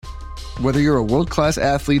Whether you're a world-class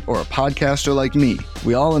athlete or a podcaster like me,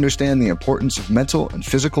 we all understand the importance of mental and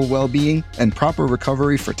physical well-being and proper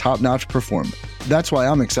recovery for top-notch performance. That's why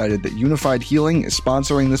I'm excited that Unified Healing is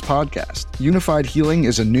sponsoring this podcast. Unified Healing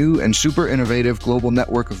is a new and super innovative global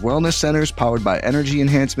network of wellness centers powered by Energy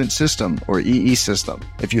Enhancement System, or EE System.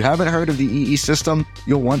 If you haven't heard of the EE System,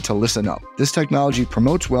 you'll want to listen up. This technology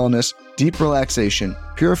promotes wellness, deep relaxation,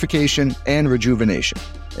 purification, and rejuvenation.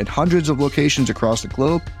 In hundreds of locations across the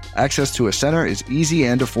globe, access to a center is easy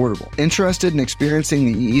and affordable. Interested in experiencing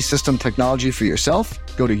the EE System technology for yourself?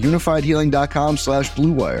 Go to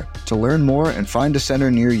unifiedhealing.com/bluewire to learn more and find a center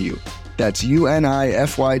near you. That's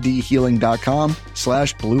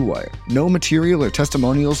unifydhealing.com/bluewire. No material or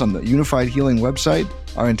testimonials on the Unified Healing website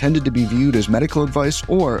are intended to be viewed as medical advice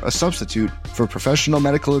or a substitute for professional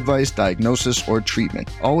medical advice, diagnosis, or treatment.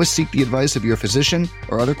 Always seek the advice of your physician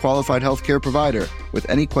or other qualified healthcare provider with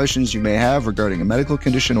any questions you may have regarding a medical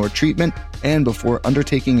condition or treatment and before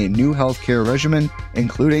undertaking a new healthcare regimen,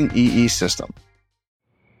 including EE System.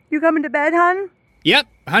 You coming to bed, hon? Yep,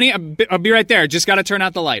 honey, I'll be right there. Just gotta turn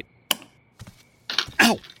out the light.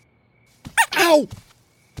 Ow! Ow!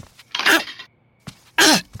 Ow! Ah!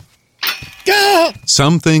 Ah!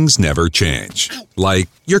 Some things never change. Like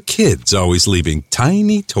your kids always leaving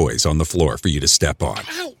tiny toys on the floor for you to step on.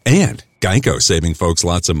 And Geico saving folks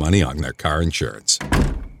lots of money on their car insurance.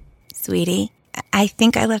 Sweetie, I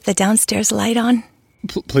think I left the downstairs light on.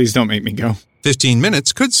 Please don't make me go. 15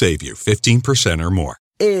 minutes could save you 15% or more.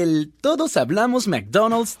 El Todos Hablamos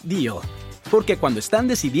McDonald's Deal. Porque cuando están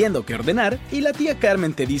decidiendo qué ordenar y la tía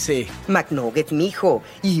Carmen te dice McNuggets, mijo,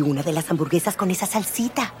 y una de las hamburguesas con esa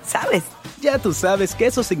salsita, ¿sabes? ya tú sabes que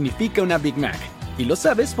eso significa una Big Mac. Y lo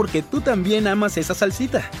sabes porque tú también amas esa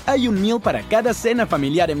salsita. Hay un meal para cada cena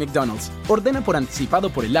familiar en McDonald's. Ordena por anticipado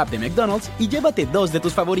por el app de McDonald's y llévate 2 de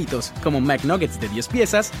tus favoritos, como McNuggets de 10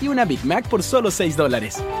 piezas y una Big Mac por solo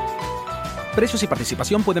 $6. Precios y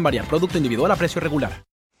participación pueden variar. Producto individual a precio regular.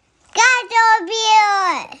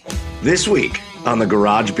 This week on the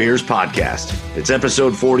Garage Beers podcast, it's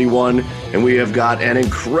episode 41, and we have got an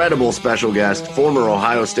incredible special guest, former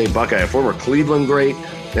Ohio State Buckeye, a former Cleveland great,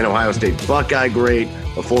 an Ohio State Buckeye great,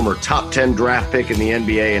 a former top 10 draft pick in the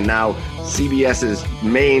NBA, and now CBS's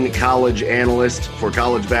main college analyst for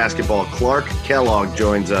college basketball, Clark Kellogg,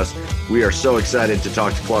 joins us. We are so excited to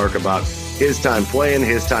talk to Clark about his time playing,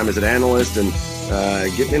 his time as an analyst, and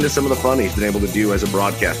getting into some of the fun he's been able to do as a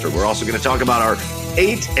broadcaster. We're also going to talk about our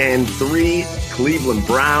 8-3 Cleveland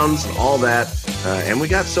Browns, all that, and we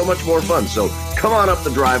got so much more fun. So come on up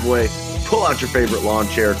the driveway, pull out your favorite lawn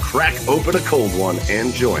chair, crack open a cold one,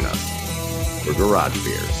 and join us for Garage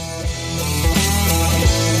Beers.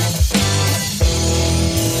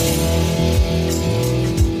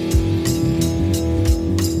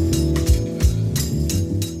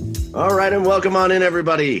 All right, and welcome on in,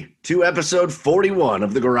 everybody, to episode 41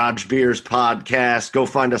 of the Garage Beers podcast. Go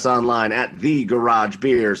find us online at The Garage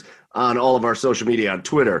Beers on all of our social media, on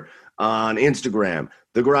Twitter, on Instagram,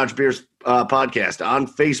 the Garage Beers podcast, on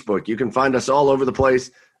Facebook. You can find us all over the place.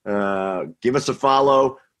 Give us a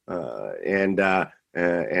follow and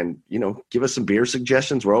you know, give us some beer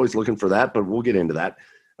suggestions. We're always looking for that, but we'll get into that.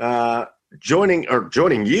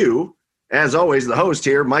 Joining you, as always, the host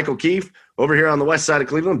here, Michael Keefe, over here on the west side of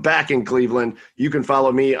Cleveland, back in Cleveland. You can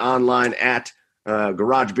follow me online at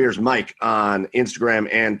Garage Beers Mike on Instagram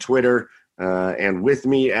and Twitter. And with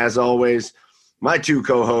me, as always, my two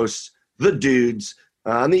co-hosts, the dudes,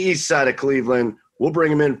 on the east side of Cleveland. We'll bring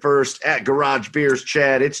them in first at Garage Beers,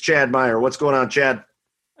 Chad. It's Chad Meyer. What's going on, Chad?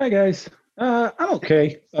 Hi, guys. I'm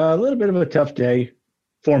okay. A little bit of a tough day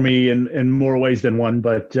for me in more ways than one,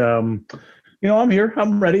 but you know, I'm here.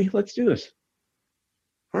 I'm ready. Let's do this.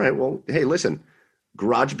 All right. Well, hey, listen,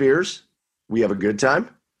 Garage Beers, we have a good time.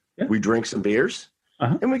 Yeah. We drink some beers,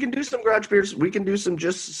 and we can do some Garage Beers. We can do some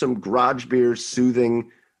Garage Beers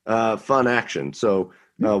soothing, fun action. So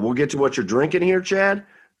we'll get to what you're drinking here, Chad,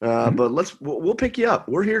 but we'll pick you up.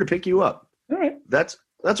 We're here to pick you up. All right. That's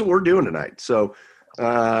what we're doing tonight. So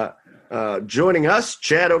joining us,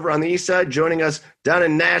 Chad over on the east side, joining us down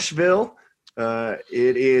in Nashville,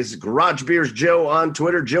 it is Garage Beers Joe on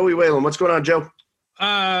Twitter. Joey Whalen. What's going on, Joe?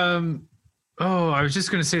 I was just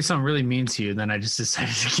going to say something really mean to you, and then I just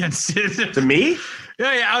decided against it. To me?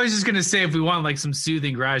 Yeah, I was just going to say if we want like some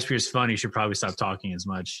soothing Garage Beers fun, you should probably stop talking as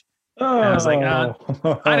much. Oh. And I was like,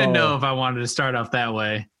 I didn't know if I wanted to start off that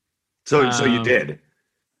way. So you did?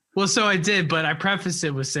 Well, so I did, but I prefaced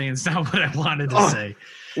it with saying it's not what I wanted to say.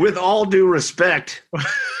 With all due respect,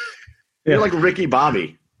 you're like Ricky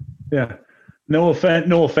Bobby. Yeah. No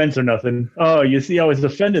offense or nothing. Oh, you see, I was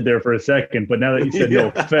offended there for a second, but now that you said no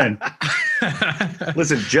offense,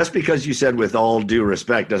 Listen, just because you said with all due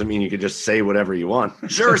respect doesn't mean you can just say whatever you want.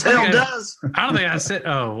 Sure as hell does. I don't think I said.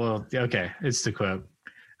 Oh well, okay. It's the quote.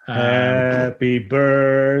 Happy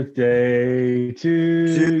birthday to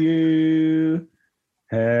you.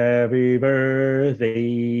 Happy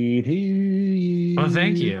birthday to you. Oh,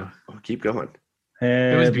 thank you. Oh, keep going. Happy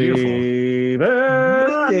It was beautiful.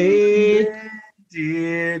 birthday,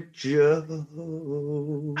 dear Joe.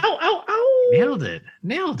 Ow, ow, ow. Nailed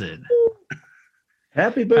it.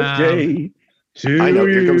 Happy birthday to you. I know.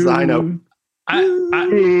 Here comes the high note.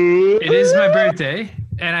 It is my birthday,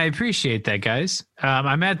 and I appreciate that, guys.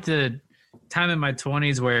 I'm at the time in my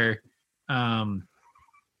 20s where,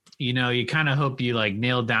 you kind of hope you like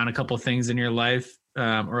nail down a couple things in your life,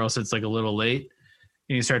 or else it's like a little late.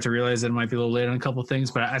 And you start to realize that it might be a little late on a couple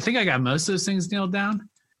things. But I think I got most of those things nailed down.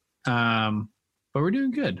 But we're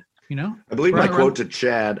doing good. I believe my quote to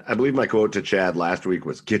Chad last week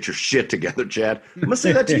was, "Get your shit together, Chad." I'm gonna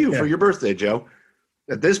say that to you for your birthday, Joe.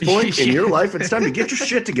 At this point in your life, it's time to get your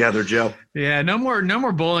shit together, Joe. Yeah, no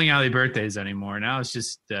more bowling alley birthdays anymore. Now it's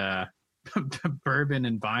just bourbon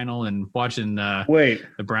and vinyl and watching the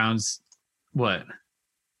Browns. What?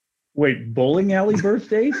 Wait, bowling alley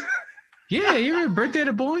birthdays? Yeah, you ever a birthday at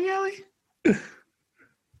a bowling alley?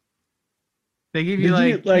 They give you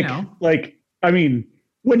I mean,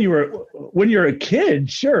 when you're a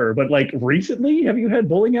kid, sure, but like recently, have you had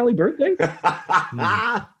bowling alley birthdays?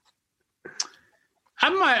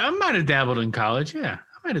 I might have dabbled in college. Yeah,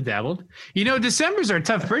 I might have dabbled. December's are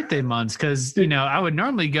tough birthday months because I would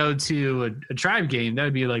normally go to a tribe game. That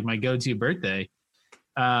would be like my go-to birthday.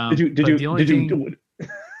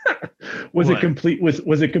 Was it complete?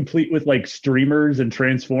 Was it complete with like streamers and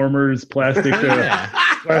transformers, plastic? You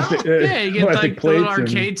get like little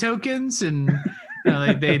arcade tokens, and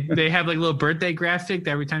they have like a little birthday graphic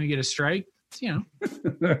every time you get a strike.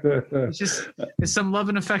 It's some love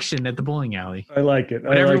and affection at the bowling alley. I like it.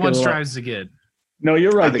 But everyone strives to get. No,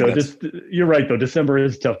 you're right though. You're right though. December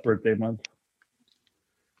is tough birthday month.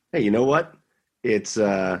 Hey, you know what? It's we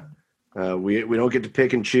don't get to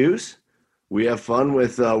pick and choose. We have fun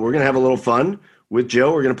with. We're gonna have a little fun with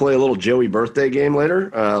Joe. We're gonna play a little Joey birthday game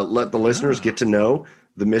later. Let the listeners get to know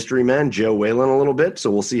the mystery man, Joe Whalen, a little bit.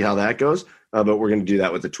 So we'll see how that goes. But we're gonna do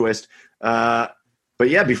that with a twist. But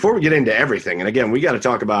yeah, before we get into everything, and again, we got to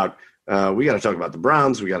talk about the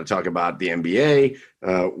Browns. We got to talk about the NBA.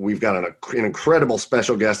 We've got an incredible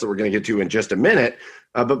special guest that we're going to get to in just a minute.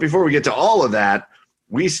 But before we get to all of that,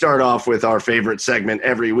 we start off with our favorite segment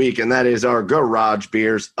every week, and that is our Garage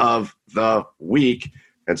Beers of the Week.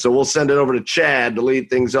 And so we'll send it over to Chad to lead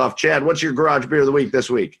things off. Chad, what's your Garage Beer of the Week this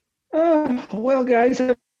week? Well, guys,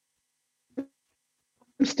 I'm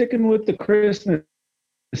sticking with the Christmas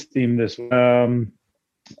theme this week.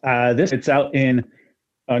 It's out in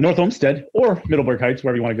North Olmsted or Middleburg Heights,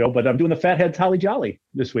 wherever you want to go. But I'm doing the Fatheads Holly Jolly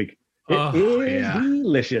this week. It is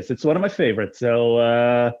delicious. It's one of my favorites.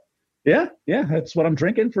 So, yeah, that's what I'm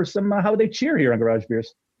drinking for some holiday cheer here on Garage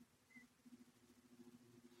Beers.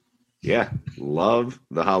 Yeah, love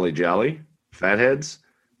the Holly Jolly Fatheads.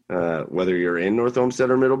 Whether you're in North Olmsted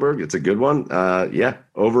or Middleburg, it's a good one. Yeah,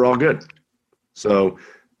 overall good. So,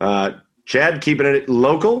 Chad, keeping it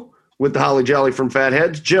local with the Holly Jolly from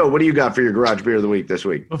Fatheads. Joe, what do you got for your Garage Beer of the Week this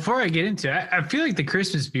week? Before I get into it, I feel like the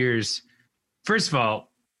Christmas beers, first of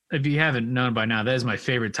all, if you haven't known by now, that is my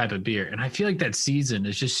favorite type of beer. And I feel like that season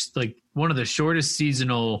is just like one of the shortest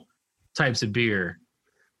seasonal types of beer.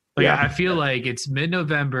 I feel like it's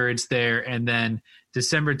mid-November, it's there, and then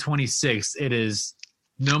December 26th, it is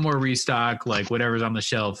no more restock. Like whatever's on the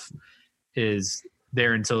shelf is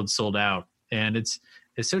there until it's sold out. And it's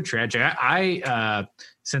so tragic.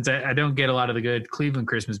 Since I don't get a lot of the good Cleveland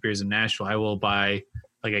Christmas beers in Nashville, I will buy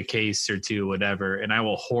like a case or two, whatever, and I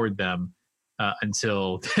will hoard them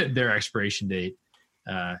until their expiration date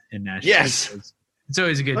in Nashville. Yes. It's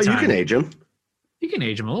always a good time. You can age them. You can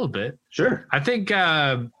age them a little bit. Sure. I think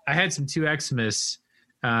I had some 2 Xmas,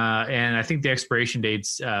 and I think the expiration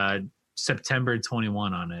date's September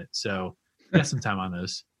 21 on it. So got some time on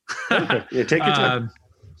those. Yeah, take your time.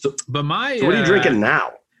 So what are you drinking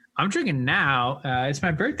now? I'm drinking now. It's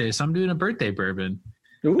my birthday, so I'm doing a birthday bourbon.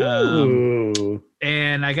 Ooh.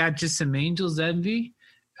 And I got just some Angel's Envy.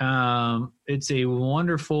 It's a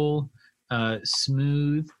wonderful,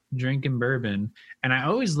 smooth drinking bourbon. And I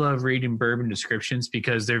always love reading bourbon descriptions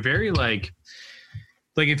because they're very like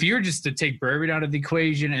if you were just to take bourbon out of the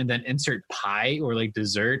equation and then insert pie or like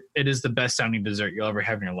dessert, it is the best sounding dessert you'll ever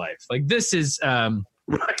have in your life. Like this is,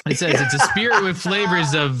 it says it's a spirit with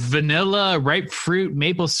flavors of vanilla, ripe fruit,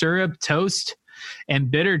 maple syrup, toast,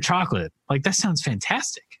 and bitter chocolate. Like that sounds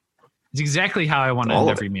fantastic. It's exactly how I want to end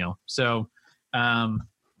every meal. So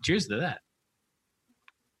Cheers to that.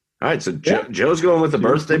 All right, so Joe's going with the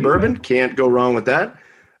birthday bourbon. Can't go wrong with that.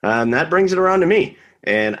 That brings it around to me.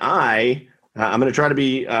 And I'm going to try to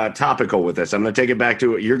be topical with this. I'm going to take it back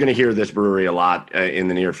to – you're going to hear this brewery a lot in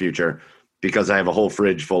the near future because I have a whole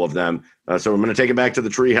fridge full of them. So I'm going to take it back to the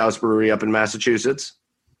Treehouse Brewery up in Massachusetts.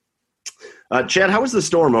 Chad, how was the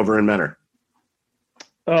storm over in Menor?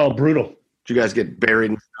 Oh, brutal. Did you guys get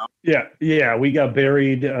buried in snow? Yeah, we got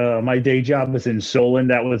buried. My day job was in Solon.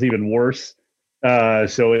 That was even worse.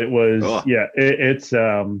 So it was,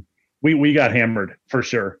 we got hammered for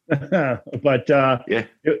sure. But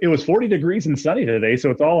it was 40 degrees and sunny today, so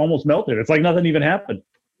it's all almost melted. It's like nothing even happened.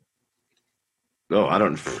 Oh,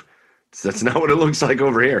 that's not what it looks like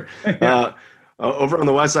over here. Over on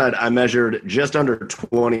the west side, I measured just under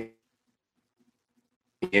 20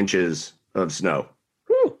 inches of snow.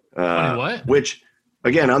 What? Which,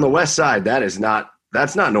 again, on the west side, that's not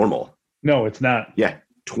normal. No, it's not. Yeah,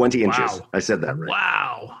 20 inches. Wow. I said that right.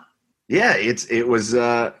 Wow. Yeah, it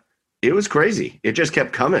was crazy. It just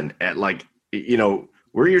kept coming at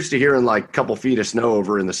we're used to hearing like a couple feet of snow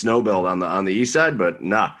over in the snow belt on the east side, but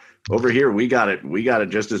nah, over here we got it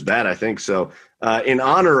just as bad, I think. So in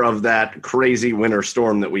honor of that crazy winter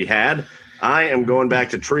storm that we had, I am going back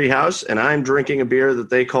to Treehouse and I'm drinking a beer that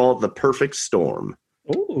they call the Perfect Storm.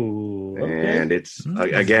 Ooh, okay. And it's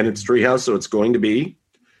Treehouse, so it's going to be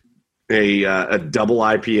a double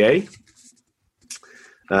IPA.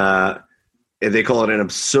 They call it an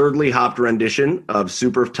absurdly hopped rendition of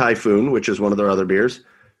Super Typhoon, which is one of their other beers,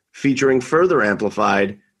 featuring further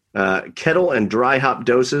amplified kettle and dry hop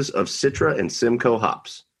doses of Citra and Simcoe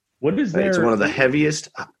hops. What is there? It's one of the heaviest.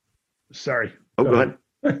 Sorry. Oh, go ahead.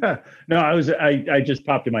 No, I just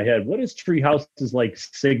popped in my head. What is Treehouse's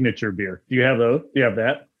signature beer? Do you have those? Do you have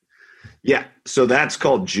that? Yeah. So that's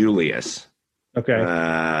called Julius. Okay.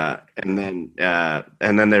 And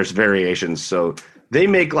then there's variations. So they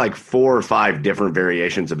make like 4 or 5 different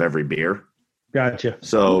variations of every beer. Gotcha.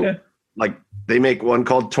 So they make one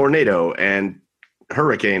called Tornado and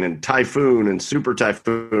Hurricane and Typhoon and Super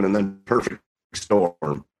Typhoon and then Perfect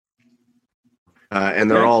Storm.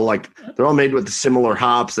 And they're all made with similar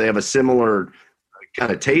hops. They have a similar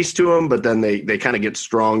kind of taste to them, but then they kind of get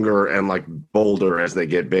stronger and like bolder as they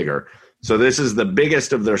get bigger. So this is the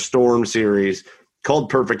biggest of their Storm series called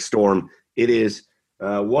Perfect Storm. It is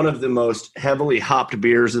one of the most heavily hopped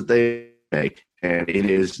beers that they make, and it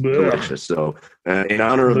is delicious. So in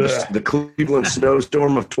honor of the Cleveland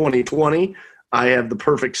snowstorm of 2020, I have the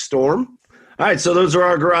Perfect Storm. All right, so those are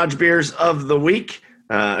our garage beers of the week.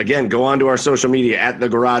 Again, go on to our social media at The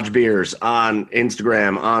Garage Beers on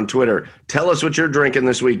Instagram, on Twitter. Tell us what you're drinking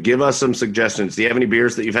this week. Give us some suggestions. Do you have any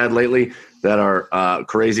beers that you've had lately that are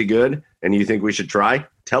crazy good and you think we should try?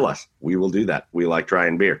 Tell us. We will do that. We like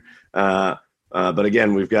trying beer. But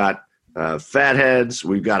again, we've got Fatheads,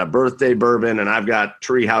 we've got a birthday bourbon, and I've got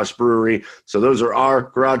Treehouse Brewery. So those are our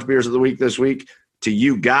garage beers of the week this week. To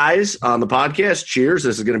you guys on the podcast, cheers.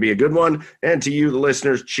 This is going to be a good one. And to you, the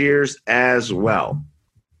listeners, cheers as well.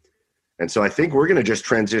 And so I think we're going to just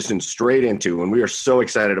transition straight into, and we are so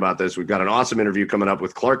excited about this. We've got an awesome interview coming up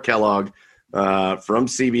with Clark Kellogg from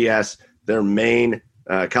CBS, their main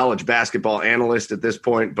college basketball analyst at this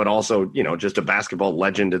point, but also, just a basketball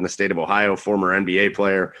legend in the state of Ohio, former NBA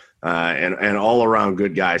player, and all around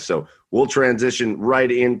good guy. So we'll transition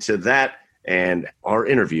right into that and our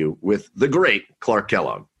interview with the great Clark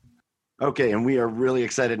Kellogg. Okay, and we are really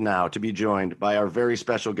excited now to be joined by our very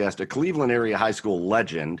special guest, a Cleveland area high school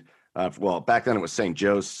legend. Well, back then it was St.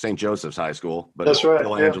 Joseph's High School, but it's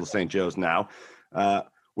Los Angeles St. Joe's now,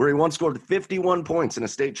 where he once scored 51 points in a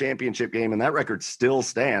state championship game, and that record still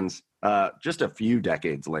stands just a few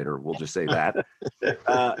decades later, we'll just say that.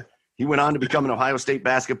 He went on to become an Ohio State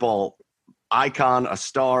basketball icon, a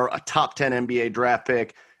star, a top 10 NBA draft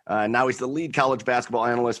pick. Now he's the lead college basketball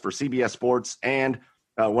analyst for CBS Sports, and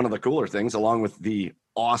one of the cooler things, along with the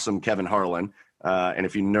awesome Kevin Harlan. And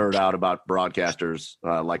if you nerd out about broadcasters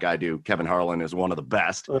like I do, Kevin Harlan is one of the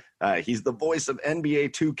best. He's the voice of NBA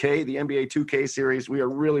 2K, the NBA 2K series. We are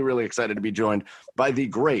really, really excited to be joined by the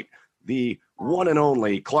great, the one and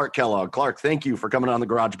only Clark Kellogg. Clark, thank you for coming on the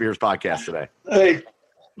Garage Beers podcast today. Hey,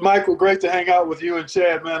 Michael, great to hang out with you and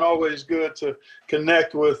Chad, man. Always good to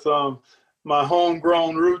connect with my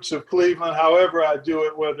homegrown roots of Cleveland, however I do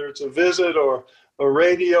it, whether it's a visit or a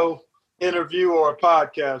radio interview or a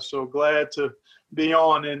podcast. So glad to be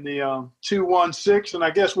on in the 216 and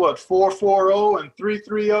I guess 440 and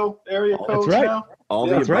 330 area codes. That's right. now. All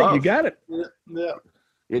that's the right. above. You got it. Yeah.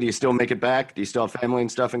 Yeah, do you still make it back? Do you still have family and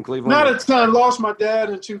stuff in Cleveland? Not a ton. Lost my dad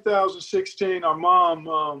in 2016. Our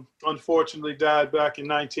mom, unfortunately, died back in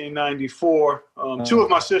 1994. Two of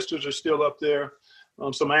my sisters are still up there,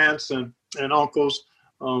 some aunts and uncles.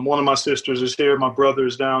 One of my sisters is here. My brother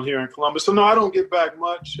is down here in Columbus. So, no, I don't get back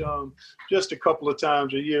much. Just a couple of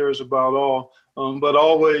times a year is about all. But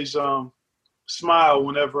always smile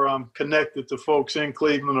whenever I'm connected to folks in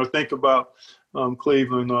Cleveland or think about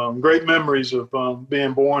Cleveland. Great memories of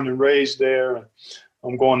being born and raised there, and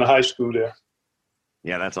I'm going to high school there.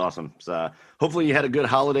 Yeah, that's awesome. So, hopefully you had a good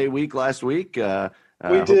holiday week last week.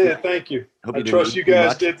 We did. Thank you. I trust you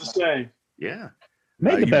guys did the same. Yeah.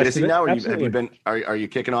 Made Are the you best busy of it. now? Absolutely. Are you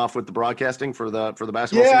kicking off with the broadcasting for the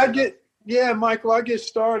basketball season? Michael, I get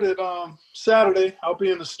started Saturday. I'll be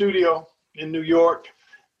in the studio in New York,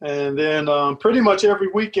 and then pretty much every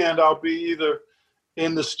weekend I'll be either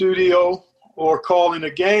in the studio or calling a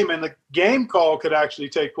game, and the game call could actually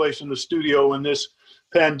take place in the studio in this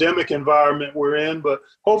pandemic environment we're in, but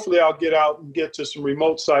hopefully I'll get out and get to some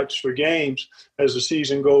remote sites for games as the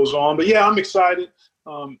season goes on. But yeah, I'm excited.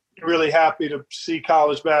 Really happy to see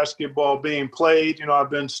college basketball being played. You know,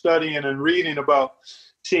 I've been studying and reading about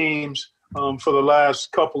teams for the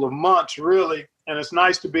last couple of months, really, and it's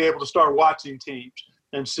nice to be able to start watching teams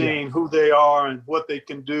and seeing who they are and what they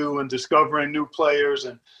can do and discovering new players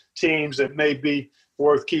and teams that may be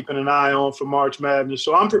worth keeping an eye on for March Madness.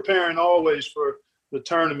 So I'm preparing always for the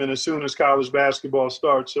tournament as soon as college basketball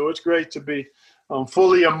starts. So it's great to be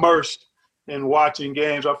fully immersed in watching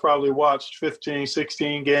games. I've probably watched 15,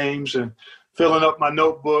 16 games and filling up my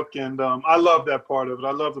notebook. And I love that part of it.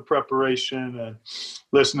 I love the preparation and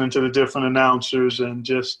listening to the different announcers and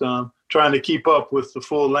just trying to keep up with the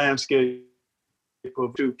full landscape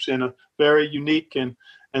of hoops in a very unique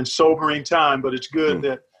and sobering time. But it's good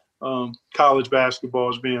that college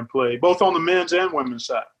basketball is being played, both on the men's and women's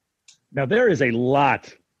side. Now, there is a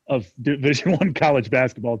lot of Division I college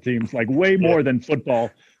basketball teams, like way more than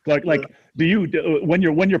football. Do you, when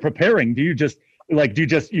you're preparing, do you just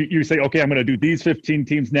you say, okay, I'm going to do these 15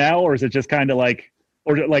 teams now, or is it just kind of like,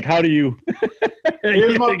 or like, how do you?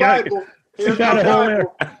 Here's my Bible. Here's my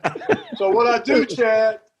Bible. So what I do,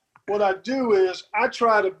 Chad, is I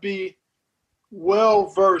try to be well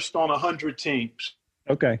versed on 100 teams.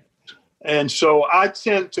 Okay. And so I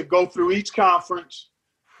tend to go through each conference,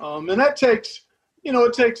 and that takes,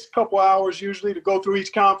 it takes a couple hours usually to go through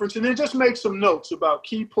each conference, and then just make some notes about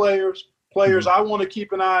key players I want to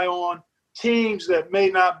keep an eye on, teams that may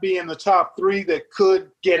not be in the top three that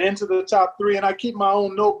could get into the top three. And I keep my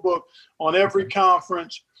own notebook on every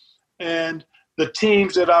conference and the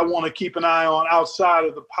teams that I want to keep an eye on outside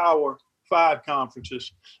of the Power 5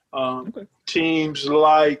 conferences. Teams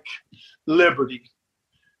like Liberty,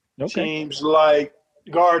 teams like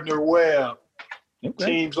Gardner-Webb,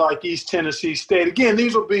 teams like East Tennessee State. Again,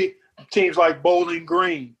 these will be teams like Bowling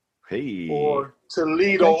Green or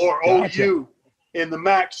Toledo or OU in the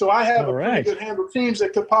MAC. So I have a pretty good handle of teams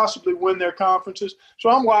that could possibly win their conferences. So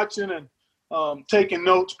I'm watching and taking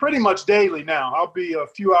notes pretty much daily now. I'll be a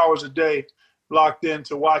few hours a day locked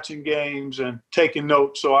into watching games and taking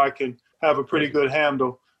notes so I can have a pretty good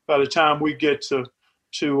handle. By the time we get to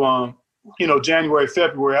January,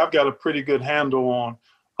 February, I've got a pretty good handle on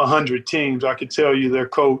 100 teams. I could tell you their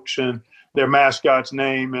coach and their mascot's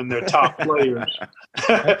name and their top players.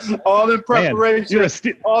 all in preparation. Man,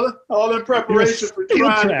 all in preparation for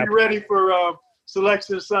trying to be ready for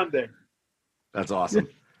Selection Sunday. That's awesome.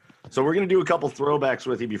 So we're going to do a couple throwbacks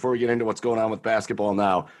with you before we get into what's going on with basketball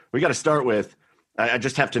now. We got to start with, I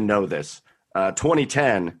just have to know this.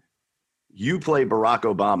 2010, you played Barack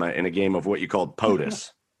Obama in a game of what you called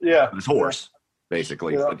POTUS. Yeah. His horse,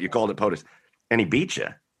 basically, but you called it POTUS. And he beat you.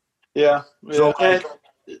 Yeah. So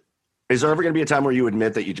is there ever going to be a time where you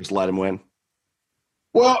admit that you just let him win?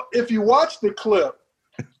 Well, if you watch the clip,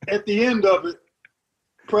 at the end of it,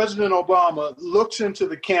 President Obama looks into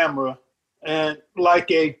the camera and,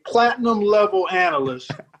 like a platinum-level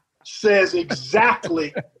analyst, says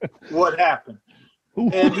exactly what happened.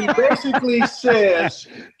 And he basically says,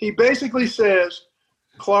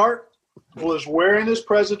 Clark was wearing his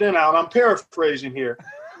president out. I'm paraphrasing here.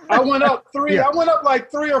 I went up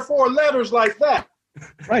like 3 or 4 letters like that.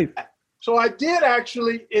 Right. So I did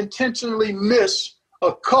actually intentionally miss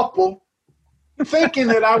a couple, thinking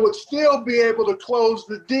that I would still be able to close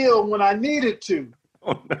the deal when I needed to.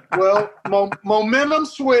 Oh, no. Well, momentum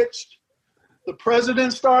switched. The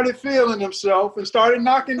president started feeling himself and started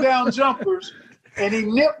knocking down jumpers, and he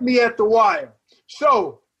nipped me at the wire.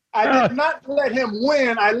 So I did not let him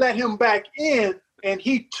win. I let him back in, and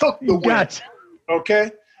he took the win.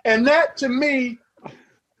 Okay? And that, to me,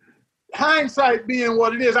 hindsight being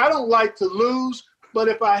what it is, I don't like to lose, but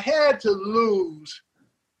if I had to lose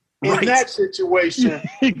in that situation,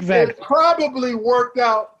 exactly. it probably worked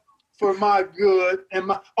out for my good.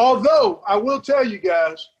 Although I will tell you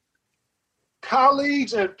guys,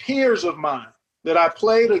 colleagues and peers of mine that I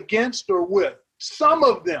played against or with, some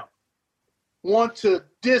of them want to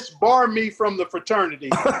disbar me from the fraternity.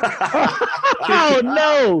 Oh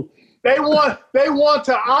no! They want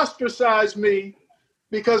to ostracize me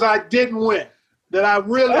because I didn't win. That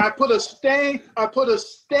I put a stain on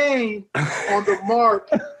the mark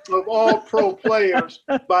of all pro players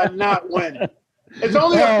by not winning. It's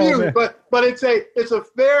only a few, man. but it's a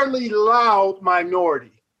fairly loud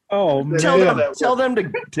minority. Oh, tell them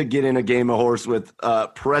to get in a game of horse with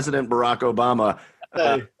President Barack Obama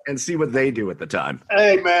and see what they do at the time.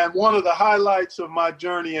 Hey, man, one of the highlights of my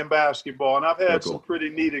journey in basketball, and I've had some pretty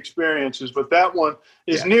neat experiences, but that one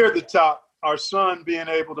is near the top. Our son being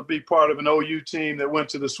able to be part of an OU team that went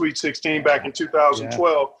to the Sweet 16 back in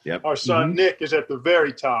 2012. Yeah. Yep. Our son, Nick, is at the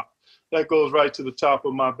very top. That goes right to the top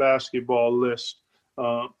of my basketball list.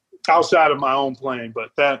 Outside of my own playing, but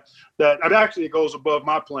that actually goes above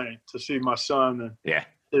my playing to see my son and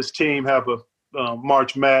his team have a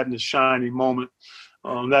March Madness shining moment.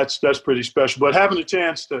 That's pretty special. But having a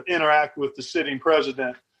chance to interact with the sitting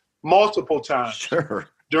president multiple times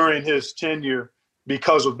during his tenure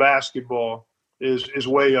because of basketball is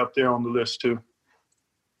way up there on the list too.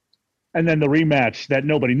 And then the rematch that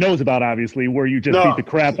nobody knows about, obviously, where you just beat the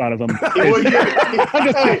crap out of them. He wouldn't give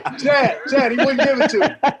it. Chad, he wouldn't give it to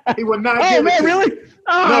him. He would not give it to really? him.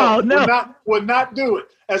 Oh, no. Would not do it.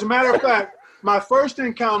 As a matter of fact, my first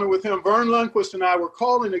encounter with him, Vern Lundquist and I were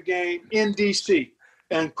calling a game in D.C.,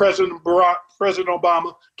 and President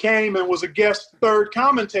Obama came and was a guest third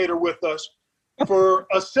commentator with us for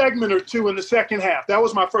a segment or two in the second half. That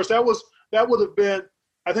was my first. That would have been,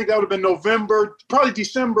 I think that would have been November, probably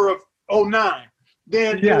December of 2009.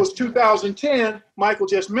 Then it was 2010, Michael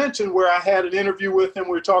just mentioned, where I had an interview with him.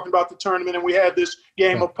 We were talking about the tournament, and we had this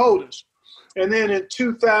game of POTUS. And then in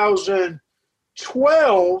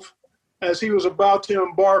 2012, as he was about to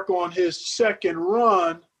embark on his second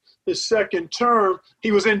run, his second term,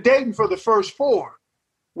 he was in Dayton for the first four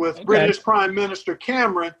with British Prime Minister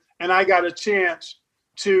Cameron, and I got a chance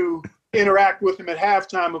to interact with him at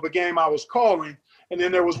halftime of a game I was calling. And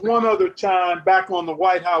then there was one other time back on the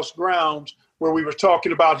White House grounds where we were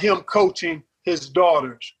talking about him coaching his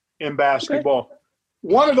daughters in basketball. Okay.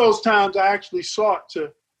 One of those times I actually sought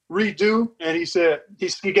to redo, and he said,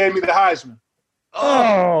 he gave me the Heisman.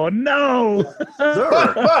 Oh, no.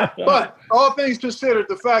 but all things considered,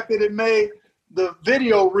 the fact that it made the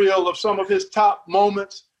video reel of some of his top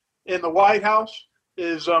moments in the White House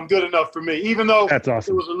is good enough for me. Even though That's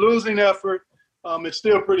awesome. It was a losing effort, it's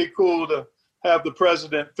still pretty cool to have the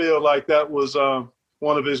president feel like that was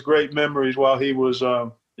one of his great memories while he was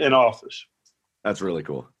in office. That's really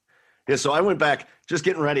cool. Yeah, so I went back, just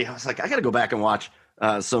getting ready. I was like, I got to go back and watch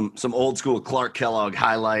some old school Clark Kellogg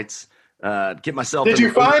highlights. Get myself. Did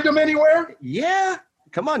you find them anywhere? Yeah.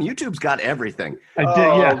 Come on, YouTube's got everything. I did,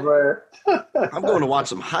 yeah. Man. I'm going to watch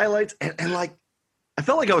some highlights, and like, I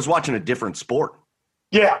felt like I was watching a different sport.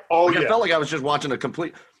 Yeah. I felt like I was just watching a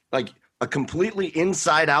completely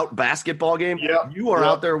inside-out basketball game. Yeah. You are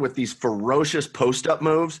out there with these ferocious post-up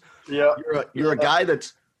moves. Yeah. You're a guy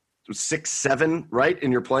that's 6'7", right,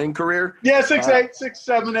 in your playing career? Yeah, 6'8",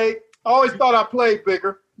 6'7", 8". I always thought I played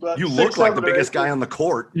bigger. But you look like the biggest guy on the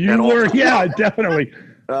court. You were, yeah, definitely.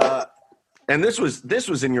 And this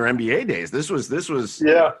was in your NBA days. This was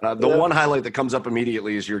one highlight that comes up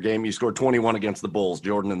immediately is your game. You scored 21 against the Bulls,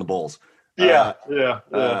 Jordan and the Bulls.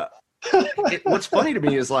 What's funny to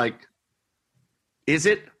me is like, is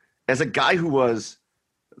it as a guy who was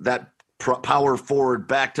that power forward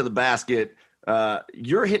back to the basket,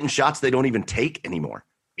 you're hitting shots they don't even take anymore.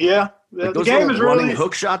 Yeah. Like those little running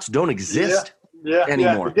hook shots don't exist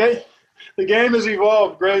anymore. Yeah. The game has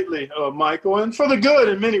evolved greatly, Michael, and for the good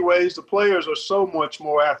in many ways. The players are so much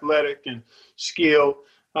more athletic and skilled.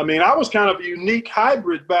 I mean, I was kind of a unique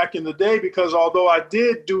hybrid back in the day because although I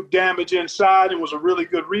did do damage inside and was a really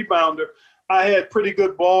good rebounder, I had pretty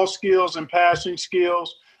good ball skills and passing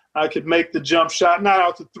skills. I could make the jump shot, not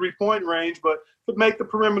out to three-point range, but could make the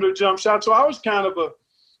perimeter jump shot. So I was kind of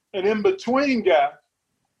an in-between guy,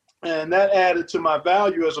 and that added to my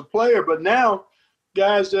value as a player. But now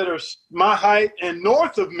guys that are my height and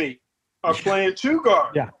north of me are playing two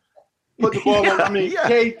guard. Yeah. Put the ball on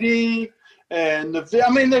KD. And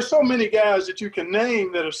there's so many guys that you can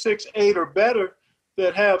name that are 6'8" or better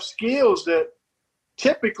that have skills that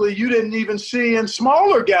typically you didn't even see in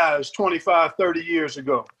smaller guys 25, 30 years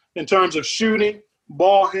ago in terms of shooting,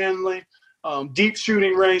 ball handling, deep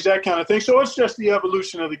shooting range, that kind of thing. So it's just the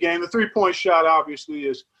evolution of the game. The three-point shot obviously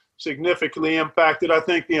is significantly impacted. I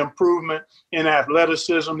think the improvement in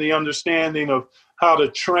athleticism, the understanding of how to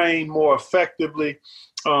train more effectively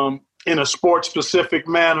in a sport-specific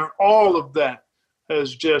manner, all of that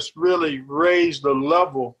has just really raised the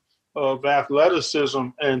level of athleticism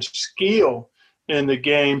and skill in the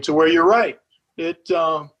game to where you're right.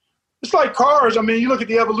 It's like cars. I mean, you look at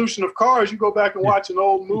the evolution of cars, you go back and watch an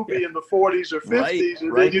old movie in the 40s or 50s,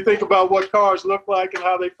 and then you think about what cars look like and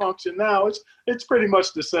how they function now. It's pretty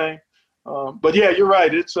much the same. But yeah, you're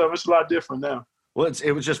right. It's a lot different now. Well,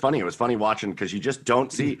 it was just funny. It was funny watching because you just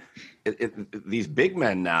don't see these big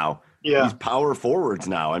men now, these power forwards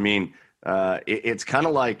now. I mean, it's kind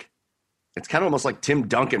of almost like Tim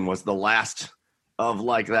Duncan was the last of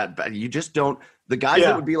like that. You just don't – the guys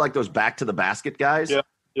that would be like those back to the basket guys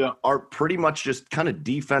are pretty much just kind of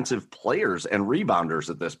defensive players and rebounders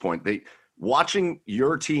at this point. Watching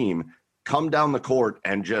your team come down the court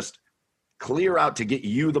and just clear out to get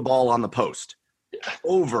you the ball on the post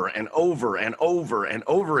over and over and over and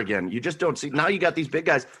over again. You just don't see. Now you got these big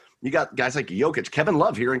guys. You got guys like Jokic, Kevin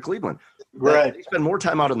Love here in Cleveland. Right. They spend more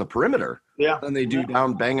time out on the perimeter than they do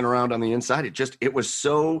down banging around on the inside. It was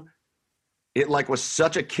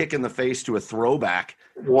such a kick in the face to a throwback.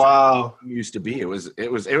 Wow. To used to be. It was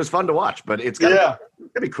fun to watch, but it's gotta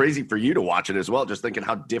be crazy for you to watch it as well. Just thinking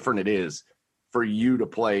how different it is for you to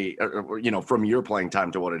play, from your playing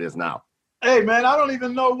time to what it is now. Hey, man, I don't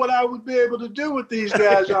even know what I would be able to do with these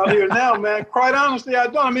guys out here now, man. Quite honestly, I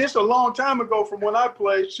don't. I mean, it's a long time ago from when I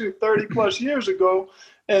played, 30-plus years ago.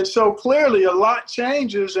 And so clearly a lot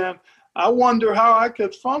changes, and I wonder how I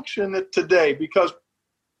could function today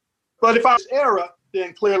but if I was era,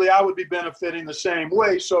 then clearly I would be benefiting the same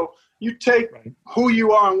way. So you take who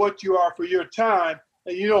you are and what you are for your time,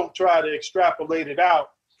 and you don't try to extrapolate it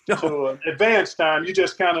out to an advanced time. You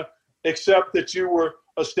just kind of accept that you were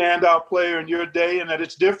a standout player in your day and that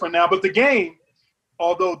it's different now. But the game,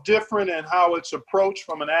 although different in how it's approached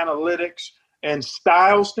from an analytics and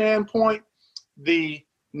style standpoint, the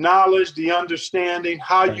knowledge, the understanding,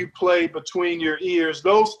 how you play between your ears,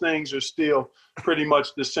 those things are still pretty much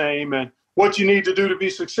the same. And what you need to do to be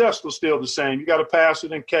successful is still the same. You got to pass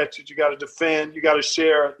it and catch it. You got to defend. You got to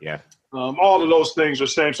share it. Yeah. All of those things are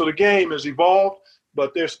the same. So the game has evolved,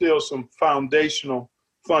 but there's still some foundational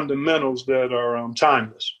fundamentals that are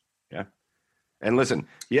timeless. Yeah. And listen,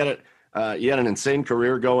 you had an insane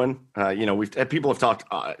career going. People have talked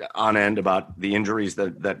on end about the injuries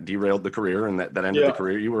that derailed the career and that ended the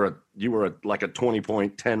career. You were like a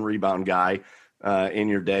 20-point, 10 rebound guy in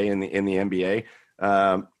your day in the NBA.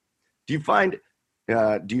 Do you find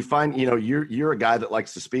you're a guy that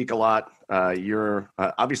likes to speak a lot. You're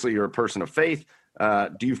obviously you're a person of faith.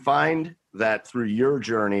 Do you find that through your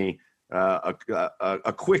journey,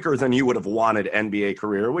 a quicker than you would have wanted NBA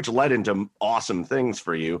career, which led into awesome things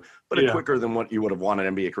for you, but a quicker than what you would have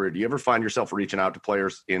wanted NBA career? Do you ever find yourself reaching out to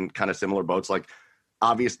players in kind of similar boats? Like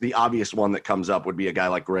the obvious one that comes up would be a guy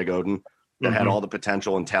like Greg Oden that had all the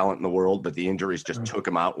potential and talent in the world, but the injuries just took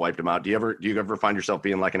him out, wiped him out. Do you ever find yourself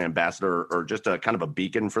being like an ambassador or just a kind of a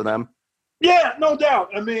beacon for them? Yeah, no doubt.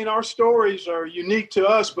 I mean, our stories are unique to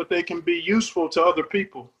us, but they can be useful to other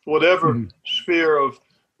people, whatever sphere of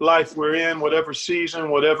life we're in, whatever season,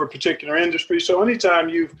 whatever particular industry. So anytime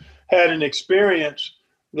you've had an experience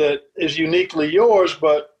that is uniquely yours,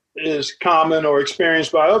 but is common or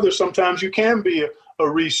experienced by others, sometimes you can be a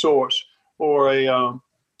resource or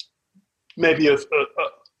maybe a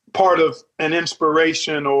part of an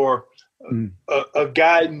inspiration or a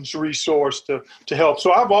guidance resource to help.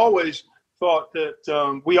 So I've always thought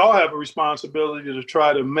that we all have a responsibility to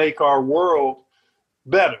try to make our world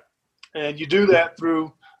better. And you do that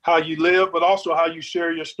through how you live, but also how you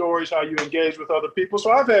share your stories, how you engage with other people.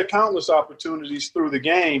 So I've had countless opportunities through the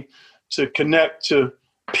game to connect to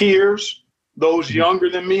peers, those younger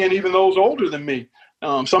than me and even those older than me.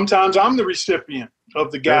 Sometimes I'm the recipient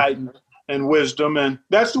of the guidance and wisdom, and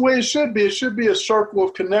that's the way it should be. It should be a circle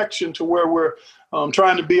of connection to where we're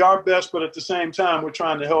trying to be our best, but at the same time, we're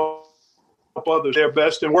trying to help others their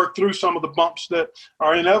best and work through some of the bumps that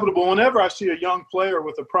are inevitable. Whenever I see a young player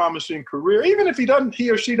with a promising career, even if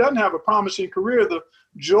he or she doesn't have a promising career, the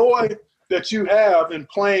joy that you have in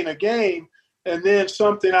playing a game and then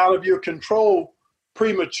something out of your control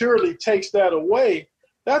prematurely takes that away,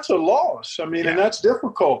 that's a loss. I mean, and that's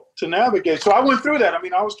difficult to navigate. So I went through that. I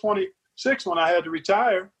mean, I was 26 when I had to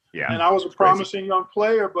retire, and I was a promising young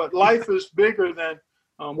player, but life is bigger than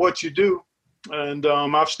what you do. And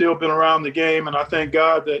I've still been around the game, and I thank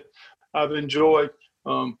God that I've enjoyed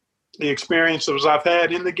the experiences I've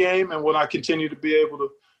had in the game and what I continue to be able to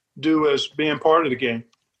do as being part of the game.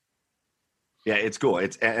 Yeah, it's cool.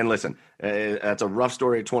 And listen, that's a rough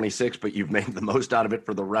story at 26, but you've made the most out of it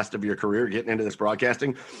for the rest of your career, getting into this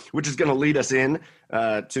broadcasting, which is going to lead us in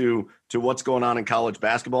to what's going on in college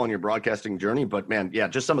basketball and your broadcasting journey. But man, yeah,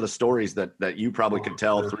 just some of the stories that you probably could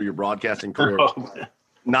tell through your broadcasting career.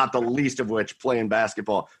 Not the least of which playing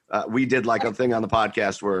basketball. We did like a thing on the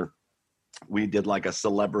podcast where we did like a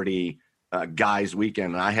celebrity guys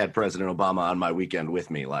weekend, and I had President Obama on my weekend with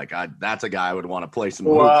me. Like that's a guy I would want to play some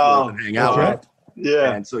hoops with and hang out with.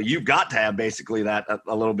 Yeah. And so you've got to have basically that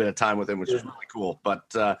a little bit of time with him, which is really cool.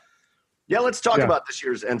 But let's talk about this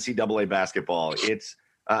year's NCAA basketball. It's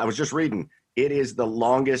I was just reading. It is the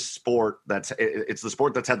longest sport it's the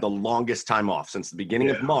sport that's had the longest time off since the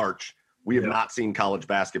beginning of March. We have not seen college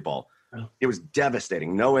basketball. It was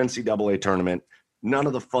devastating. No NCAA tournament. None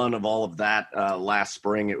of the fun of all of that last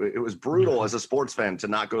spring. It was brutal as a sports fan to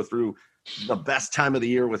not go through the best time of the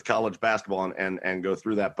year with college basketball and go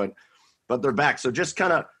through that. But they're back. So just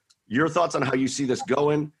kind of your thoughts on how you see this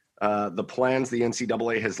going, the plans the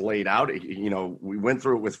NCAA has laid out. We went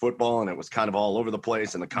through it with football, and it was kind of all over the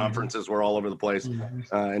place, and the conferences were all over the place.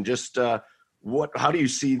 And just how do you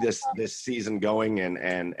see this season going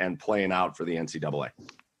and playing out for the NCAA?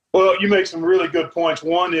 Well, you make some really good points.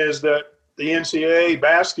 One is that the NCAA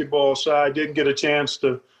basketball side didn't get a chance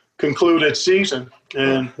to conclude its season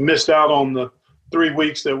and missed out on the 3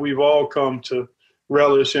 weeks that we've all come to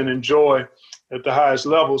relish and enjoy at the highest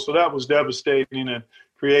level. So that was devastating and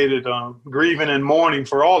created grieving and mourning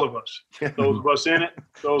for all of us, those of us in it,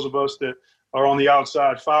 those of us that are on the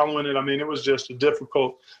outside following it. I mean, it was just a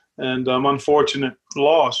difficult and unfortunate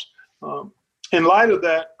loss. In light of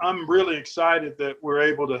that, I'm really excited that we're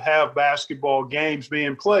able to have basketball games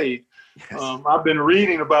being played. I've been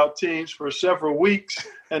reading about teams for several weeks,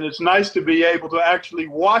 and it's nice to be able to actually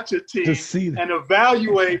watch a team and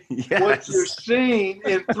evaluate what you're seeing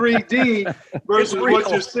in 3D versus what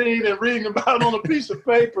you're seeing and reading about on a piece of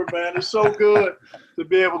paper, man. It's so good to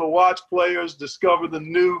be able to watch players discover the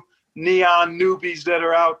new neon newbies that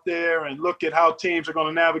are out there and look at how teams are going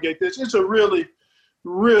to navigate this. It's a really,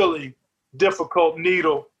 really difficult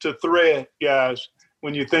needle to thread, guys,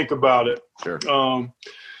 when you think about it. Sure.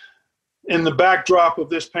 In the backdrop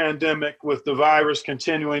of this pandemic, with the virus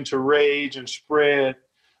continuing to rage and spread,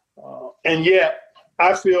 and yet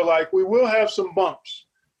I feel like we will have some bumps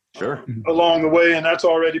along the way, and that's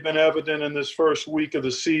already been evident in this first week of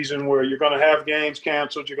the season, where you're going to have games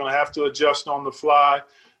canceled, you're going to have to adjust on the fly,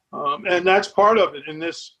 and that's part of it in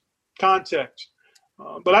this context.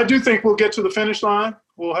 But I do think we'll get to the finish line.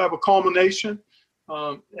 We'll have a culmination,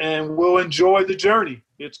 and we'll enjoy the journey.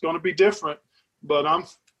 It's going to be different, but I'm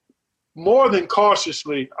more than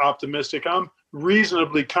cautiously optimistic. I'm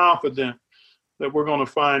reasonably confident that we're going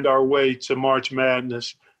to find our way to March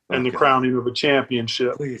Madness and the crowning of a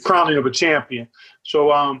championship, crowning of a champion.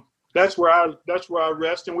 So that's where I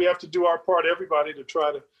rest, and we have to do our part, everybody, to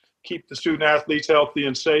try to keep the student athletes healthy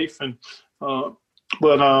and safe. And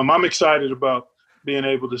but I'm excited about being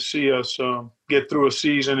able to see us get through a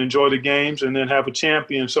season, enjoy the games, and then have a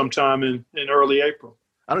champion sometime in early April.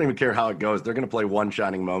 I don't even care how it goes. They're going to play one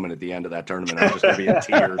shining moment at the end of that tournament. I'm just going to be in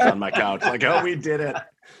tears on my couch. Like, oh, we did it.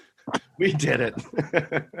 We did it.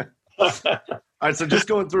 All right, so just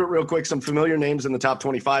going through it real quick, some familiar names in the top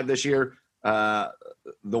 25 this year.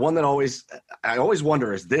 The one that I always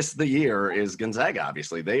wonder, is this the year, is Gonzaga,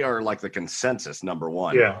 obviously. They are like the consensus number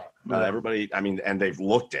one. Yeah. Everybody, I mean, and they've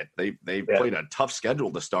looked it. They've played a tough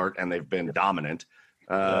schedule to start, and they've been dominant.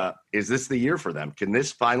 Is this the year for them? Can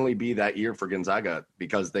this finally be that year for Gonzaga?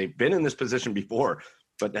 Because they've been in this position before,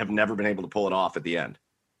 but have never been able to pull it off at the end.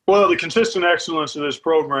 Well, the consistent excellence of this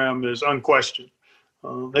program is unquestioned.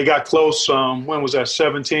 They got close. When was that?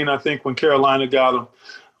 17, I think, when Carolina got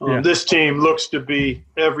them. This team looks to be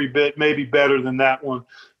every bit, maybe better than that one.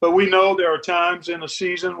 But we know there are times in a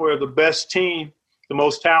season where the best team, the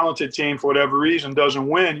most talented team, for whatever reason, doesn't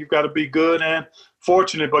win. You've got to be good and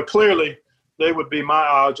fortunate. But clearly, they would be my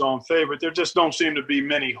odds-on favorite. There just don't seem to be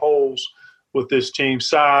many holes with this team: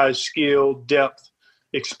 size, skill, depth,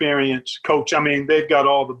 experience, coach. I mean, they've got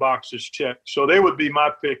all the boxes checked. So they would be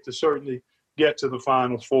my pick to certainly get to the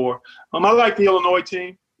Final Four. I like the Illinois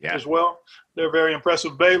team as well. They're very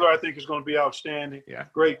impressive. Baylor, I think, is going to be outstanding.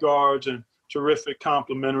 Great guards and terrific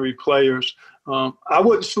complementary players. I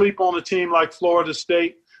wouldn't sleep on a team like Florida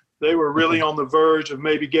State. They were really on the verge of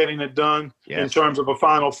maybe getting it done in terms of a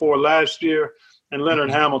Final Four last year. And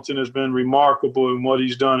Leonard Hamilton has been remarkable in what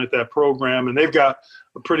he's done at that program. And they've got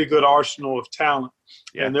a pretty good arsenal of talent.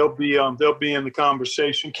 And they'll be in the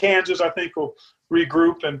conversation. Kansas, I think, will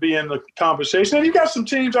regroup and be in the conversation. And you got some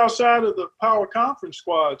teams outside of the power conference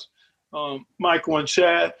squads, Michael and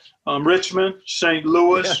Chad, Richmond, St.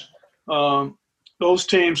 Louis. Yeah. Those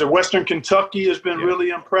teams, Western Kentucky has been really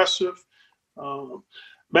impressive.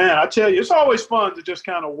 Man, I tell you, it's always fun to just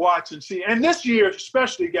kind of watch and see. And this year,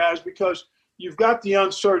 especially, guys, because you've got the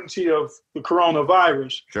uncertainty of the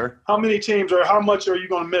coronavirus. Sure. How many teams how much are you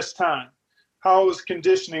going to miss time? How is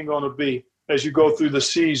conditioning going to be as you go through the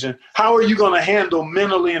season? How are you going to handle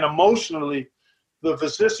mentally and emotionally the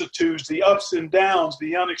vicissitudes, the ups and downs,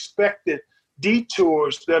 the unexpected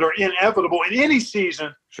detours that are inevitable in any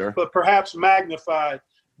season, but perhaps magnified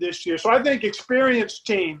this year? So I think experienced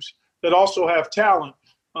teams that also have talent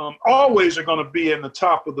always are going to be in the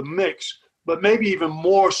top of the mix, but maybe even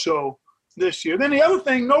more so this year. Then the other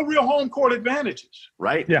thing, no real home court advantages.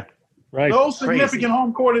 Right. Yeah. Right. No significant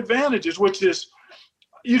home court advantages, which is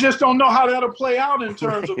you just don't know how that'll play out in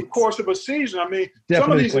terms of the course of a season. I mean,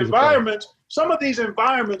 some of these environments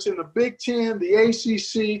in the Big Ten, the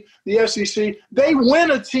ACC, the SEC, they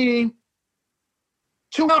win a team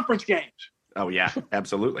 2 conference games. Oh, yeah,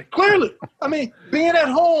 absolutely. Clearly. I mean, being at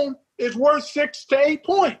home is worth 6 to 8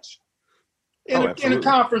 points in a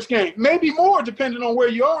conference game, maybe more depending on where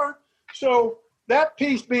you are. So that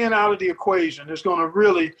piece being out of the equation is going to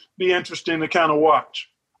really be interesting to kind of watch.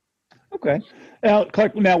 Okay. Now,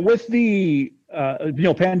 Clark, with the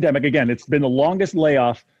pandemic, again, it's been the longest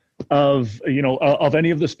layoff of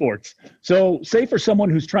any of the sports. So say for someone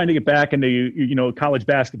who's trying to get back into, college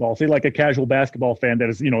basketball, say like a casual basketball fan that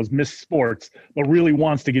has missed sports, but really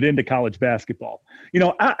wants to get into college basketball.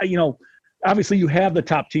 Obviously you have the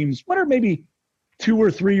top teams. What are maybe 2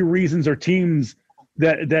 or 3 reasons or teams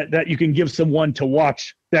that you can give someone to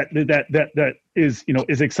watch that is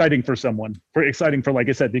exciting for someone, for like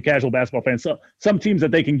I said, the casual basketball fan. So some teams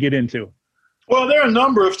that they can get into. Well, there are a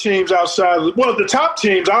number of teams outside. The top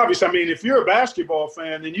teams, obviously. I mean, if you're a basketball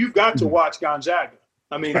fan, then you've got to watch Gonzaga.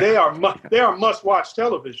 I mean, they are must-watch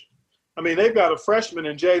television. I mean, they've got a freshman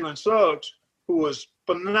in Jalen Suggs who is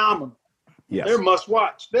phenomenal. Yes. They're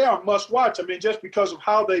must-watch. They are must-watch. I mean, just because of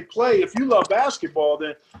how they play. If you love basketball,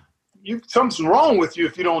 then something's wrong with you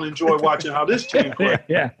if you don't enjoy watching how this team plays.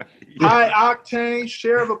 Yeah. High octane,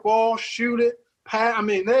 share the ball, shoot it, pass. I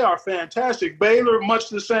mean, they are fantastic. Baylor, much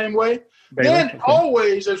the same way.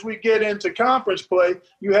 Always, as we get into conference play,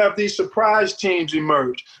 you have these surprise teams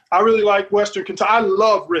emerge. I really like Western Kentucky. I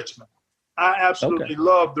love Richmond. I absolutely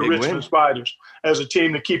love the Richmond Spiders as a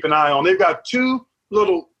team to keep an eye on. They've got 2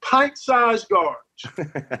 little pint-sized guards,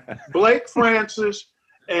 Blake Francis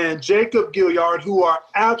and Jacob Gilliard, who are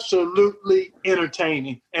absolutely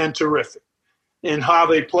entertaining and terrific in how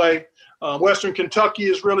they play. Western Kentucky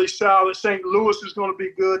is really solid. St. Louis is going to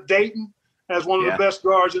be good. Dayton has one of the best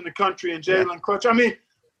guards in the country in Jalen Crutch. I mean,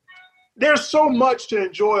 there's so much to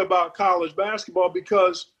enjoy about college basketball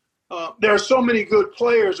because there are so many good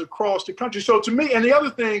players across the country. So to me, and the other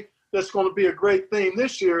thing that's going to be a great theme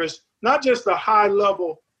this year is not just the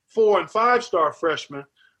high-level 4- and 5-star freshmen.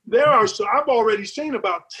 I've already seen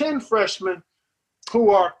about 10 freshmen who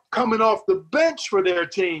are coming off the bench for their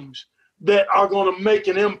teams that are going to make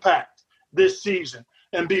an impact this season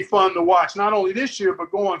and be fun to watch, not only this year,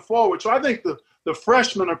 but going forward. So I think the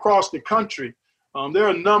freshmen across the country, there are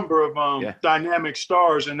a number of dynamic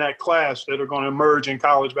stars in that class that are going to emerge in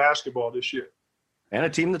college basketball this year. And a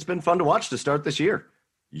team that's been fun to watch to start this year,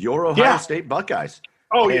 your Ohio State Buckeyes.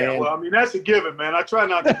 Oh, yeah. Well, I mean, that's a given, man. I try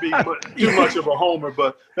not to be too much of a homer,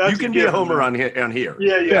 but that's you can be a homer on here.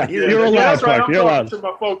 Yeah. You're allowed, that's right. Clark. You're allowed. To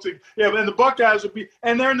my folks. Yeah, and the Buckeyes will be –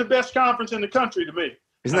 and they're in the best conference in the country to me.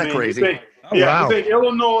 Isn't that crazy? I think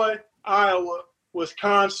Illinois, Iowa,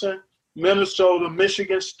 Wisconsin, Minnesota,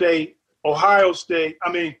 Michigan State, Ohio State.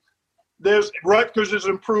 I mean, Rutgers has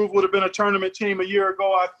improved, would have been a tournament team a year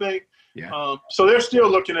ago, I think. Yeah. So they're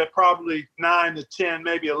still looking at probably 9 to 10,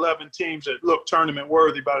 maybe 11 teams that look tournament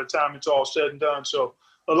worthy by the time it's all said and done. So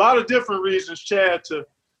a lot of different reasons, Chad, to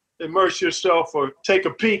immerse yourself or take a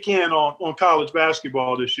peek in on college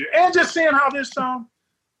basketball this year, and just seeing how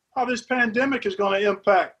this pandemic is going to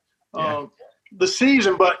impact the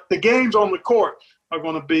season. But the games on the court are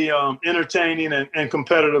going to be entertaining and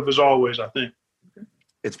competitive as always, I think.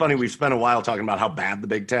 It's funny, we've spent a while talking about how bad the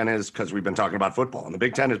Big Ten is because we've been talking about football, and the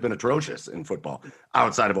Big Ten has been atrocious in football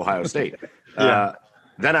outside of Ohio State.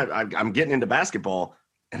 Then I'm getting into basketball,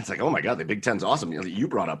 and it's like, oh, my God, the Big Ten's awesome. You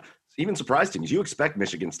brought up even surprise teams. You expect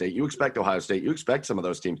Michigan State. You expect Ohio State. You expect some of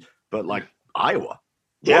those teams. But, like, Iowa.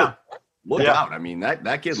 Look out. I mean, that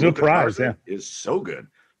kid is so good.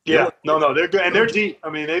 Yeah. No, they're good. And they're deep.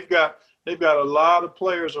 I mean, they've got a lot of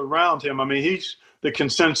players around him. I mean, he's the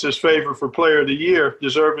consensus favorite for player of the year,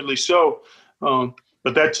 deservedly so.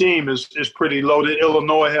 But that team is pretty loaded.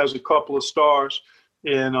 Illinois has a couple of stars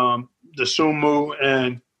in DeSumo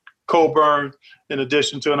and Coburn, in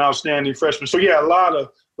addition to an outstanding freshman. So yeah, a lot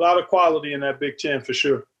of quality in that Big Ten for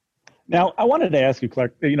sure. Now, I wanted to ask you,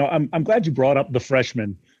 Clark. I'm glad you brought up the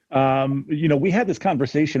freshmen. We had this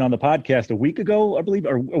conversation on the podcast a week ago, I believe,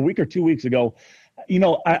 or a week or 2 weeks ago.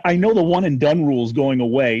 I know the one and done rule is going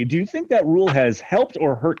away. Do you think that rule has helped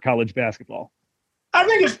or hurt college basketball? I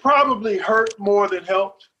think it's probably hurt more than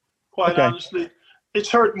helped, quite honestly. It's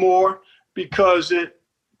hurt more because it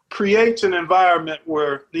creates an environment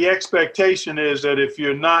where the expectation is that if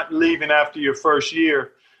you're not leaving after your first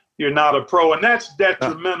year, you're not a pro. And that's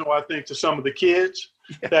detrimental, I think, to some of the kids,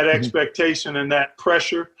 that expectation and that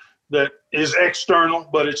pressure that is external,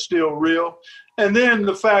 but it's still real. And then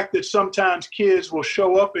the fact that sometimes kids will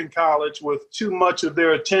show up in college with too much of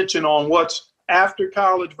their attention on what's after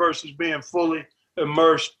college versus being fully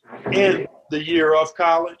immersed in the year of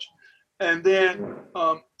college. And then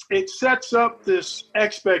it sets up this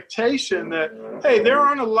expectation that, hey, there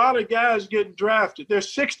aren't a lot of guys getting drafted.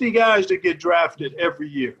 There's 60 guys that get drafted every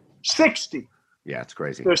year. 60. Yeah, it's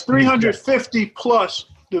crazy. There's 350 plus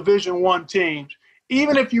Division I teams.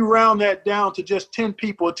 Even if you round that down to just 10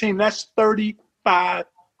 people a team, that's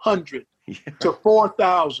 3,500 to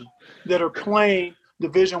 4,000 that are playing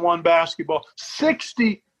Division I basketball.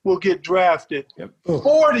 60 will get drafted.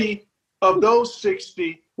 40 of those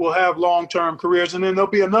 60 will have long-term careers, and then there'll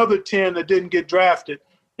be another 10 that didn't get drafted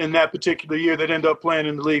in that particular year that end up playing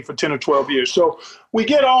in the league for 10 or 12 years. So we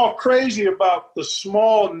get all crazy about the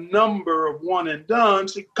small number of one and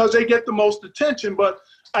dones because they get the most attention, but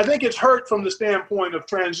I think it's hurt from the standpoint of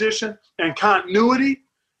transition and continuity.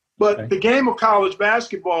 But the game of college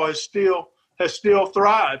basketball has still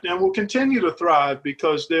thrived and will continue to thrive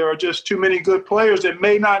because there are just too many good players that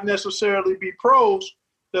may not necessarily be pros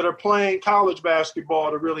that are playing college basketball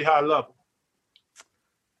at a really high level.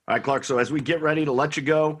 All right, Clark, so as we get ready to let you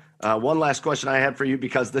go, one last question I had for you,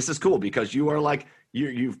 because this is cool, because you are like,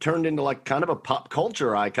 you've turned into like kind of a pop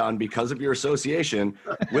culture icon because of your association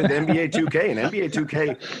with NBA 2K. And NBA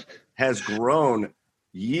 2K has grown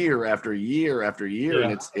year after year after year.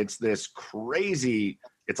 And it's this crazy,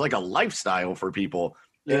 it's like a lifestyle for people.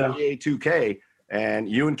 NBA 2K. And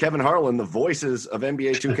you and Kevin Harlan, the voices of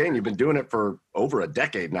NBA 2K, and you've been doing it for over a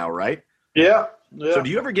decade now, right? Yeah. So do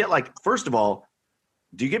you ever get, like, first of all,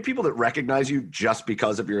 do you get people that recognize you just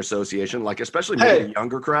because of your association, like especially maybe the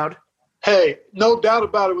younger crowd? Hey, no doubt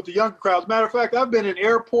about it with the younger crowd. As a matter of fact, I've been in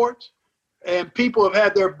airports and people have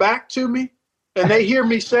had their back to me and they hear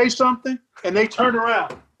me say something and they turn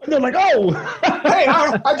around. And they're like, oh. Hey,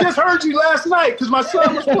 I just heard you last night because my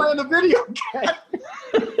son was playing a video game.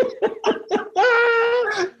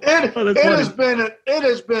 It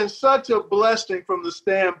has been such a blessing from the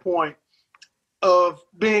standpoint of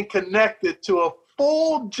being connected to a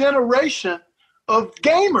full generation of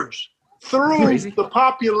gamers through the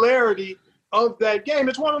popularity of that game.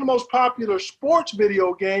 It's one of the most popular sports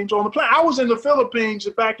video games on the planet. I was in the Philippines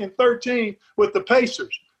back in 2013 with the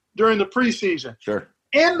Pacers during the preseason. Sure.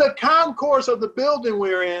 In the concourse of the building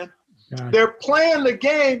we're in, they're playing the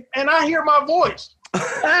game, and I hear my voice.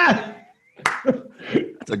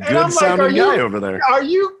 It's a good sounding guy over there. Are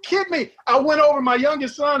you kidding me? I went over. My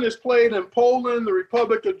youngest son has played in Poland, the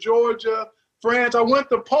Republic of Georgia, France. I went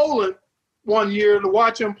to Poland one year to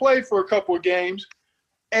watch him play for a couple of games,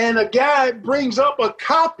 and a guy brings up a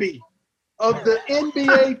copy of the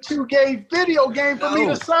NBA 2K video game for me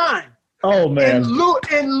to sign. Oh, man.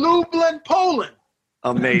 In Lublin, Poland.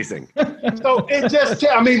 Amazing. So it just,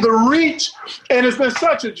 the reach, and it's been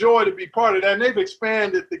such a joy to be part of that. And they've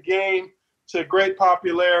expanded the game to great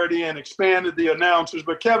popularity and expanded the announcers.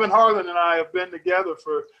 But Kevin Harlan and I have been together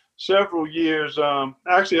for several years.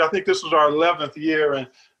 Actually, I think this was our 11th year, and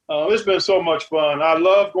it's been so much fun. I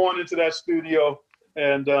love going into that studio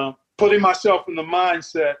and putting myself in the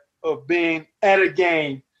mindset of being at a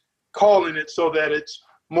game, calling it so that it's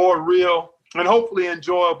more real and hopefully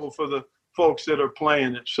enjoyable for the folks that are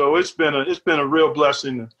playing it. So it's been a real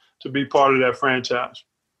blessing to be part of that franchise.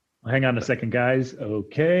 Well, hang on a second, guys.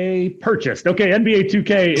 Okay, purchased. Okay, NBA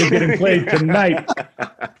 2K is getting played tonight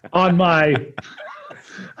on my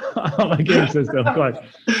game system. Go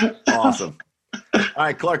ahead. Awesome. All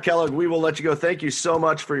right, Clark Kellogg, we will let you go. Thank you so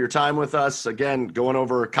much for your time with us. Again, going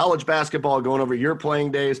over college basketball, going over your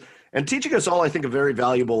playing days, and teaching us all, I think, a very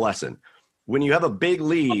valuable lesson. When you have a big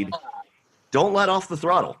lead, don't let off the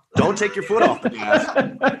throttle. Don't take your foot off the gas.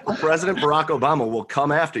 President Barack Obama will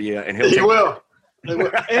come after you, and he will.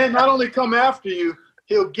 And not only come after you,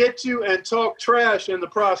 he'll get you and talk trash in the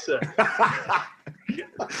process.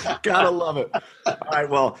 Gotta love it. All right,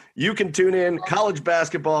 well, you can tune in. College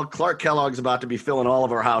basketball, Clark Kellogg's about to be filling all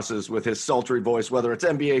of our houses with his sultry voice, whether it's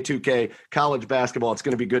NBA 2K, college basketball. It's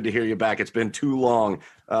going to be good to hear you back. It's been too long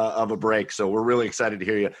of a break, so we're really excited to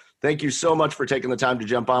hear you. Thank you so much for taking the time to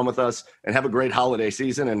jump on with us, and have a great holiday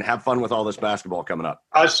season, and have fun with all this basketball coming up.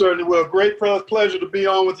 I certainly will. Great pleasure to be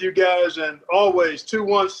on with you guys, and always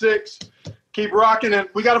 216. Keep rocking, and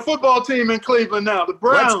we got a football team in Cleveland now. The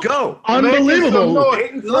Browns. Let's go. Unbelievable.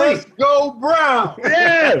 Let's go, Browns.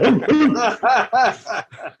 Yeah.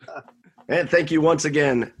 And thank you once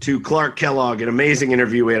again to Clark Kellogg. An amazing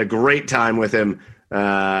interview. We had a great time with him.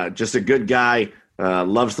 Just a good guy.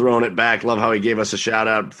 Loves throwing it back. Love how he gave us a shout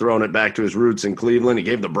out, throwing it back to his roots in Cleveland. He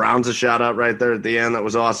gave the Browns a shout out right there at the end. That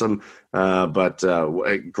was awesome. But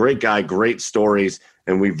a great guy, great stories.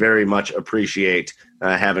 And we very much appreciate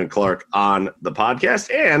having Clark on the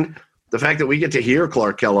podcast, and the fact that we get to hear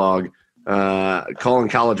Clark Kellogg calling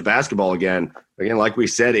college basketball again. Again, like we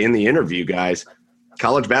said in the interview, guys,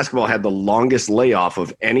 college basketball had the longest layoff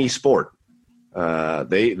of any sport.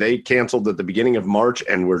 They canceled at the beginning of March,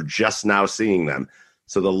 and we're just now seeing them.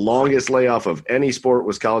 So the longest layoff of any sport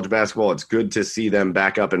was college basketball. It's good to see them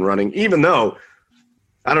back up and running, even though,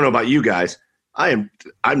 I don't know about you guys, I'm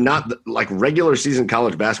not like regular season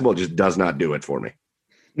college basketball just does not do it for me.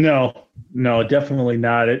 No, definitely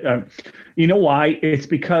not. You know why? It's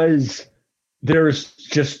because there's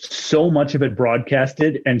just so much of it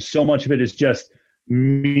broadcasted, and so much of it is just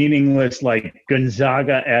meaningless, like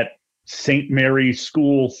Gonzaga at St. Mary's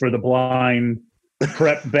School for the Blind,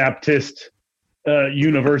 Prep Baptist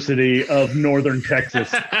University of Northern Texas.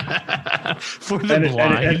 For the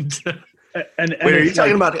blind. And wait, are you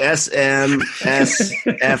talking about SM,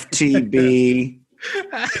 SFTB,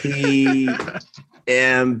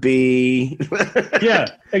 PMB? Yeah,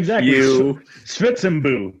 exactly.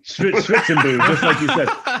 Schwitzenboo, just like you said.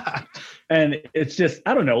 And it's just,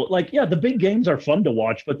 I don't know, like, yeah, the big games are fun to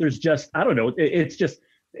watch, but there's just, I don't know,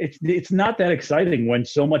 it's not that exciting when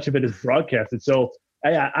so much of it is broadcasted. So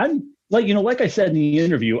I'm like, like I said in the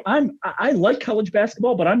interview, I like college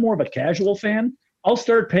basketball, but I'm more of a casual fan. I'll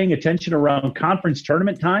start paying attention around conference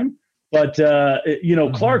tournament time, but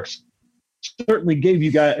Clark certainly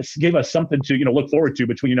gave us something to look forward to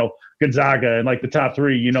between Gonzaga and like the top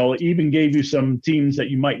three. Even gave you some teams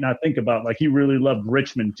that you might not think about. Like he really loved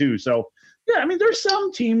Richmond too. So yeah, I mean, there's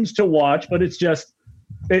some teams to watch, but it's just,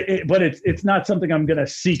 it's not something I'm going to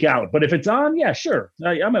seek out. But if it's on, yeah, sure,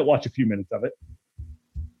 I might watch a few minutes of it.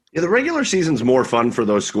 Yeah, the regular season's more fun for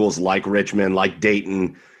those schools like Richmond, like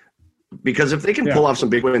Dayton. Because if they can pull off some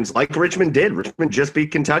big wins, like Richmond did, Richmond just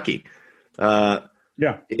beat Kentucky.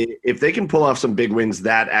 If they can pull off some big wins,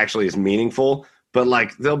 that actually is meaningful. But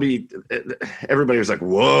like everybody was like,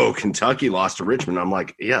 "Whoa, Kentucky lost to Richmond." I'm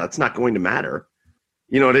like, "Yeah, that's not going to matter."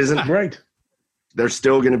 It isn't. Right. They're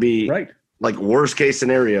still going to be right. Like worst case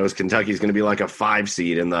scenarios, Kentucky's going to be like a 5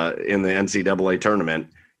 seed in the NCAA tournament,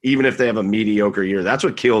 even if they have a mediocre year. That's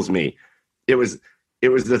what kills me. It was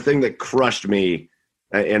the thing that crushed me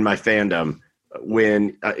in my fandom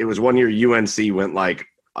when it was one year UNC went like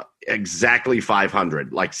exactly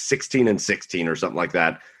 500, like 16-16 or something like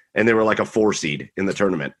that. And they were like a 4 seed in the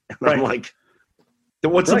tournament. And right. I'm like,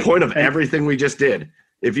 what's the point of everything we just did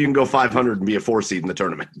if you can go 500 and be a 4 seed in the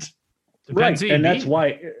tournament? Right. And that's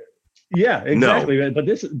why, yeah, exactly. No. But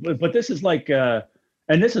this is like,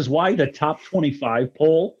 and this is why the top 25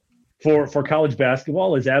 poll for college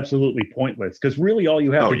basketball is absolutely pointless, because really all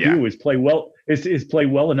you have to do is play well, is play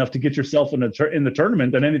well enough to get yourself in the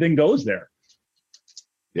tournament, and anything goes there.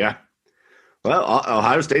 Yeah. Well,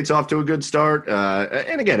 Ohio State's off to a good start.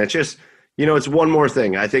 And again, it's just, it's one more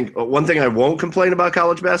thing. I think one thing I won't complain about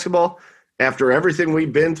college basketball, after everything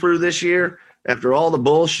we've been through this year, after all the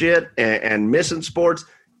bullshit and missing sports,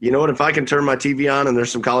 if I can turn my TV on and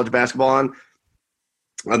there's some college basketball on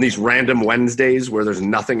these random Wednesdays where there's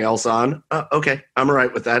nothing else on, okay, I'm all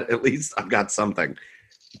right with that. At least I've got something.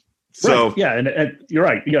 So right. Yeah, and you're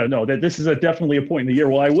right. Yeah, no, that this is definitely a point in the year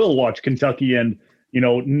where I will watch Kentucky and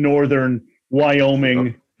Northern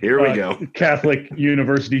Wyoming. Here we go. Catholic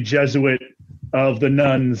University Jesuit of the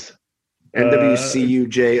Nuns.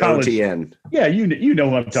 NWCUJOTN. Yeah, you know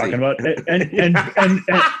what I'm talking about.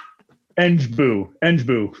 And boo.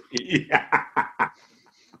 Yeah.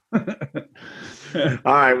 All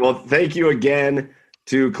right. Well, thank you again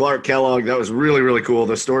to Clark Kellogg. That was really, really cool.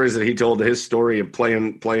 The stories that he told, his story of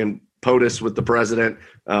playing POTUS with the president,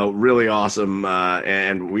 really awesome.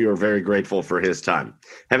 And we are very grateful for his time.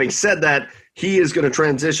 Having said that, he is going to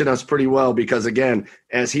transition us pretty well because, again,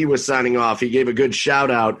 as he was signing off, he gave a good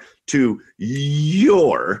shout-out to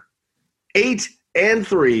your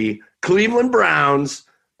 8-3 Cleveland Browns.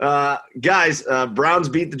 Guys, Browns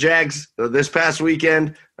beat the Jags this past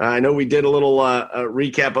weekend. I know we did a little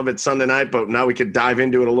recap of it Sunday night, but now we could dive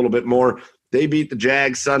into it a little bit more. They beat the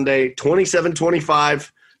Jags Sunday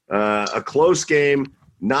 27-25, a close game,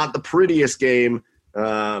 not the prettiest game,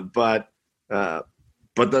 but none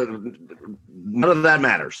of that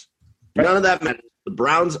matters. None of that matters. The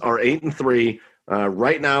Browns are 8-3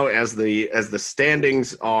 right now, as the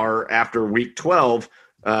standings are after Week 12.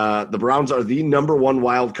 The Browns are the number one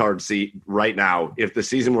wild card seed right now if the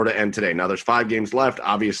season were to end today. Now, there's 5 games left,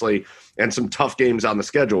 obviously, and some tough games on the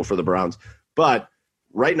schedule for the Browns. But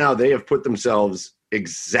right now, they have put themselves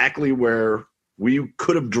exactly where we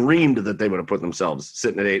could have dreamed that they would have put themselves,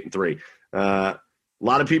 sitting at 8-3. A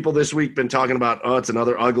lot of people this week been talking about, it's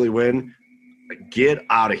another ugly win. Get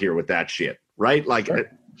out of here with that shit, right? Like,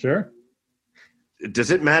 sure.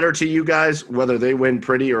 Does it matter to you guys whether they win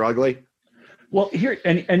pretty or ugly? Well, here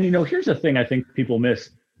and here's the thing I think people miss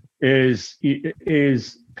is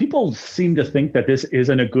people seem to think that this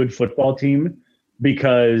isn't a good football team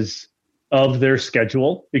because of their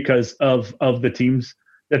schedule, because of the teams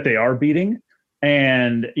that they are beating,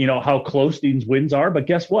 and how close these wins are. But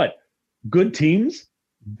guess what? Good teams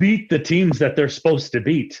beat the teams that they're supposed to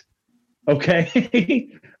beat. Okay,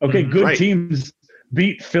 okay. Good right. teams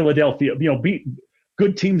beat Philadelphia.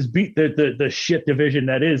 Good teams beat the shit division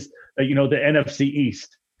that is the NFC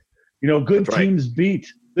East. Good That's teams right. beat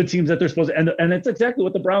the teams that they're supposed to, and it's exactly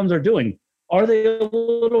what the Browns are doing. Are they a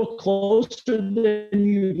little closer than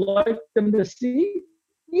you'd like them to see?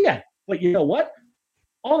 Yeah, but you know what?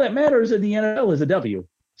 All that matters in the NFL is a W.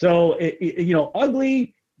 So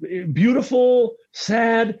ugly, beautiful,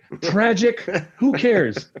 sad, tragic. Who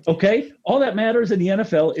cares? Okay, all that matters in the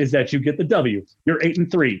NFL is that you get the W. You're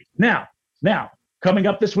 8-3 now. Coming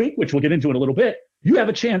up this week, which we'll get into in a little bit, you have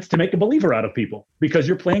a chance to make a believer out of people because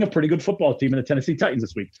you're playing a pretty good football team in the Tennessee Titans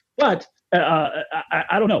this week. But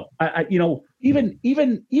I don't know. Even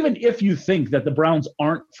if you think that the Browns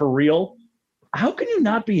aren't for real, how can you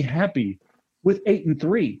not be happy with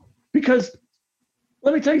 8-3? Because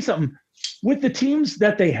let me tell you something. With the teams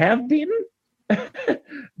that they have beaten,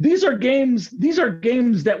 these are games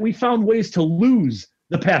that we found ways to lose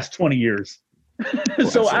the past 20 years.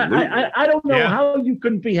 So I don't know how you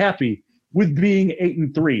couldn't be happy with being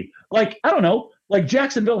 8-3. Like, I don't know, like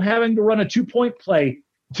Jacksonville having to run a 2-point play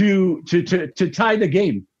to tie the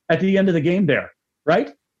game at the end of the game there,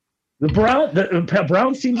 right? The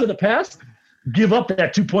Browns teams of the past give up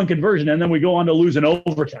that 2-point conversion, and then we go on to lose in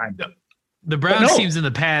overtime. The Browns teams in the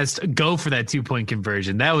past go for that 2-point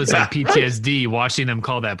conversion. That was like PTSD watching them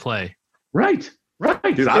call that play. Right.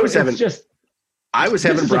 Dude, I was having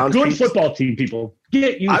Browns good football team. People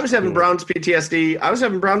get used. I was having Browns PTSD. I was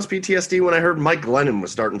having Browns PTSD when I heard Mike Glennon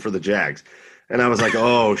was starting for the Jags, and I was like,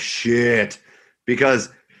 "Oh shit!" Because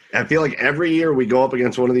I feel like every year we go up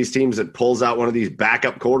against one of these teams that pulls out one of these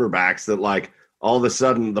backup quarterbacks that, like, all of a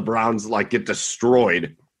sudden the Browns like get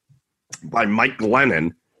destroyed by Mike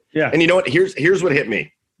Glennon. Yeah. And you know what? Here's what hit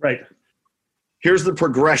me. Right. Here's the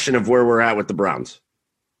progression of where we're at with the Browns.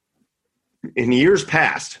 In years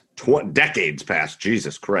past, decades past,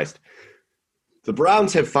 Jesus Christ, the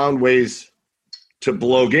Browns have found ways to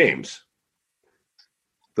blow games.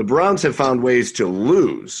 The Browns have found ways to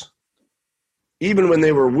lose. Even when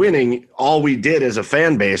they were winning, all we did as a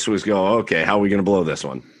fan base was go, okay, how are we going to blow this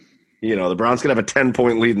one? The Browns could have a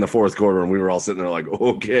 10-point lead in the fourth quarter, and we were all sitting there like,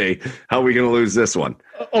 okay, how are we going to lose this one?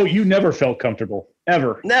 Oh, you never felt comfortable,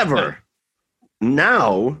 ever. Never.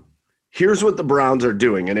 Now, here's what the Browns are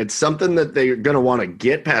doing, and it's something that they're going to want to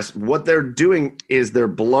get past. What they're doing is they're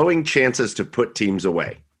blowing chances to put teams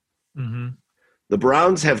away. Mm-hmm. The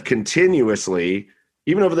Browns have continuously,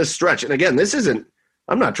 even over this stretch, and again,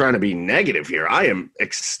 I'm not trying to be negative here. I am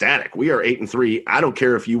ecstatic. We are 8-3. I don't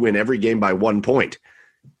care if you win every game by 1 point.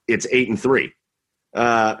 It's 8-3.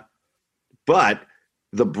 But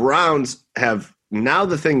the Browns have now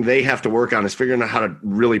the thing they have to work on is figuring out how to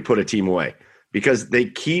really put a team away, because they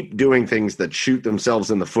keep doing things that shoot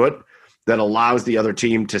themselves in the foot that allows the other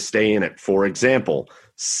team to stay in it. For example,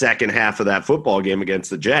 second half of that football game against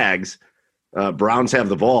the Jags, Browns have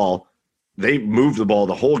the ball. They move the ball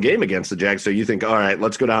the whole game against the Jags. So you think, all right,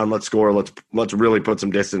 let's go down, let's score, let's really put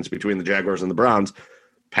some distance between the Jaguars and the Browns.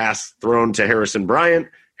 Pass thrown to Harrison Bryant.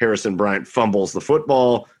 Harrison Bryant fumbles the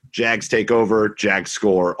football. Jags take over. Jags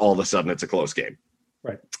score. All of a sudden, it's a close game.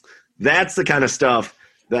 Right. That's the kind of stuff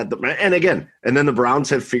that and then the Browns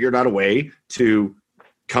have figured out a way to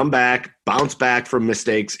come back, bounce back from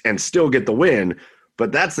mistakes, and still get the win.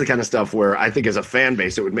 But that's the kind of stuff where I think as a fan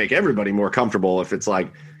base, it would make everybody more comfortable if it's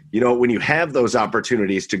like, when you have those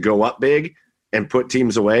opportunities to go up big and put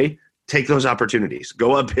teams away, take those opportunities.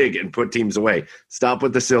 Go up big and put teams away. Stop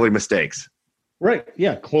with the silly mistakes. Right.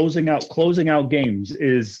 Yeah. Closing out games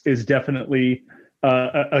is definitely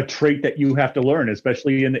a trait that you have to learn,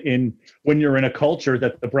 especially in when you're in a culture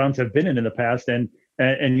that the Browns have been in the past. And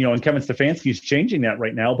Kevin Stefanski's changing that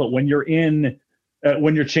right now. But when you're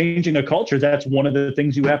changing a culture, that's one of the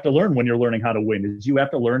things you have to learn when you're learning how to win is you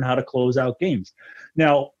have to learn how to close out games.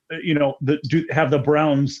 Now, have the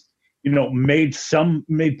Browns,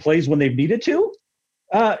 made plays when they've needed to?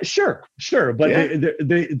 Sure. But yeah.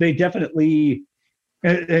 they definitely,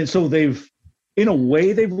 and so they've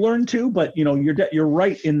learned to, but you're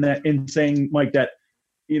right in saying, Mike, that,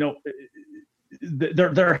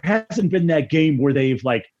 there hasn't been that game where they've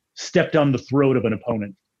like stepped on the throat of an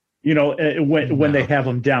opponent, when they have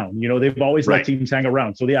them down, they've always let teams hang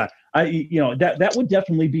around. So yeah, that would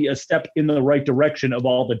definitely be a step in the right direction of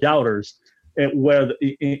all the doubters,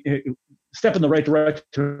 step in the right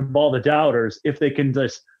direction of all the doubters if they can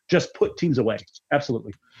just put teams away.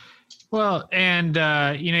 Absolutely. Well, and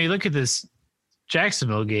you look at this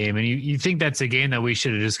Jacksonville game and you think that's a game that we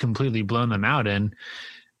should have just completely blown them out in,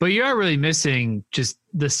 but you are really missing just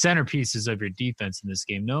the centerpieces of your defense in this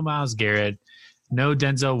game. No Myles Garrett, no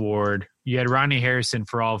Denzel Ward. You had Rodney Harrison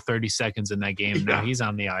for all of 30 seconds in that game. Yeah. Now he's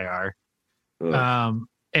on the IR.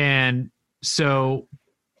 And so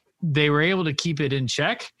they were able to keep it in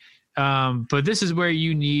check. But this is where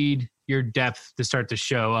you need your depth to start to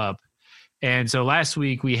show up. And so last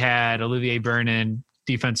week we had Olivier Vernon,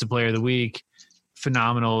 Defensive Player of the Week,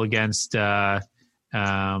 phenomenal against who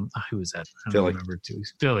was that? I don't remember.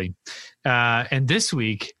 Philly. And this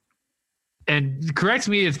week, and correct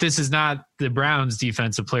me if this is not the Browns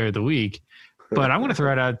Defensive Player of the Week, but I'm going to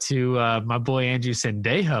throw it out to my boy Andrew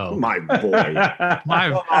Sendejo. My boy.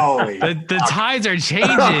 The tides are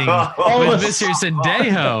changing with Mr.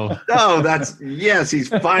 Sendejo. Oh, he's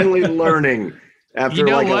finally learning after a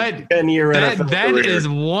 10-year NFL That career. is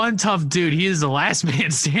one tough dude. He is the last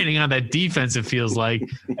man standing on that defense, it feels like.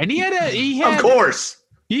 And of course.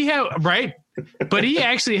 He had, right? But he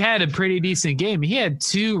actually had a pretty decent game. He had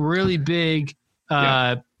two really big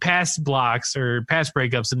pass blocks or pass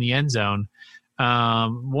breakups in the end zone.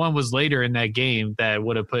 One was later in that game that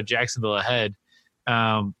would have put Jacksonville ahead.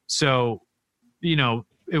 So,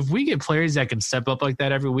 if we get players that can step up like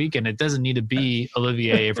that every week, and it doesn't need to be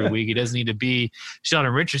Olivier every week, it doesn't need to be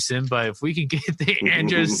Sheldon Richardson, but if we can get the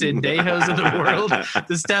Andrew Sendejos of the world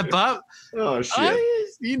to step up, oh shit,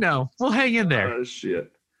 we'll hang in there. Oh shit.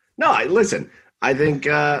 No, listen. I think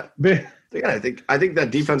I think that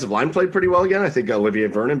defensive line played pretty well again. I think Olivier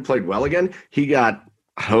Vernon played well again. He got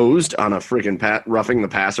hosed on a freaking roughing the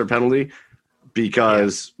passer penalty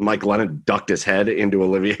because Mike Lennon ducked his head into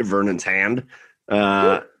Olivier Vernon's hand.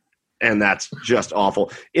 And that's just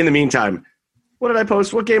awful. In the meantime, what did I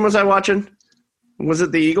post? What game was I watching? Was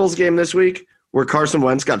it the Eagles game this week where Carson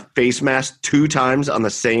Wentz got face masked 2 times on the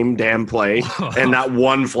same damn play and not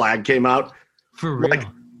one flag came out? For real? Like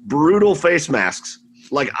brutal face masks,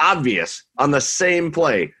 like obvious on the same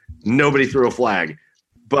play. Nobody threw a flag,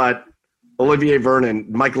 but Olivier Vernon,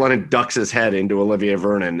 Mike Lennon ducks his head into Olivier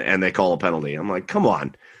Vernon and they call a penalty. I'm like, come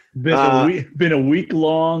on. Been a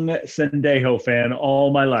week-long Sendejo fan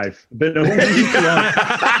all my life. Been a week-long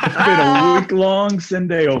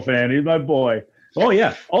Sendejo fan. He's my boy. Oh,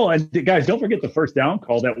 yeah. Oh, and guys, don't forget the first down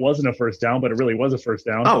call. That wasn't a first down, but it really was a first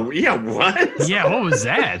down. Oh, yeah, what? Yeah, what was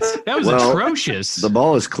that? That was atrocious. The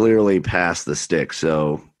ball is clearly past the stick,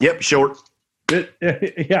 so, short.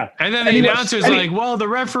 Yeah. And then the announcer's like, well, the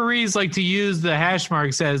referees like to use the hash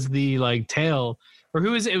marks as the, tail. Or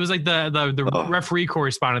who is it? It was like the referee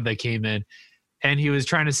correspondent that came in, and he was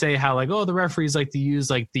trying to say how the referees like to use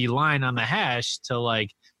the line on the hash to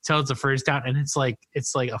tell it's a first down, and it's like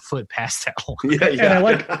a foot past that line.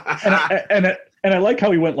 Yeah. And I like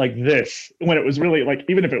how he went like this when it was really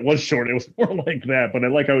even if it was short, it was more like that. But I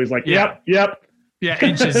like how he's like, yep. Yeah,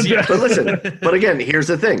 inches. Yeah. But listen, again, here's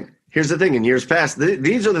the thing. In years past,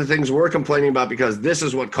 these are the things we're complaining about because this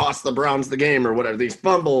is what cost the Browns the game or whatever, these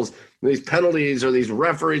fumbles, these penalties or these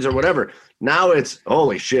referees or whatever. Now it's,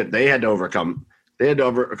 holy shit, they had to overcome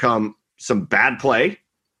some bad play,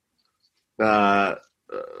 that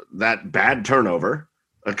bad turnover,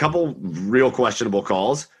 a couple real questionable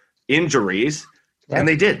calls, injuries, and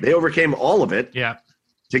they did. They overcame all of it. Yeah.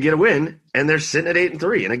 To get a win, and they're sitting at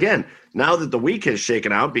 8-3. And again, now that the week has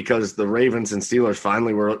shaken out because the Ravens and Steelers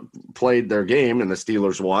finally played their game, and the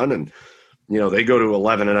Steelers won, and they go to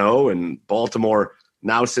 11-0, and Baltimore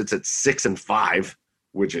now sits at 6-5,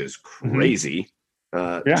 which is crazy.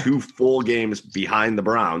 2 full games behind the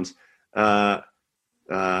Browns.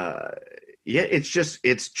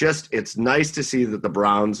 It's nice to see that the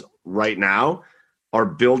Browns right now are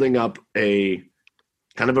building up a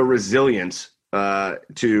kind of a resilience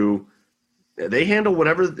to they handle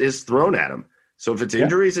whatever is thrown at them. So if it's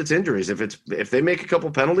injuries, it's injuries. If they make a couple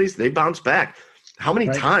penalties, they bounce back. How many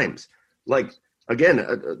times? Like, again,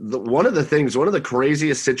 one of the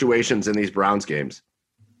craziest situations in these Browns games,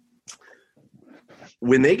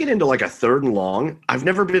 when they get into like a 3rd and long, I've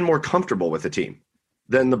never been more comfortable with a team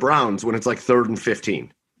than the Browns when it's like 3rd and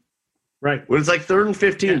 15. Right. When it's like 3rd and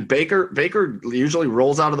 15, Baker usually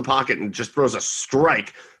rolls out of the pocket and just throws a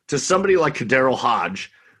strike to somebody like Kadarrell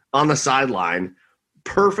Hodge on the sideline.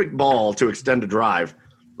 Perfect ball to extend a drive.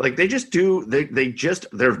 Like they just do.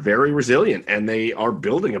 They're very resilient, and they are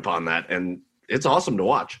building upon that, and it's awesome to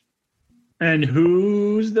watch. And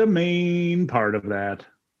who's the main part of that?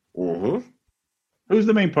 Mm-hmm. Who's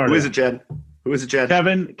the main part? Who is it, Chad?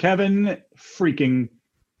 Kevin freaking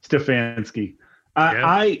Stefanski.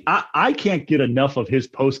 I can't get enough of his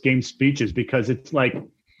post-game speeches because it's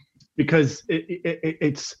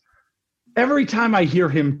every time I hear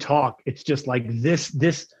him talk, it's just like this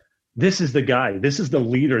is the guy. This is the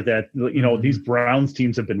leader that these Browns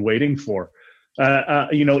teams have been waiting for.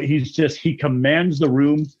 He commands the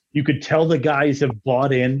room. You could tell the guys have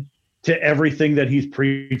bought in to everything that he's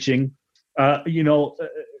preaching. Has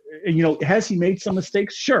he made some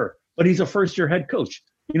mistakes? Sure, but he's a first-year head coach.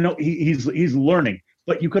 He's learning.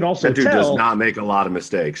 But you could also that dude tell does not make a lot of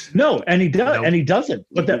mistakes. No, and he does, and he doesn't.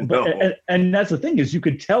 But and that's the thing is you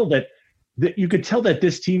could tell that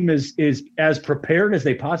this team is as prepared as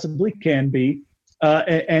they possibly can be,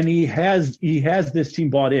 and he has this team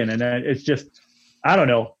bought in, and it's just I don't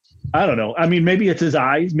know. I mean, maybe it's his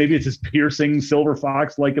eyes, maybe it's his piercing silver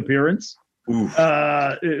fox-like appearance. Oof.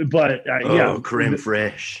 Creme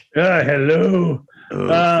fraiche. Hello.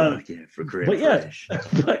 For creme fraiche.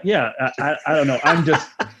 But I don't know. I'm just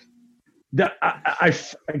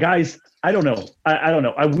guys. I don't know. I don't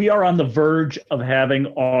know. We are on the verge of having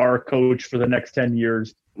our coach for the next 10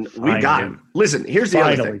 years. We got him. Listen, here's the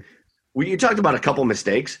other thing. You talked about a couple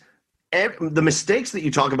mistakes. The mistakes that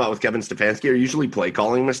you talk about with Kevin Stefanski are usually play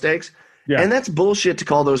calling mistakes. Yeah. And that's bullshit to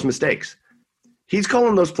call those mistakes. He's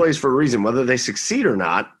calling those plays for a reason, whether they succeed or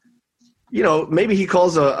not. Maybe he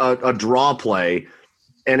calls a draw play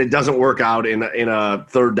and it doesn't work out in a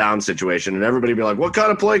 3rd down situation. And everybody be like, what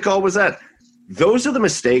kind of play call was that? Those are the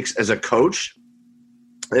mistakes as a coach.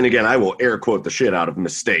 And again, I will air quote the shit out of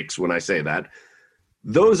mistakes when I say that.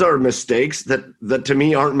 Those are mistakes that to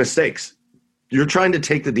me aren't mistakes. You're trying to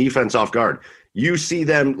take the defense off guard. You see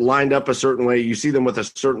them lined up a certain way. You see them with a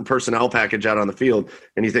certain personnel package out on the field,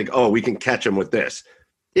 and you think, oh, we can catch them with this.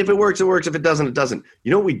 If it works, it works. If it doesn't, it doesn't.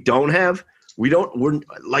 You know what we don't have? We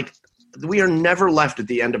are never left at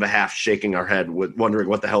the end of a half shaking our head with wondering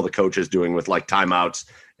what the hell the coach is doing with like timeouts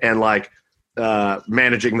and like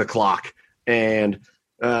managing the clock. And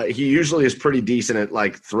he usually is pretty decent at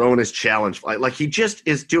like throwing his challenge. Like he just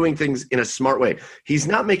is doing things in a smart way. He's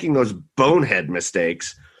not making those bonehead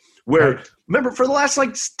mistakes where, remember, for the last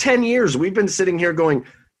like 10 years, we've been sitting here going,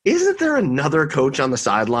 isn't there another coach on the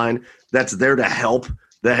sideline that's there to help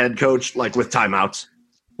the head coach, like with timeouts?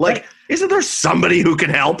 Like, isn't there somebody who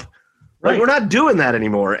can help? Like, we're not doing that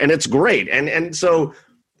anymore, and it's great. And so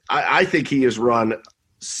I think he has run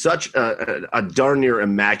such a darn near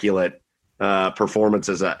immaculate performance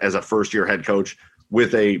as a first-year head coach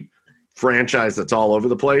with a franchise that's all over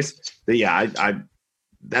the place.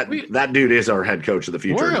 That, that dude is our head coach of the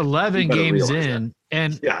future. We're 11 games in,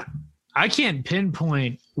 and I can't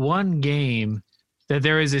pinpoint one game that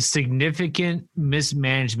there is a significant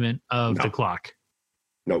mismanagement of the clock.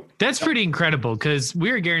 Nope. That's pretty incredible because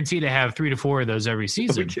we're guaranteed to have 3 to 4 of those every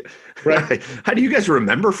season. Right. How do you guys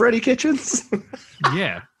remember Freddie Kitchens?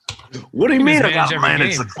 Yeah. What do you mean I got to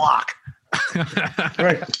manage the clock?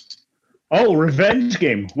 Right. Oh, revenge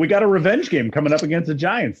game. We got a revenge game coming up against the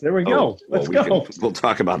Giants. There we go. Let's go. We'll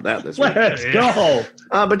talk about that this week. Let's go.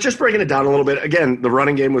 But just breaking it down a little bit. Again, the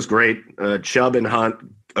running game was great. Chubb and Hunt,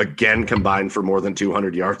 again, combined for more than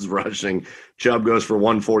 200 yards rushing. Chubb goes for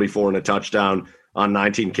 144 and a touchdown on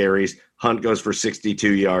 19 carries. Hunt goes for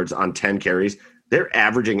 62 yards on 10 carries. They're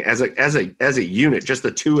averaging, as a unit, just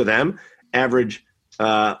the two of them, average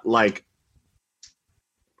almost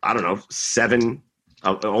 7,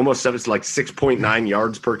 it's like 6.9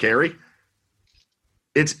 yards per carry.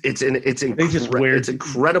 It's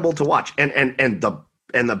incredible to watch. And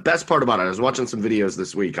the best part about it, I was watching some videos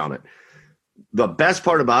this week on it. The best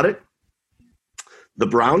part about it, The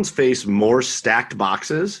Browns face more stacked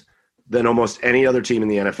boxes than almost any other team in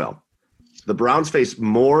the NFL. The Browns face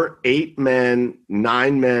more 8-men,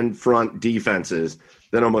 9-men front defenses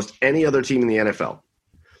than almost any other team in the NFL.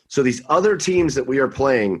 So these other teams that we are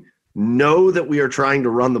playing know that we are trying to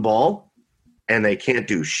run the ball, and they can't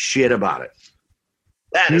do shit about it.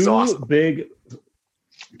 That is awesome.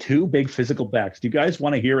 Two big physical backs. Do you guys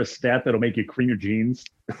want to hear a stat that'll make you cream your jeans?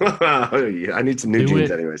 Yeah, I need some new jeans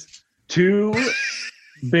anyways. Two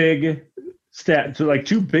big stats, so like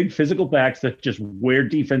two big physical backs that just wear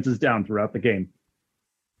defenses down throughout the game.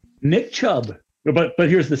 Nick Chubb, but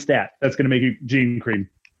here's the stat that's going to make you jean cream.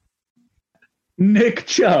 Nick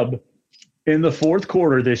Chubb in the fourth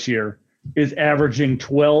quarter this year is averaging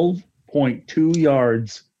 12.2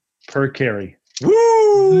 yards per carry.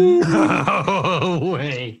 Woo! No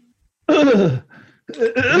way.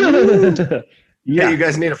 Yeah, hey, you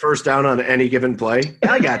guys need a first down on any given play.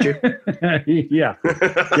 I got you. Yeah.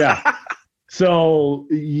 So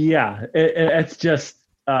it's just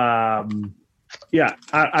I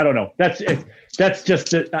don't know. That's just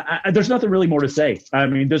there's nothing really more to say. I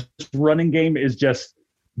mean, this running game is just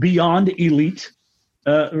beyond elite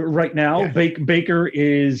right now. Yeah. Baker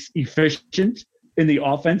is efficient in the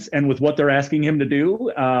offense and with what they're asking him to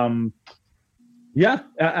do.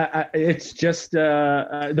 It's just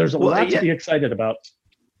there's a lot to be excited about.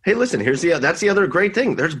 Hey, listen, that's the other great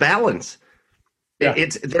thing. There's balance. Yeah.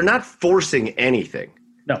 They're not forcing anything.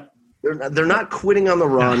 No. They're not quitting on the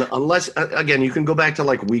run unless, again, you can go back to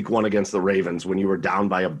like week 1 against the Ravens when you were down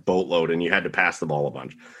by a boatload and you had to pass the ball a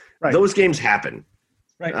bunch. Right. Those games happen.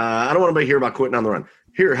 Right. I don't want to hear about quitting on the run.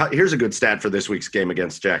 Here's a good stat for this week's game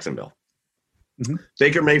against Jacksonville. Mm-hmm.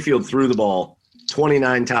 Baker Mayfield threw the ball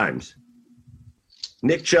 29 times.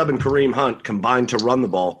 Nick Chubb and Kareem Hunt combined to run the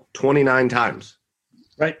ball 29 times.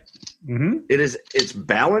 Right. Mm-hmm. It's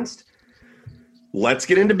balanced. Let's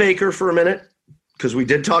get into Baker for a minute because we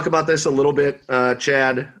did talk about this a little bit,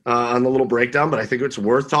 Chad, on the little breakdown, but I think it's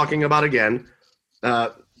worth talking about again.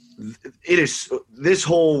 It is this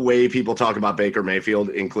whole way people talk about Baker Mayfield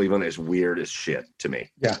in Cleveland is weird as shit to me.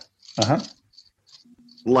 Yeah. Uh-huh.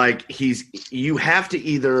 Like you have to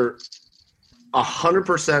either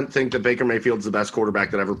 100% think that Baker Mayfield's the best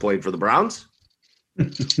quarterback that ever played for the Browns,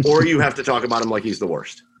 or you have to talk about him like he's the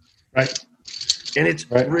worst. Right. And it's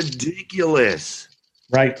ridiculous.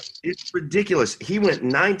 Right. It's ridiculous. He went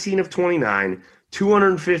 19 of 29,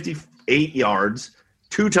 258 yards,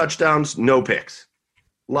 2 touchdowns, no picks.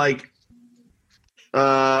 Like,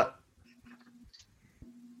 what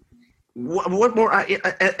more?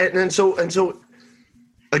 And so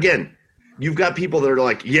again, you've got people that are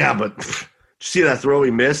like, yeah, but did you see that throw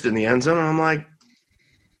he missed in the end zone? And I'm like,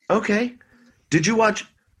 okay. Did you watch?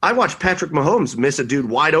 I watched Patrick Mahomes miss a dude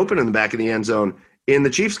wide open in the back of the end zone in the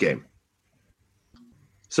Chiefs game.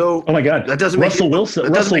 So, oh my God, that doesn't make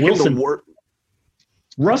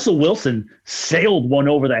Russell Wilson sailed one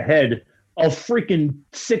over the head of freaking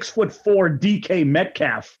 6'4" DK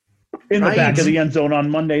Metcalf in the back of the end zone on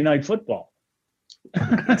Monday Night Football.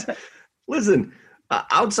 Listen,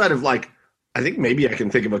 outside of I think maybe I can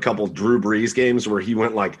think of a couple Drew Brees games where he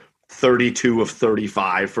went 32 of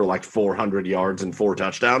 35 for 400 yards and 4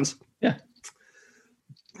 touchdowns. Yeah.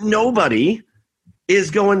 Nobody is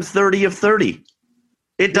going 30 of 30.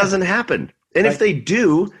 It doesn't happen. And if they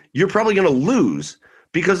do, you're probably going to lose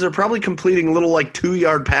because they're probably completing little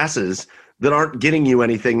 2-yard passes that aren't getting you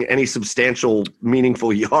any substantial,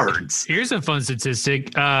 meaningful yards. Here's a fun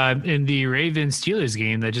statistic. In the Ravens-Steelers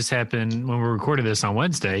game that just happened when we recorded this on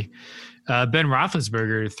Wednesday, Ben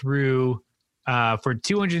Roethlisberger threw for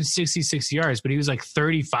 266 yards, but he was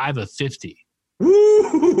 35 of 50.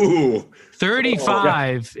 Woo!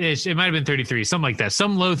 35-ish. It might have been 33, something like that.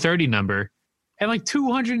 Some low 30 number. And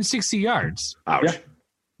 260 yards. Ouch. Yeah.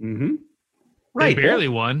 Mm-hmm. Right. They barely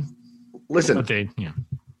won. Listen,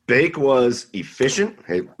 Bake was efficient.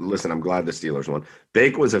 Hey, listen, I'm glad the Steelers won.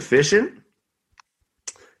 Bake was efficient.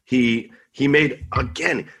 He made,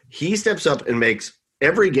 again, he steps up and makes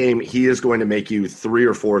every game. He is going to make you 3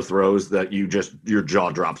 or 4 throws that your jaw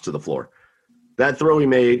drops to the floor. That throw he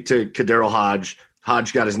made to Kaderil Hodge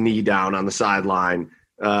got his knee down on the sideline.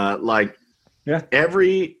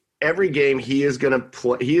 Every game he is going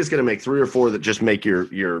to make 3 or 4 that just make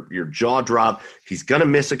your jaw drop. He's going to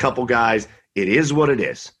miss a couple guys. It is what it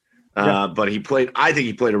is. But I think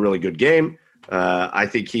he played a really good game. I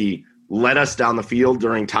think he led us down the field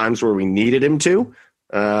during times where we needed him to.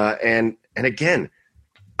 And again,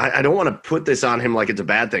 I don't want to put this on him like it's a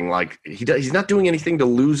bad thing. He's not doing anything to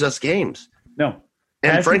lose us games. No.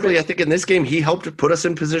 And frankly, I think in this game, he helped put us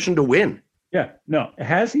in position to win. Yeah. No.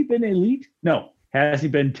 Has he been elite? No. Has he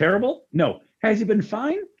been terrible? No. Has he been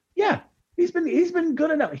fine? Yeah, he's been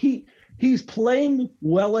good enough. He's playing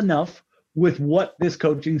well enough with what this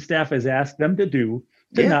coaching staff has asked them to do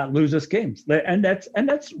to not lose us games, and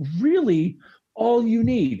that's really all you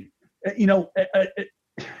need.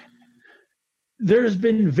 There's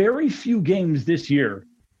been very few games this year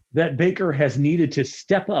that Baker has needed to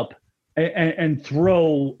step up and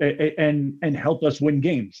throw and help us win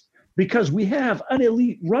games, because we have an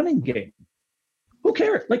elite running game. Who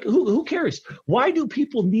cares? Like, who cares? Why do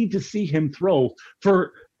people need to see him throw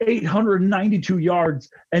for 892 yards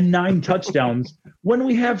and 9 touchdowns when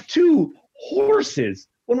we have 2 horses,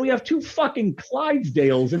 when we have 2 fucking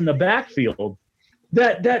Clydesdales in the backfield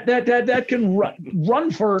that can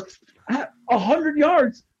run for 100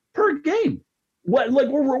 yards per game? What, like,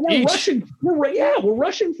 we're rushing? We're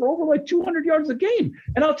rushing for over like 200 yards a game.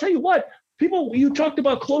 And I'll tell you what, people, you talked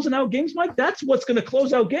about closing out games, Mike. That's what's going to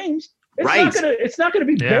close out games. It's not going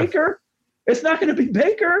to be Baker. It's not going to be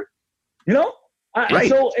Baker.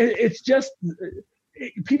 So it's just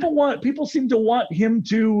people seem to want him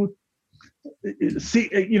to see.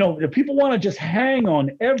 People want to just hang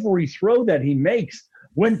on every throw that he makes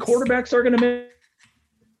when quarterbacks are going to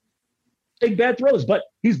make bad throws. But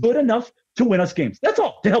he's good enough to win us games. That's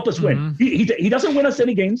all, to help us win. He doesn't win us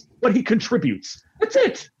any games, but he contributes. That's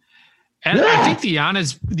it. And I think the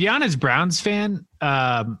honest Browns fan,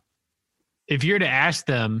 if you're to ask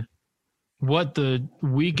them what the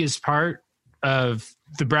weakest part of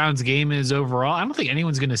the Browns game is overall, I don't think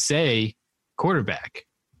anyone's going to say quarterback.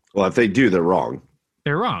 Well, if they do, they're wrong.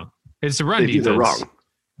 They're wrong. It's the run defense. They're wrong.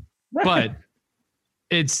 But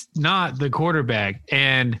it's not the quarterback.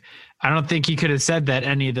 And I don't think he could have said that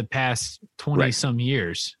any of the past 20-some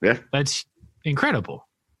years. Yeah. That's incredible.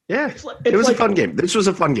 Yeah. It was a fun game. This was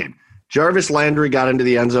a fun game. Jarvis Landry got into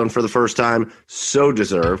the end zone for the first time. So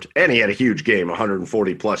deserved. And he had a huge game,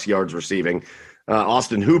 140-plus yards receiving.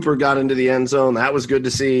 Austin Hooper got into the end zone. That was good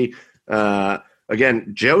to see.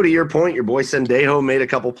 Again, Joe, to your point, your boy Sendejo made a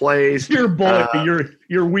couple plays. Your boy,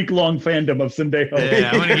 your week-long fandom of Sendejo. Yeah,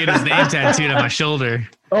 I'm going to get his name tattooed on my shoulder.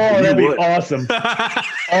 Oh, that'd be awesome.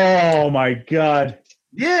 Oh, my God.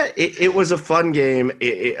 Yeah, it was a fun game.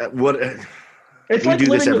 It's like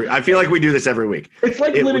I feel like we do this every week. It's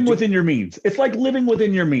like living within your means. It's like living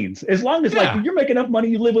within your means. As long as like you're making enough money,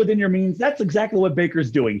 you live within your means. That's exactly what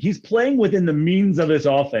Baker's doing. He's playing within the means of his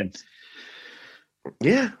offense.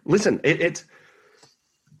 Yeah, listen, it's.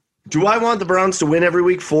 Do I want the Browns to win every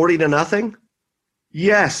week 40-0?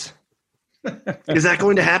 Yes. Is that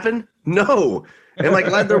going to happen? No. Am I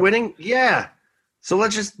glad they're winning? Yeah. So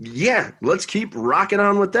let's keep rocking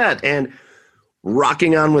on with that. And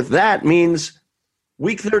rocking on with that means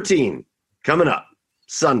week 13 coming up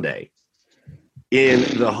Sunday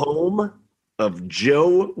in the home of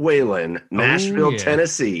Joe Whalen, Nashville,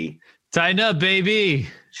 Tennessee. Tighten up, baby.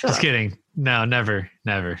 Just kidding. No, never.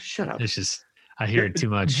 Shut up. It's just, I hear it too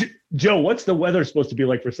much. Joe, what's the weather supposed to be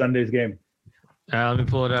like for Sunday's game? Let me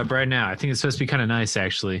pull it up right now. I think it's supposed to be kind of nice,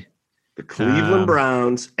 actually. The Cleveland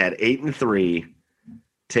Browns at 8-3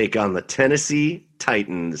 take on the Tennessee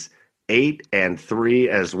Titans, 8-3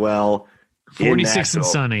 as well. 46 and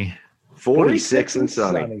sunny. 46 and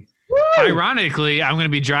sunny. Ironically, I'm going to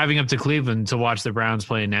be driving up to Cleveland to watch the Browns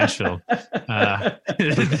play in Nashville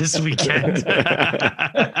this weekend.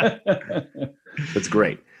 That's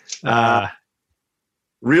great.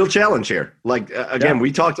 Real challenge here. Like again,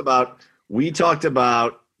 we talked about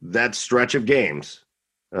that stretch of games.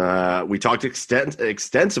 We talked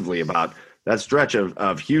extensively about that stretch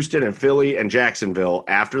of Houston and Philly and Jacksonville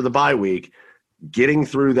after the bye week, getting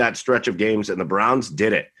through that stretch of games, and the Browns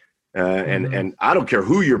did it. And I don't care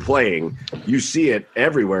who you're playing, you see it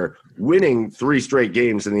everywhere. Winning 3 straight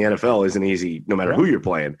games in the NFL isn't easy, no matter who you're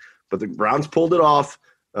playing. But the Browns pulled it off,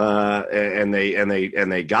 and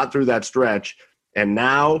they got through that stretch. And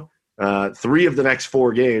now 3 of the next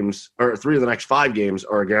 5 games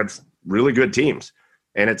are against really good teams,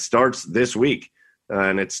 and it starts this week.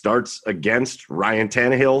 And it starts against Ryan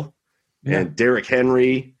Tannehill and Derrick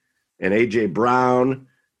Henry and A.J. Brown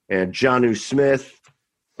and Jonnu Smith.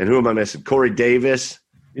 And who am I missing? Corey Davis.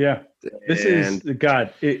 Yeah.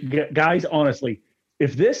 Guys, honestly,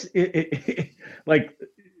 if this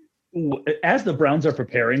as the Browns are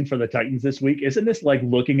preparing for the Titans this week, isn't this like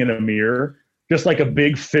looking in a mirror? Just like a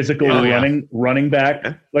big physical running back,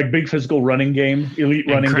 like big physical running game, elite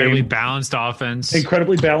running game. Incredibly balanced offense.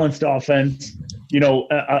 Incredibly balanced offense.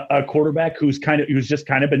 A quarterback who's just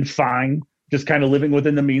kind of been fine, just kind of living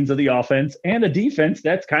within the means of the offense, and a defense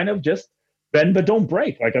that's kind of just bend but don't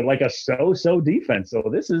break, like a so defense. So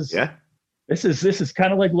this is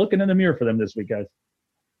kind of like looking in the mirror for them this week, guys.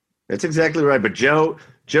 That's exactly right. But Joe,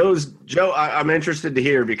 Joe, I'm interested to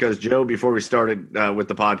hear because Joe, before we started with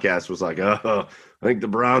the podcast, was like, "Oh, I think the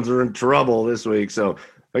Browns are in trouble this week." So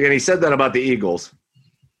again, he said that about the Eagles.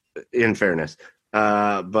 In fairness,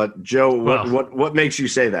 but Joe, what makes you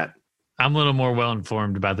say that? I'm a little more well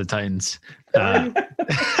informed about the Titans,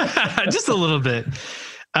 just a little bit.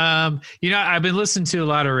 I've been listening to a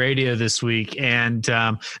lot of radio this week, and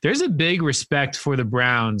there's a big respect for the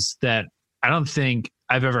Browns that I don't think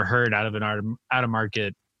I've ever heard out of an out of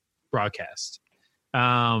market broadcast.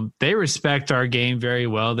 They respect our game very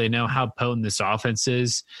well. They know how potent this offense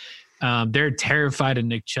is. They're terrified of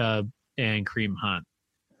Nick Chubb and Kareem Hunt,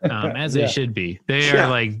 as they should be. They're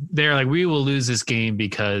like, we will lose this game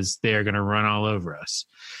because they are going to run all over us.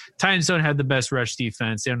 Titans don't have the best rush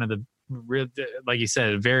defense. They don't have the real, like you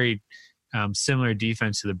said, a very similar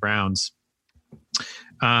defense to the Browns.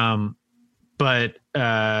 But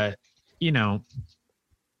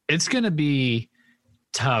it's going to be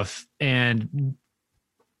tough. And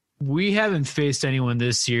we haven't faced anyone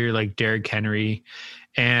this year like Derrick Henry.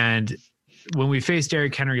 And when we faced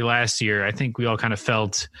Derrick Henry last year, I think we all kind of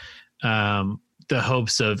felt the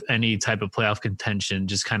hopes of any type of playoff contention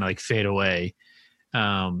just kind of like fade away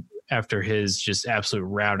after his just absolute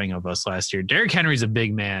routing of us last year. Derrick Henry's a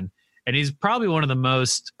big man, and he's probably one of the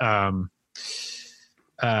most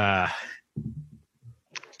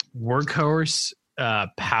workhorse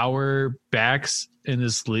power backs in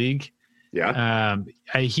this league. Yeah.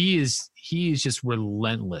 He is just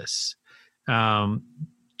relentless.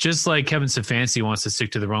 Just like Kevin Stefanski wants to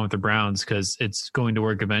stick to the run with the Browns because it's going to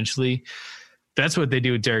work eventually. That's what they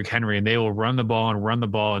do with Derrick Henry, and they will run the ball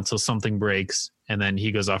until something breaks, and then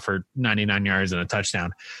he goes off for 99 yards and a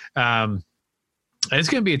touchdown. It's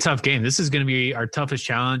going to be a tough game. This is going to be our toughest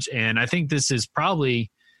challenge, and I think this is probably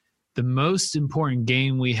the most important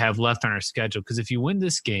game we have left on our schedule, because if you win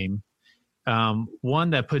this game, one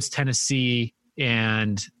that puts Tennessee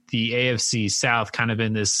and the AFC South kind of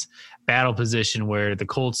in this battle position where the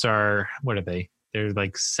Colts are, what are they? They're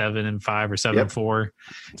like 7-5 or 7-4.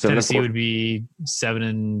 Tennessee would be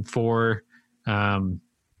 7-4.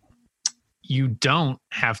 You don't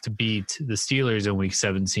have to beat the Steelers in week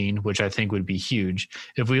 17, which I think would be huge.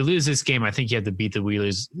 If we lose this game, I think you have to beat the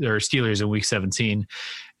Steelers in week 17,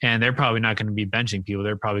 and they're probably not going to be benching people.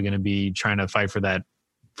 They're probably going to be trying to fight for that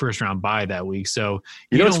first round bye that week. So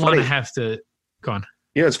you don't want to have to go on.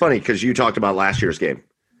 It's funny because you talked about last year's game.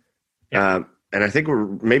 Yeah. And I think we're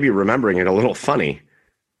maybe remembering it a little funny.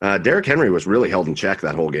 Derrick Henry was really held in check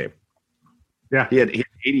that whole game. Yeah. He had 80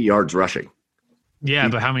 yards rushing. Yeah,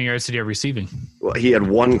 but how many yards did he have receiving? Well, he had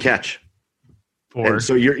one catch. And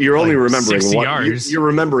so you're only remembering 60 one. Yards. You're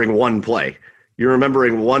remembering one play. You're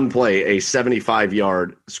remembering one play, a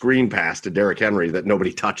 75-yard screen pass to Derrick Henry that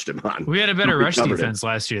nobody touched him on. We had a better rush defense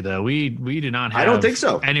last year, though. We did not have. I don't think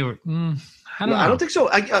so. Anywhere. I don't think so.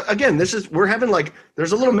 Again, we're having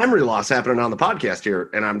there's a little memory loss happening on the podcast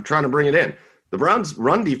here, and I'm trying to bring it in. The Browns'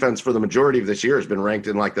 run defense for the majority of this year has been ranked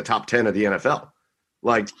in the top 10 of the NFL.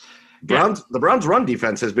 The Browns' run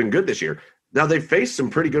defense has been good this year. Now they've faced some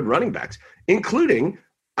pretty good running backs, including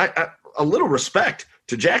a little respect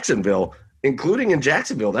to Jacksonville, including in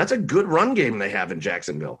Jacksonville. That's a good run game they have in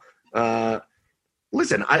Jacksonville.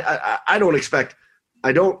 Listen, I don't expect.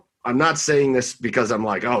 I'm not saying this because I'm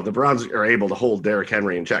like, oh, the Browns are able to hold Derrick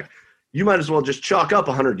Henry in check. You might as well just chalk up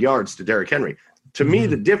 100 yards to Derrick Henry. To me,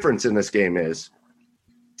 the difference in this game is,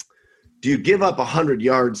 do you give up 100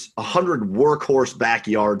 yards, 100 workhorse back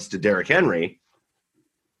yards to Derrick Henry,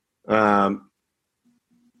 and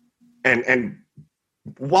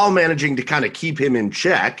while managing to kind of keep him in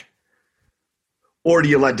check, or do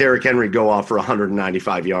you let Derrick Henry go off for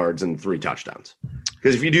 195 yards and 3 touchdowns?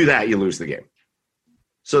 Because if you do that, you lose the game.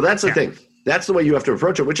 So that's the thing. That's the way you have to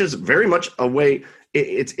approach it, which is very much a way.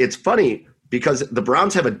 It's funny because the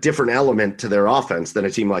Browns have a different element to their offense than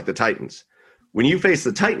a team like the Titans. When you face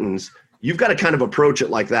the Titans, you've got to kind of approach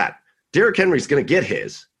it like that. Derrick Henry's going to get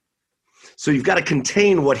his. So you've got to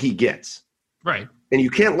contain what he gets. Right. And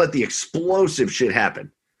you can't let the explosive shit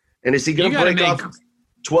happen. And is he going to break off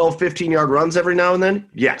 12, 15-yard runs every now and then?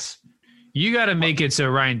 Yes. You got to make it so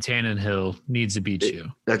Ryan Tannehill needs to beat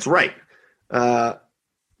you. That's right.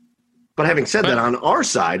 But having said that, on our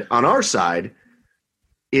side,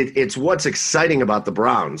 it's what's exciting about the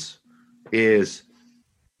Browns is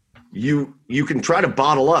you can try to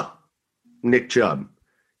bottle up Nick Chubb.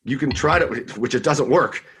 You can try to, which it doesn't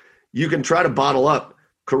work. You can try to bottle up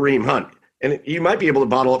Kareem Hunt. And you might be able to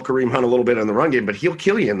bottle up Kareem Hunt a little bit in the run game, but he'll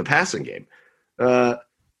kill you in the passing game. The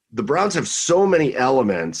Browns have so many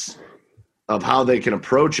elements of how they can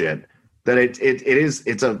approach it that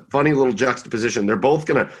it's a funny little juxtaposition. They're both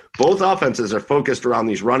offenses are focused around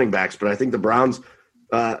these running backs, but I think the Browns,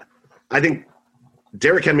 I think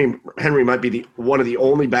Derrick Henry might be one of the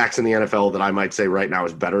only backs in the NFL that I might say right now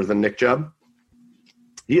is better than Nick Chubb.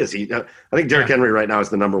 He is. I think Derrick Henry right now is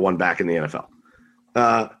the number one back in the NFL.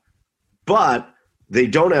 But they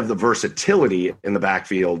don't have the versatility in the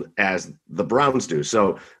backfield as the Browns do.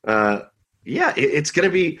 So, it's going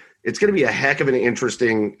to be a heck of an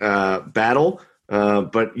interesting battle.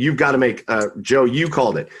 But you've got to make Joe. You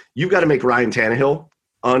called it. You've got to make Ryan Tannehill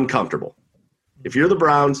uncomfortable. If you're the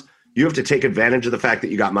Browns, you have to take advantage of the fact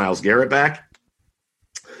that you got Myles Garrett back.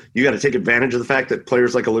 You got to take advantage of the fact that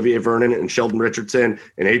players like Olivier Vernon and Sheldon Richardson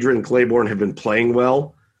and Adrian Claiborne have been playing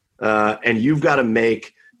well, and you've got to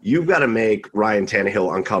make Ryan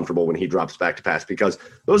Tannehill uncomfortable when he drops back to pass, because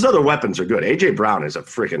those other weapons are good. A.J. Brown is a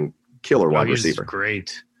freaking killer wide receiver.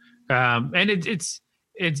 Great. And it's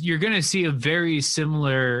you're going to see a very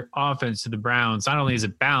similar offense to the Browns. Not only is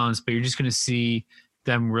it balanced, but you're just going to see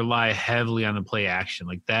them rely heavily on the play action.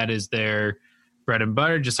 Like that is their bread and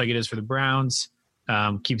butter, just like it is for the Browns.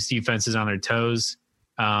 Keeps defenses on their toes.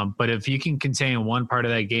 But if you can contain one part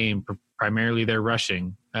of that game, primarily their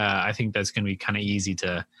rushing, I think that's going to be kind of easy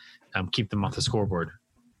to keep them off the scoreboard.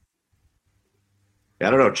 I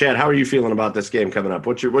don't know, Chad, how are you feeling about this game coming up?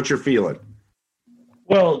 What's your feeling?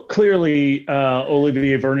 Well, clearly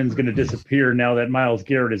Olivier Vernon's going to disappear now that Myles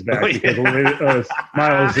Garrett is back, because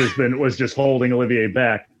Myles was just holding Olivier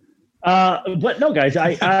back. But no, guys,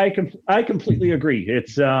 I completely agree.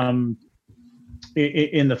 It's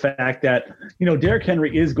in the fact that Derrick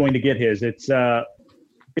Henry is going to get his. It's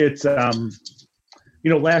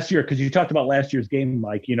last year, because you talked about last year's game,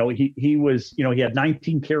 Mike. He was he had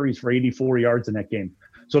 19 carries for 84 yards in that game.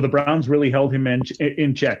 So the Browns really held him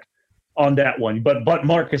in check on that one. But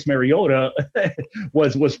Marcus Mariota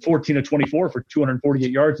was 14 of 24 for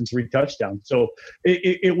 248 yards and 3 touchdowns. So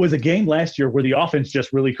it was a game last year where the offense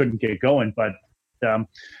just really couldn't get going. But I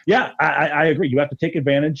agree. You have to take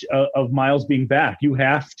advantage of Myles being back. You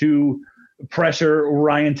have to pressure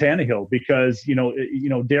Ryan Tannehill, because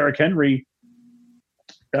Derrick Henry.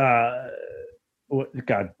 Where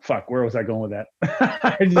was I going with that?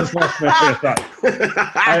 I just lost my train of thought.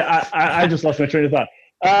 I just lost my train of thought.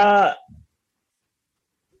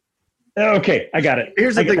 Okay, I got it.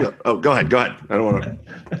 Here's the thing, though. Oh, go ahead. I don't want to.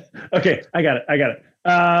 Okay, I got it.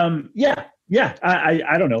 I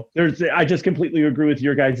don't know. I just completely agree with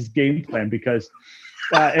your guys' game plan, because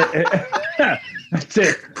that's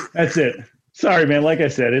it. Sorry, man. Like I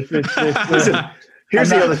said, it's listen. Here's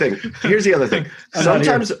the other thing.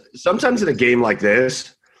 Sometimes in a game like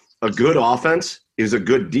this, a good offense is a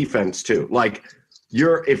good defense too. Like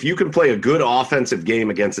if you can play a good offensive game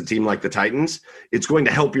against a team like the Titans, it's going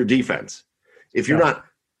to help your defense. If you're not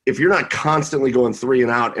constantly going 3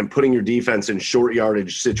 and out and putting your defense in short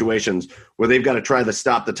yardage situations where they've got to try to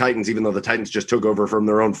stop the Titans, even though the Titans just took over from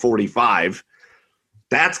their own 45,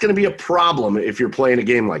 that's going to be a problem if you're playing a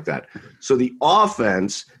game like that. So the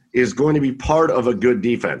offense is going to be part of a good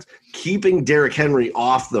defense. Keeping Derrick Henry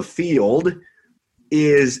off the field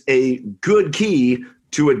is a good key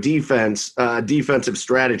to a defensive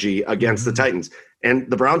strategy against the Titans.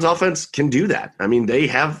 And the Browns offense can do that. I mean, we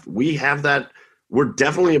have that. We're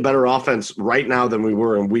definitely a better offense right now than we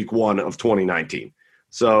were in week 1 of 2019.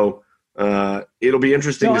 So it'll be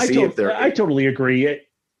interesting to see if they're. I totally agree.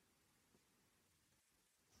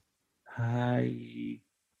 Sorry.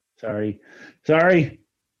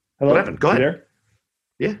 Hello? What happened? Go ahead.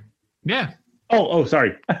 There? Yeah. Oh,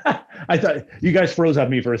 sorry. I thought you guys froze on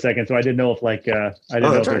me for a second, so I didn't know if I didn't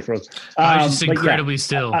know if they froze. I was just incredibly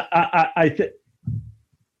still.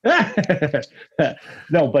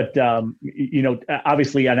 No, but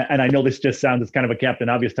obviously, and I know this just sounds as kind of a Captain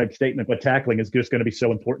Obvious type statement, but tackling is just going to be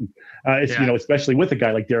so important. Especially with a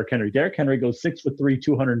guy like Derrick Henry. Derrick Henry goes 6'3",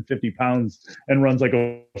 250 pounds, and runs like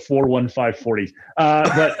a 4.15 40.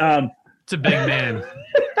 It's a big man.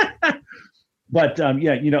 But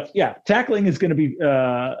tackling is going to be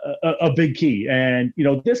a big key. And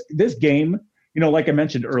this game, like I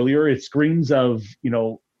mentioned earlier, it screams of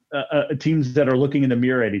teams that are looking in the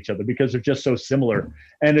mirror at each other, because they're just so similar.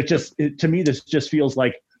 And to me, this just feels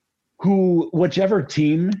like whichever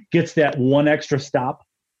team gets that one extra stop,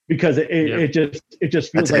 because it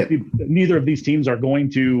just feels like neither of these teams are going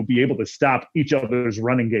to be able to stop each other's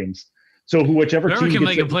running games. So whoever team can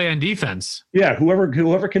make a play on defense. Yeah, whoever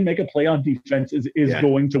can make a play on defense is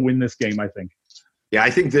going to win this game, I think. Yeah, I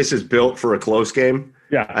think this is built for a close game.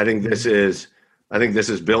 Yeah. I think this is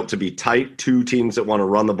built to be tight, 2 teams that want to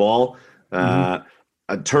run the ball. A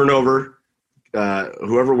turnover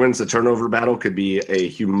whoever wins the turnover battle could be a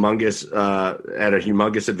humongous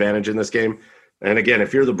advantage in this game. And again,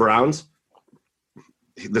 if you're the Browns,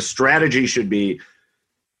 the strategy should be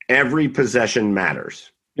every possession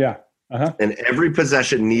matters. Yeah. And every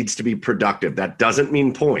possession needs to be productive. That doesn't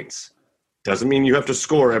mean points. Doesn't mean you have to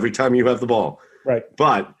score every time you have the ball. Right.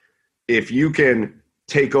 But if you can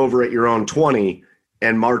take over at your own 20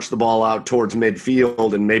 and march the ball out towards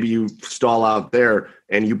midfield, and maybe you stall out there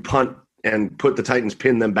and you punt and put the Titans,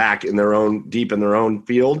 pin them back in their own, deep in their own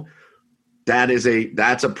field,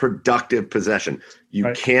 that's a productive possession.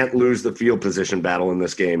 You can't lose the field position battle in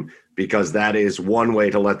this game, because that is one way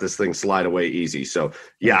to let this thing slide away easy. So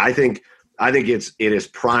yeah, I think it is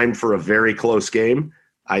primed for a very close game.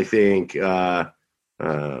 I think the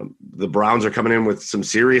Browns are coming in with some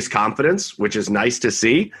serious confidence, which is nice to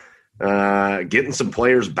see. Getting some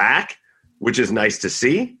players back, which is nice to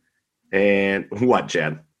see. And what,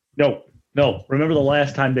 Chad? No. Remember the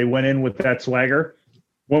last time they went in with that swagger?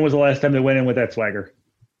 When was the last time they went in with that swagger?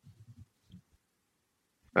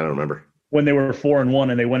 I don't remember. When they were 4-1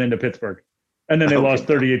 and they went into Pittsburgh, and then they lost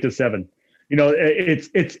 38-7. You know, it's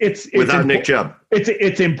without Nick Chubb.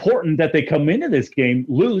 It's important that they come into this game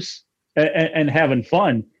loose and having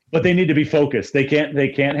fun, but they need to be focused. They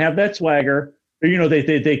can't have that swagger. You know,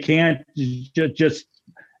 they can't just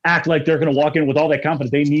act like they're going to walk in with all that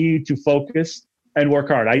confidence. They need to focus and work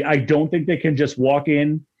hard. I don't think they can just walk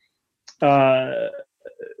in. No,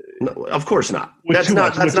 of course not. That's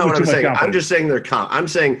not what I'm saying. I'm just saying I'm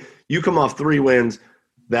saying you come off 3 wins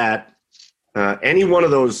that any one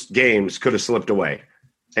of those games could have slipped away,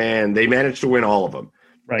 and they managed to win all of them.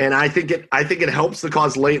 Right. And I think it helps the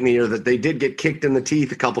cause late in the year that they did get kicked in the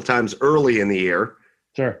teeth a couple times early in the year.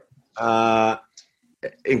 Sure.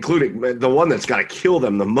 Including the one that's got to kill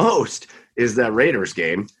them the most is that Raiders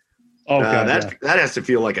game. That has to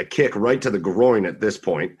feel like a kick right to the groin at this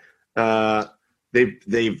point.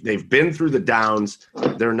 They've been through the downs.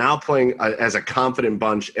 They're now playing as a confident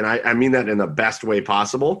bunch, and I mean that in the best way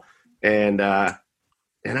possible. And I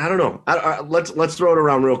don't know. Let's throw it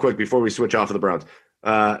around real quick before we switch off of the Browns.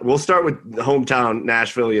 We'll start with the hometown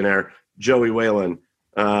Nashvilleanaire, Joey Whalen.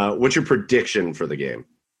 What's your prediction for the game?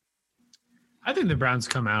 I think the Browns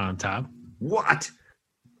come out on top. What?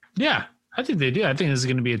 Yeah, I think they do. I think this is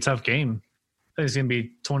going to be a tough game. I think it's going to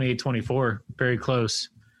be 28-24, very close.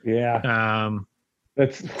 Yeah.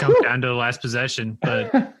 That's come down to the last possession,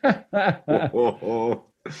 but all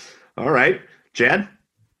right, Chad.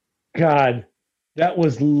 God, that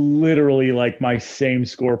was literally like my same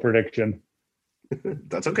score prediction.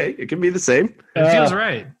 That's okay. It can be the same. It feels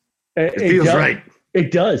right. It feels right.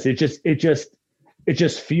 It does. It just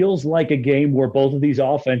feels like a game where both of these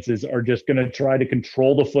offenses are just going to try to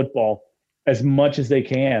control the football as much as they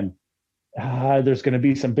can. There's going to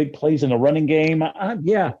be some big plays in the running game.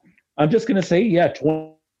 I'm just going to say,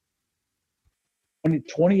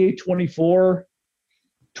 28-24,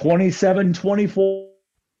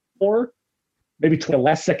 27-24, maybe the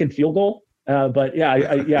last second field goal. But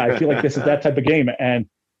I feel like this is that type of game. And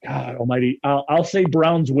God almighty, I'll say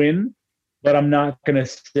Browns win, but I'm not going to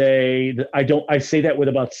say that. I say that with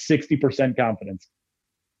about 60% confidence.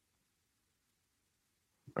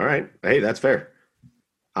 All right. Hey, that's fair.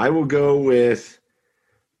 I will go with,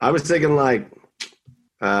 I was thinking like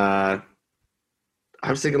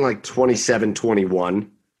 27-21.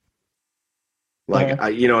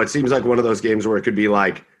 It seems like one of those games where it could be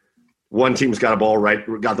like one team's got the ball at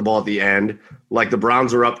the end. Like the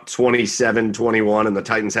Browns are up 27-21 and the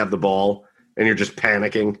Titans have the ball, and you're just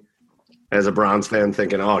panicking as a Browns fan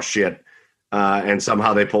thinking, oh shit. And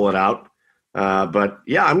somehow they pull it out. But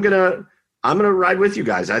yeah, I'm going to ride with you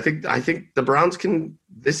guys. I think the Browns can,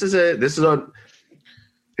 it's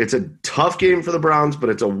a tough game for the Browns, but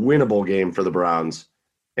it's a winnable game for the Browns.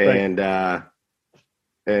 And, right.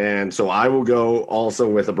 And so I will go also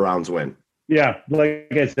with a Browns win. Yeah. Like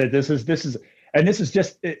I said, this is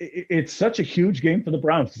just, it's such a huge game for the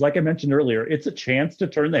Browns. Like I mentioned earlier, it's a chance to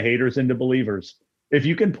turn the haters into believers. If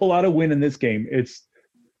you can pull out a win in this game, it's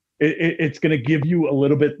going to give you a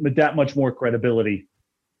little bit, that much more credibility.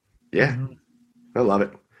 Yeah. I love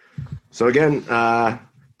it. So again,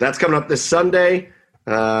 that's coming up this Sunday.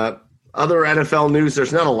 Other NFL news,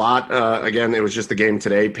 there's not a lot. Again, it was just the game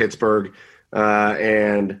today, Pittsburgh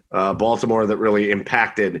and Baltimore, that really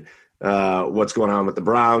impacted what's going on with the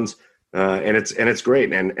Browns. And it's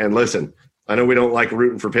great. And listen, I know we don't like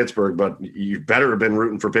rooting for Pittsburgh, but you better have been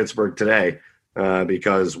rooting for Pittsburgh today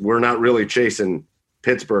because we're not really chasing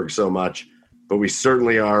Pittsburgh so much, but we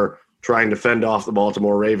certainly are trying to fend off the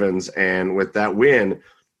Baltimore Ravens. And with that win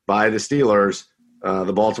by the Steelers,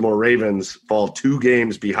 the Baltimore Ravens fall 2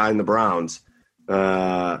 games behind the Browns.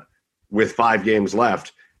 with 5 games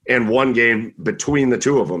left and 1 game between the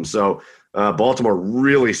two of them. So Baltimore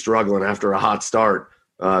really struggling after a hot start.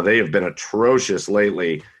 They have been atrocious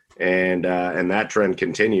lately, and that trend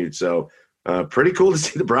continued. So pretty cool to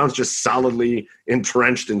see the Browns just solidly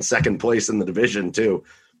entrenched in second place in the division too.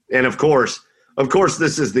 And of course,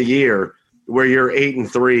 this is the year where you're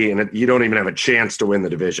 8-3 and you don't even have a chance to win the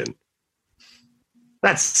division.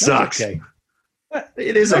 That sucks. Okay.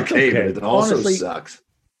 It is okay, but it also honestly sucks.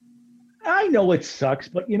 I know it sucks,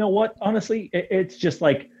 but you know what? Honestly, it's just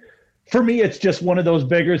like, for me, it's just one of those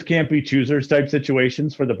beggars can't be choosers type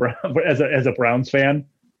situations for the Browns as a Browns fan.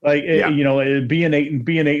 Like, you know, being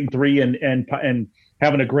 8-3 and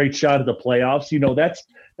having a great shot at the playoffs, you know, that's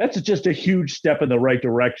just a huge step in the right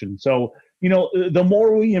direction. So, you know, the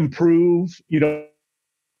more we improve, you know,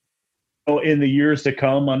 in the years to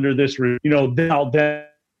come under this, you know, then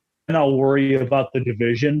I'll worry about the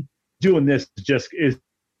division. Doing this is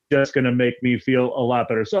just going to make me feel a lot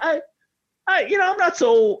better. So you know, I'm not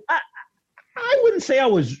so. I wouldn't say I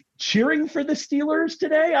was cheering for the Steelers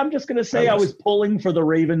today. I'm just going to say I was pulling for the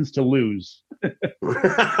Ravens to lose.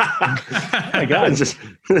 My God. Just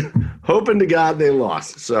hoping to God they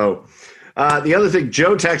lost. So the other thing,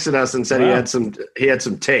 Joe texted us and said he had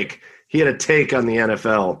some take. He had a take on the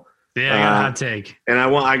NFL. Yeah, I got a hot take.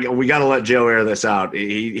 And we got to let Joe air this out.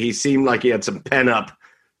 He seemed like he had some pent up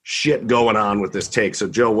shit going on with this take. So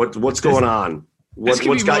Joe, what's going on? What's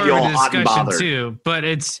got you all hot and bothered? Too, but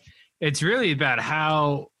it's really about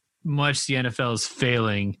how much the NFL is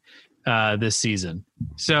failing this season.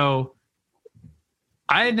 So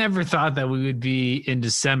I had never thought that we would be in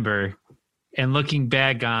December and looking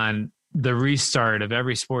back on the restart of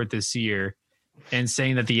every sport this year and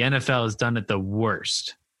saying that the NFL has done it the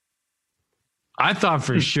worst. I thought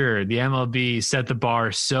for sure the MLB set the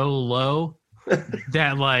bar so low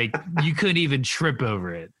that like you couldn't even trip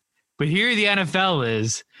over it. But here the NFL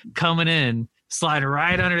is coming in, sliding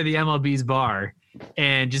right under the MLB's bar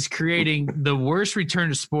and just creating the worst return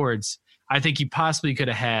to sports I think you possibly could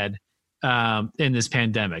have had in this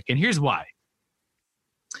pandemic. And here's why.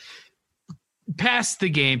 Past the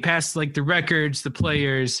game, past like the records, the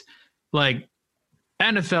players, like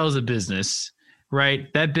NFL is a business,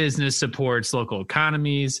 right? That business supports local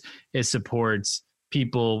economies. It supports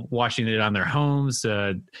people watching it on their homes,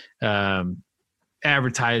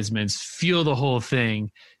 advertisements, fuel the whole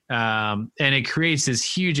thing. And it creates this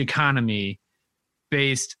huge economy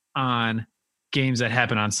based on games that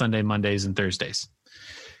happen on Sunday, Mondays, and Thursdays.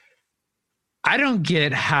 I don't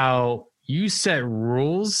get how you set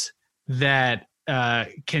rules that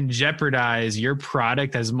can jeopardize your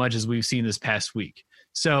product as much as we've seen this past week.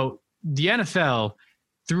 So the NFL,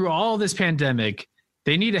 through all this pandemic,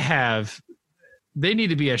 they need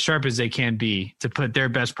to be as sharp as they can be to put their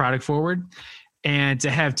best product forward. And to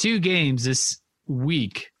have 2 games this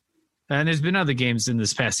week, and there's been other games in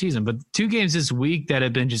this past season, but 2 games this week that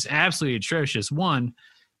have been just absolutely atrocious. 1,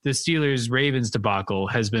 the Steelers-Ravens debacle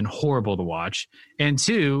has been horrible to watch. And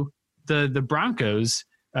 2, the Broncos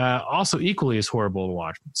also equally is horrible to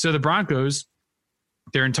watch. So the Broncos,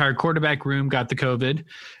 their entire quarterback room got the COVID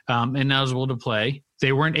and ineligible to play.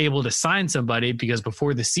 They weren't able to sign somebody because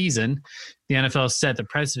before the season, the NFL set the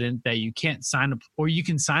precedent that you can't sign or you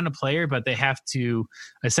can sign a player, but they have to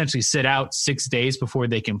essentially sit out 6 days before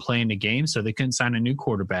they can play in a game. So they couldn't sign a new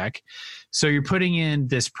quarterback. So you're putting in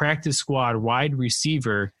this practice squad wide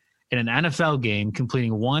receiver in an NFL game,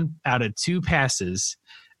 completing 1 out of 2 passes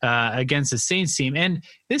against the Saints team. And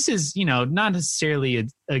this is, not necessarily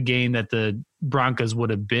a game that the Broncos would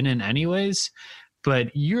have been in anyways, but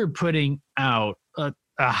you're putting out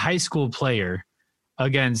a high school player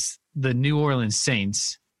against the New Orleans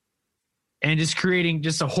Saints and just creating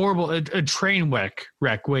just a horrible, a train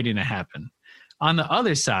wreck waiting to happen. On the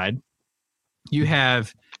other side, you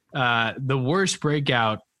have the worst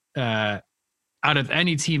breakout out of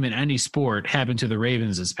any team in any sport happened to the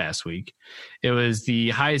Ravens this past week. It was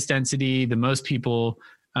the highest density, the most people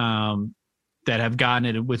that have gotten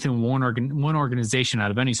it within one organization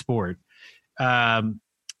out of any sport. And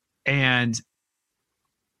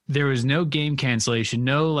there was no game cancellation,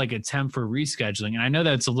 no like attempt for rescheduling. And I know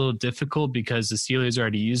that's a little difficult because the Steelers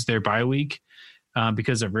already used their bye week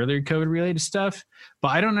because of earlier COVID related stuff. But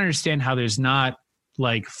I don't understand how there's not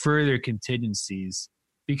like further contingencies,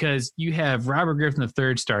 because you have Robert Griffin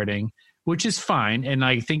III starting, which is fine. And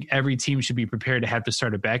I think every team should be prepared to have to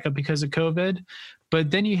start a backup because of COVID.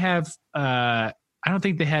 But then you have, I don't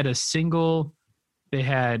think they had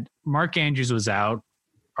Mark Andrews was out.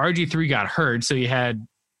 RG3 got hurt. So you had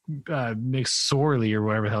McSorley or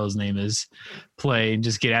whatever the hell his name is play and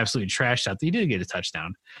just get absolutely trashed out. He did get a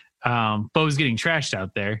touchdown. Bo's getting trashed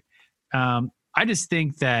out there. I just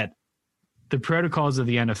think that the protocols of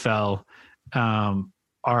the NFL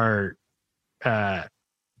are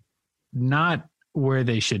not where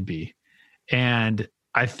they should be. And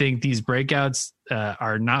I think these breakouts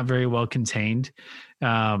are not very well contained.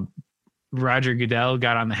 Roger Goodell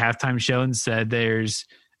got on the halftime show and said there's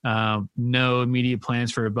no immediate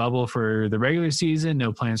plans for a bubble for the regular season,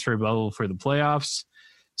 no plans for a bubble for the playoffs.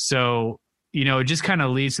 So, it just kind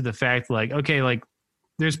of leads to the fact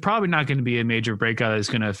there's probably not going to be a major breakout that's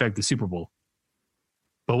going to affect the Super Bowl.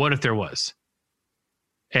 But what if there was?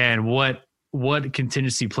 And what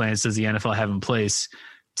contingency plans does the NFL have in place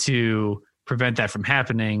to prevent that from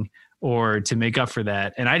happening or to make up for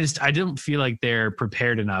that? And I don't feel like they're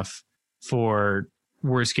prepared enough for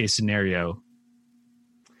worst case scenario.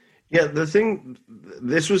 Yeah,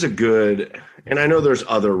 this was a good, and I know there's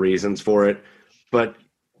other reasons for it, but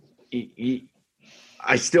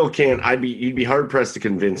I still can't. You'd be hard pressed to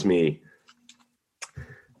convince me.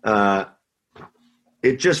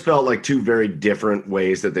 It just felt like two very different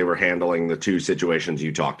ways that they were handling the two situations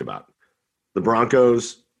you talked about. The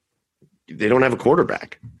Broncos, they don't have a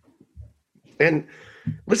quarterback. And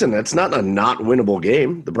listen, that's not a not winnable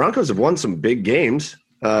game. The Broncos have won some big games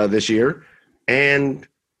this year. And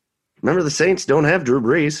remember, the Saints don't have Drew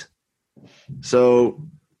Brees. So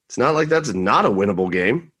it's not like that's not a winnable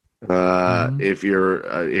game if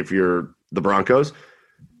you're the Broncos.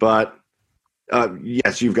 But,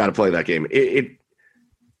 yes, you've got to play that game.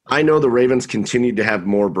 I know the Ravens continued to have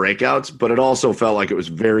more breakouts, but it also felt like it was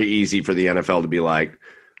very easy for the NFL to be like,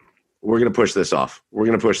 we're going to push this off. We're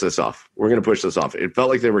going to push this off. We're going to push this off. It felt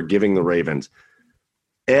like they were giving the Ravens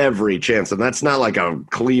every chance. And that's not like a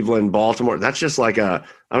Cleveland, Baltimore. That's just like I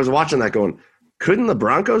was watching that going, couldn't the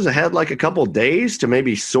Broncos have had like a couple days to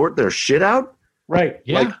maybe sort their shit out? Right.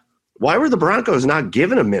 Yeah. Like, why were the Broncos not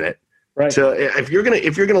given a minute? Right. If you're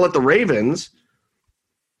gonna let the Ravens,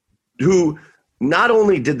 who not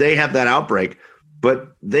only did they have that outbreak,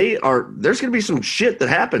 but there's going to be some shit that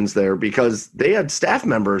happens there because they had staff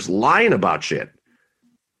members lying about shit.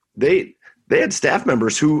 They had staff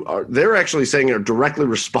members they're actually saying are directly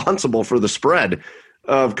responsible for the spread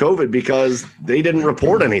of COVID because they didn't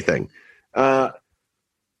report anything. The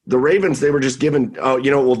Ravens, they were just given,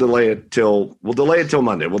 we'll delay it till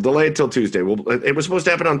Monday. We'll delay it till Tuesday. It was supposed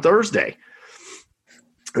to happen on Thursday.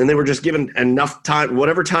 And they were just given enough time,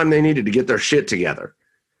 whatever time they needed to get their shit together.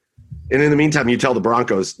 And in the meantime, you tell the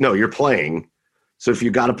Broncos, no, you're playing. So if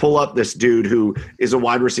you got to pull up this dude who is a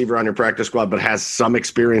wide receiver on your practice squad but has some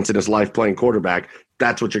experience in his life playing quarterback,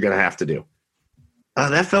 that's what you're going to have to do.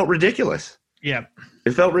 That felt ridiculous. Yeah.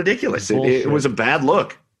 It felt ridiculous. It was a bad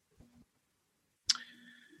look.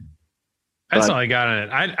 That's all I got on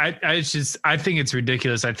it. I think it's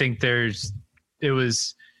ridiculous. I think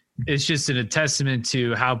it's just a testament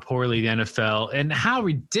to how poorly the NFL and how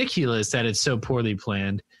ridiculous that it's so poorly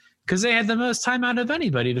planned because they had the most time out of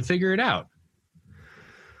anybody to figure it out.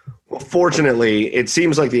 Well, fortunately, it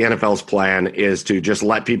seems like the NFL's plan is to just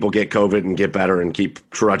let people get COVID and get better and keep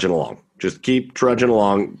trudging along. Just keep trudging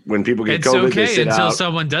along. When people get COVID, it's they okay sit until out.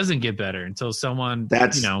 someone doesn't get better, until someone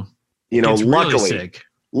gets luckily really sick.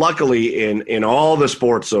 Luckily, in all the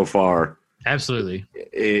sports so far, absolutely,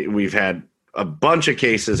 we've had a bunch of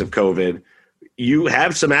cases of COVID. You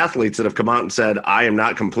have some athletes that have come out and said, I am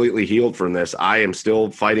not completely healed from this. I am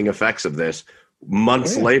still fighting effects of this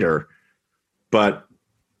months later, but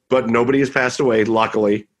nobody has passed away,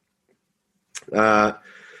 luckily.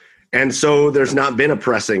 And so there's not been a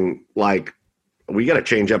pressing, we got to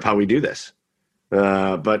change up how we do this.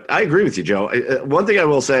 But I agree with you, Joe. One thing I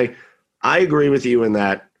will say, I agree with you in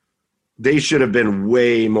that they should have been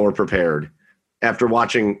way more prepared after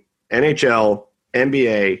watching NHL,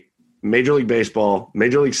 NBA, Major League Baseball,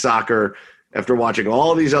 Major League Soccer, after watching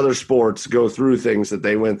all these other sports go through things that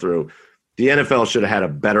they went through. The NFL should have had a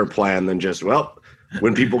better plan than just,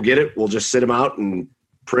 when people get it, we'll just sit them out and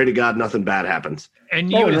pray to God nothing bad happens.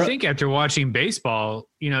 And you would think after watching baseball,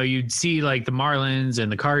 you'd see like the Marlins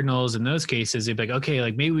and the Cardinals in those cases, they'd be like, okay,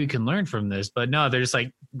 maybe we can learn from this. But no, they're just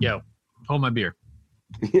like, yo, hold my beer.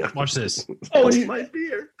 Yeah. Watch this. Hold my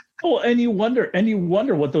beer. Oh, and you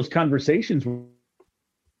wonder what those conversations were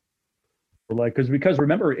like, because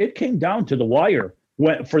remember, it came down to the wire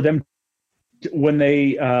when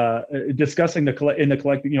they discussing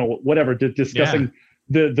discussing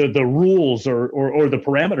the rules or the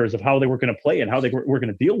parameters of how they were going to play and how they were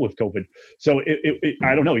going to deal with COVID. So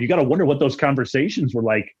I don't know. You got to wonder what those conversations were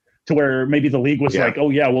like, to where maybe the league was like,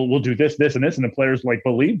 oh yeah, we'll do this, and this, and the players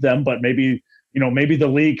believed them, but maybe the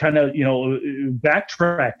league kind of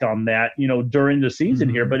backtracked on that during the season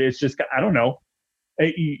here. But it's just, I don't know.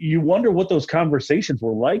 you wonder what those conversations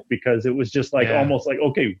were like, because it was just like almost like,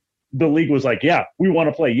 okay, the league was like, yeah, we want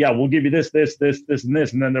to play. Yeah, we'll give you this, and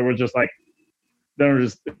this. And then there was just like, then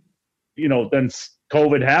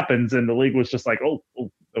COVID happens and the league was just like,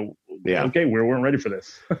 okay, we weren't ready for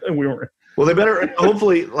this. We weren't. Well, they better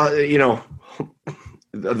hopefully,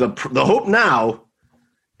 the hope now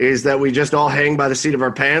is that we just all hang by the seat of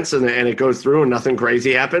our pants and it goes through and nothing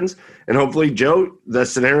crazy happens. And hopefully, Joe, the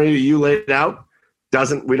scenario you laid out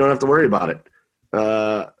we don't have to worry about it.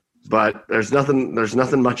 But there's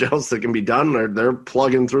nothing much else that can be done. They're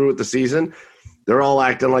plugging through with the season. They're all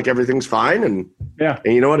acting like everything's fine. And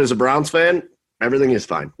you know what? As a Browns fan, everything is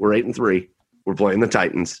fine. We're 8-3. We're playing the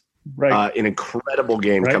Titans. Right. An incredible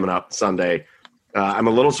game coming up Sunday. I'm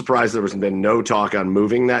a little surprised there has been no talk on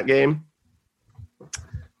moving that game.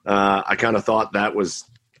 I kind of thought that was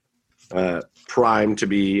primed to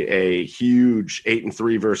be a huge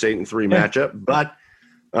 8-3 versus 8-3 matchup. But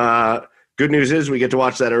good news is we get to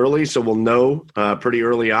watch that early, so we'll know pretty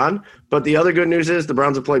early on. But the other good news is the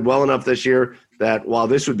Browns have played well enough this year that while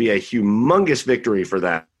this would be a humongous victory for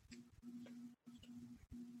them,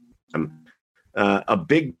 a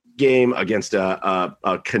big game against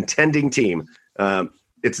a contending team,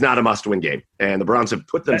 it's not a must-win game. And the Browns have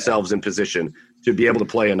put themselves in position to be able to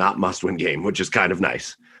play a not must-win game, which is kind of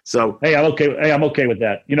nice. So I'm okay with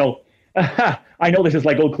that. I know this is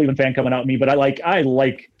like old Cleveland fan coming out at me, but I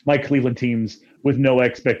like my Cleveland teams with no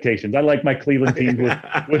expectations. I like my Cleveland teams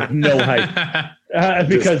with no hype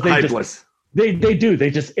because they do. They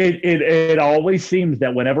just it always seems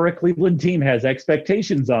that whenever a Cleveland team has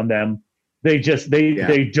expectations on them, they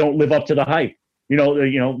don't live up to the hype.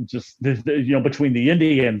 Between the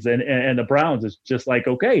Indians and the Browns, it's just like,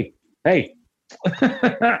 okay, hey,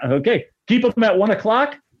 okay, keep them at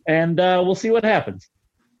 1:00 and we'll see what happens.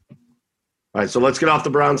 All right, so let's get off the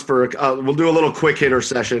Browns we'll do a little quick hitter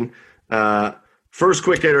session. First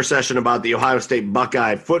quick hitter session about the Ohio State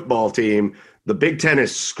Buckeye football team. The Big Ten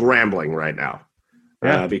is scrambling right now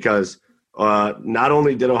because not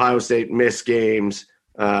only did Ohio State miss games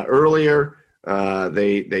earlier,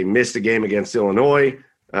 they missed a game against Illinois,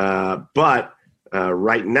 but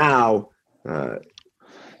right now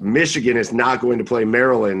Michigan is not going to play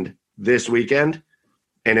Maryland this weekend.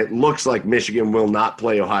 And it looks like Michigan will not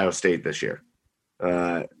play Ohio State this year.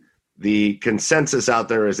 The consensus out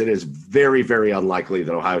there is it is very, very unlikely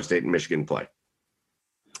that Ohio State and Michigan play.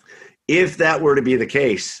 If that were to be the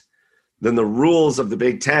case, then the rules of the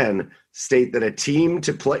Big Ten state that a team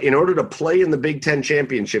in order to play in the Big Ten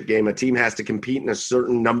championship game, a team has to compete in a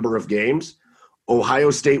certain number of games.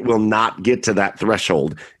 Ohio State will not get to that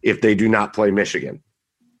threshold if they do not play Michigan.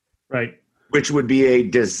 Right. Which would be a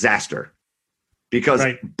disaster. Because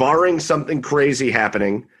barring something crazy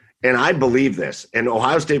happening, and I believe this, and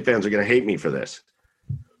Ohio State fans are going to hate me for this,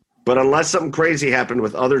 but unless something crazy happened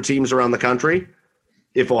with other teams around the country,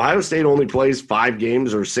 if Ohio State only plays 5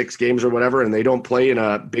 games or 6 games or whatever, and they don't play in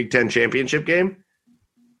a Big Ten championship game,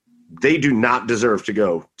 they do not deserve to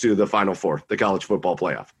go to the Final Four, the college football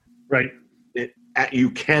playoff. Right.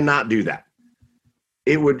 You cannot do that.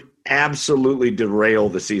 It would absolutely derail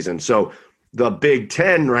the season. So the Big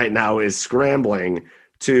Ten right now is scrambling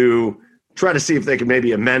to try to see if they can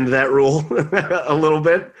maybe amend that rule a little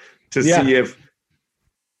bit to see if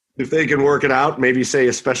they can work it out. Maybe say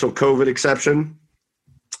a special COVID exception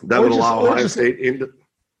that would allow Ohio State into.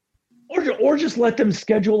 Or just let them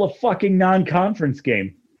schedule a fucking non-conference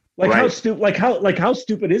game. How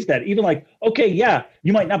stupid is that? Even like, okay, yeah,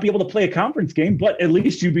 you might not be able to play a conference game, but at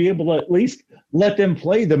least you'd be able to at least let them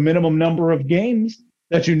play the minimum number of games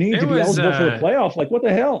that you need to be eligible for the playoff. Like, what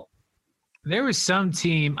the hell? There was some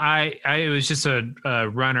team. It was just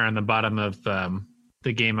a runner on the bottom of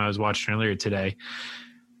the game I was watching earlier today.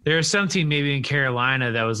 There was some team maybe in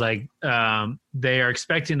Carolina that was like they are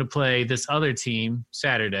expecting to play this other team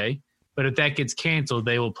Saturday, but if that gets canceled,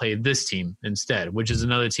 they will play this team instead, which is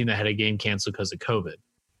another team that had a game canceled because of COVID.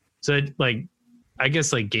 So, I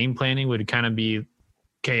guess game planning would kind of be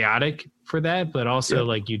chaotic for that, but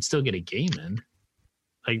also you'd still get a game in.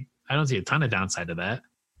 I don't see a ton of downside to that.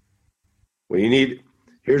 Well,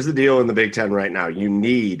 here's the deal in the Big Ten right now.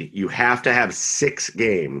 You have to have 6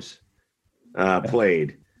 games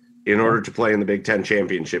played in order to play in the Big Ten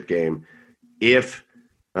championship game. If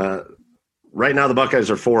right now the Buckeyes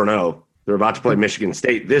are 4-0, they're about to play Michigan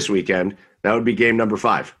State this weekend. That would be game number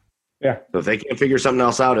 5. Yeah. So if they can't figure something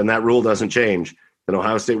else out and that rule doesn't change, then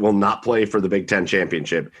Ohio State will not play for the Big Ten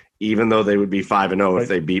championship, even though they would be 5-0 if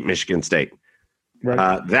they beat Michigan State.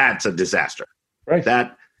 Right. That's a disaster. Right.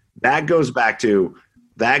 That goes back to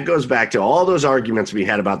all those arguments we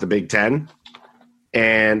had about the Big Ten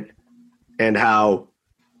and how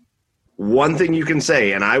one thing you can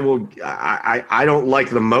say, and I don't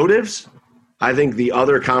like the motives. I think the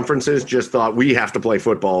other conferences just thought we have to play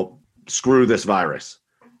football. Screw this virus.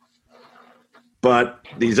 But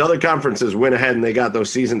these other conferences went ahead and they got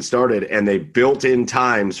those seasons started, and they built in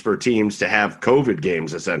times for teams to have COVID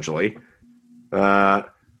games, essentially.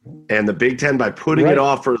 And the Big Ten, by putting it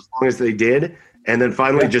off for as long as they did, and then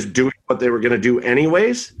finally just doing what they were going to do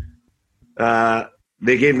anyways,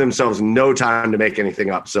 they gave themselves no time to make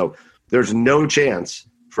anything up. So there's no chance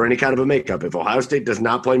for any kind of a makeup. If Ohio State does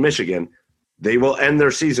not play Michigan, they will end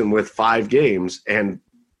their season with 5 games, and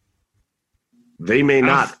they may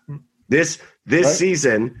not. This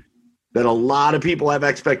season, that a lot of people have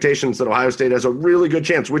expectations that Ohio State has a really good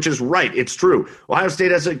chance, which is right. It's true. Ohio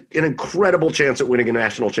State has an incredible chance at winning a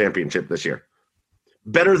national championship this year.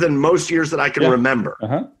 Better than most years that I can remember.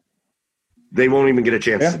 They won't even get a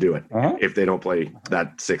chance to do it if they don't play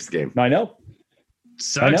that 6th game. I know.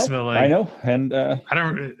 Sucks, but like, I know. And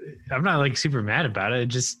I'm not like super mad about it.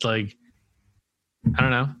 Just like, I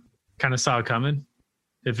don't know, kind of saw it coming.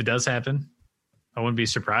 If it does happen, I wouldn't be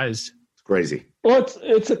surprised. It's crazy. Well,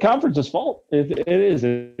 it's the conference's fault. It is.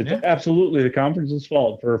 It's absolutely the conference's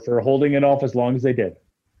fault for holding it off as long as they did.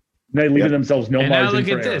 They leaving themselves no margin. Now look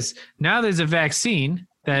for at error. this. Now there's a vaccine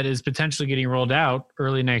that is potentially getting rolled out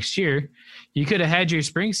early next year. You could have had your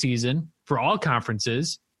spring season for all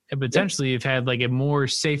conferences and potentially have had like a more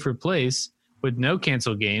safer place with no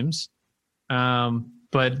canceled games.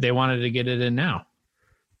 But they wanted to get it in now,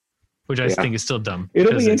 which I think is still dumb.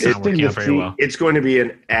 It'll be interesting to see. Well. It's going to be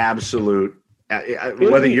an absolute,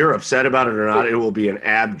 whether you're upset about it or not, it will be an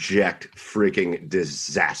abject freaking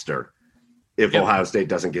disaster if Ohio State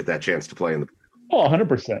doesn't get that chance to play in the.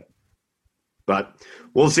 100%. But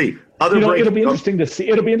we'll see. It'll be interesting to see.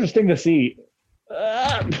 It'll be interesting to see.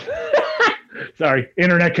 Sorry,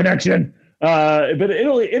 internet connection. But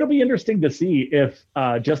it'll be interesting to see if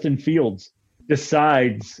Justin Fields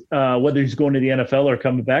decides whether he's going to the NFL or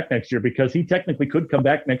coming back next year, because he technically could come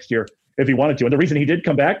back next year if he wanted to. And the reason he did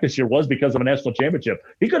come back this year was because of a national championship.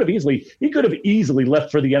 He could have easily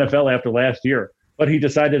left for the NFL after last year, but he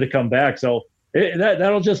decided to come back. So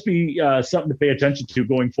that'll just be something to pay attention to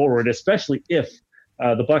going forward, especially if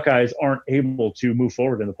the Buckeyes aren't able to move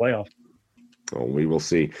forward in the playoff. Oh, we will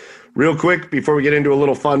see. Real quick, before we get into a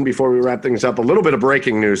little fun, before we wrap things up, a little bit of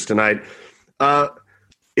breaking news tonight.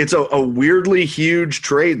 It's a weirdly huge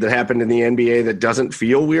trade that happened in the NBA that doesn't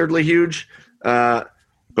feel weirdly huge.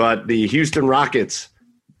 But the Houston Rockets,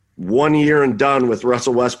 1 year and done with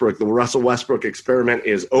Russell Westbrook. The Russell Westbrook experiment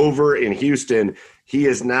is over in Houston. He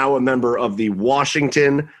is now a member of the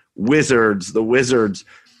Washington Wizards. The Wizards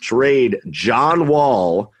trade John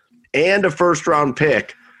Wall and a first-round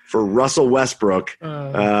pick for Russell Westbrook.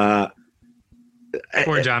 Poor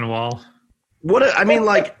John Wall.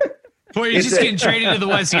 Boy, he's just getting traded to the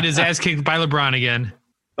West to get his ass kicked by LeBron again.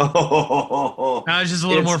 Oh, now it's just a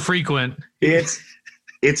little more frequent.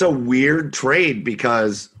 It's a weird trade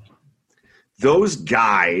because those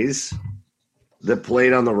guys that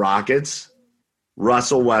played on the Rockets,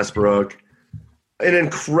 Russell Westbrook, an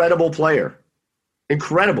incredible player,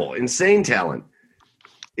 insane talent.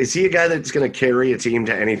 Is he a guy that's going to carry a team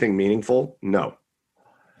to anything meaningful? No.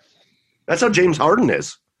 That's how James Harden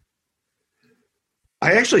is.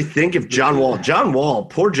 I actually think if poor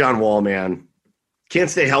John Wall, man, can't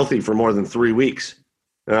stay healthy for more than 3 weeks.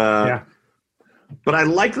 But I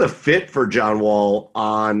like the fit for John Wall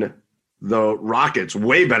on the Rockets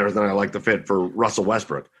way better than I like the fit for Russell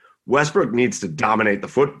Westbrook. Westbrook needs to dominate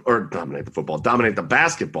the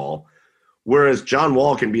basketball, whereas John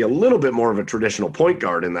Wall can be a little bit more of a traditional point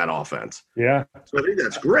guard in that offense. Yeah. So I think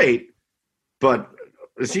that's great, but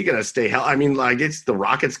is he going to stay healthy? I mean, I guess the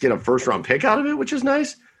Rockets get a first-round pick out of it, which is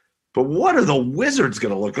nice. But what are the Wizards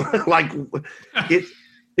going to look like?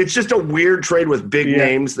 It's just a weird trade with big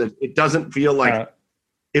names that it doesn't feel like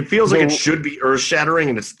it feels like it should be earth-shattering,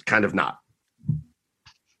 and it's kind of not.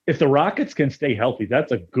 If the Rockets can stay healthy,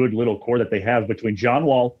 that's a good little core that they have between John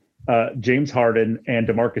Wall, James Harden, and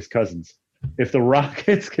DeMarcus Cousins. If the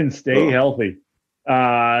Rockets can stay healthy,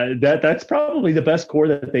 that's probably the best core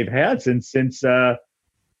that they've had since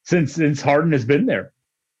Harden has been there,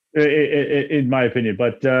 in my opinion.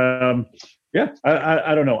 But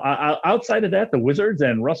I don't know. Outside of that, the Wizards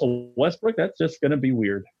and Russell Westbrook, that's just going to be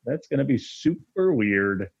weird. That's going to be super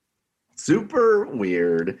weird. Super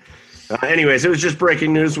weird. Anyways, it was just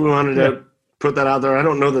breaking news. We wanted to put that out there. I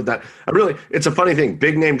don't know that it's a funny thing.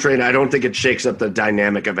 Big name trade. I don't think it shakes up the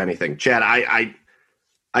dynamic of anything. Chad,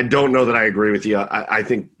 I don't know that I agree with you. I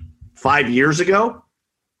think 5 years ago,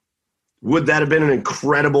 would that have been an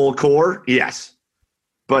incredible core? Yes.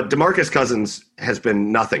 But DeMarcus Cousins has been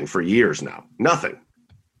nothing for years now. Nothing.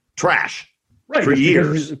 Trash. Right. For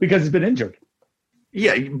years. Because he's been injured.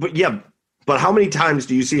 Yeah. But how many times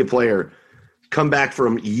do you see a player come back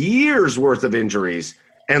from years worth of injuries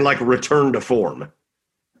and like return to form?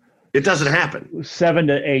 It doesn't happen. 7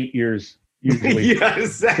 to 8 years usually.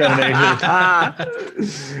 Yes. 7 to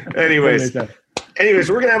 8 years. Anyways,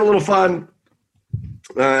 we're going to have a little fun.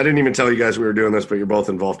 I didn't even tell you guys we were doing this, but you're both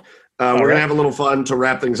involved. We're going to have a little fun to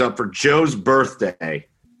wrap things up for Joe's birthday,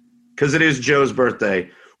 because it is Joe's birthday.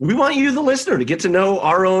 We want you, the listener, to get to know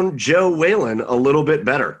our own Joe Whalen a little bit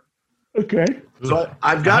better. Okay. So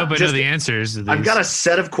I've got I hope I know the answers to these. I've got a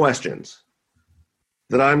set of questions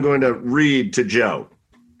that I'm going to read to Joe.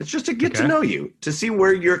 It's just to get to know you, to see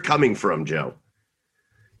where you're coming from, Joe.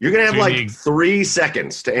 You're going to have 3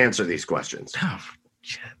 seconds to answer these questions. Oh,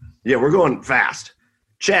 shit. Yeah, we're going fast.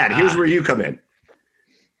 Chad, here's where you come in.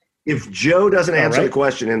 If Joe doesn't answer the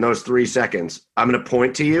question in those 3 seconds, I'm going to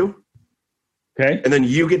point to you. Okay. And then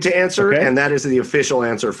you get to answer, and that is the official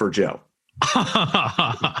answer for Joe.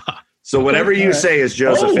 So whatever you say is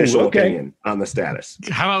Joe's official opinion on the status.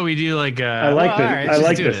 How about we do like I like this. Right, I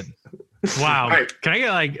like this. Wow. Right. Can I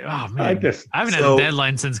get like, oh man, I like this. I haven't had a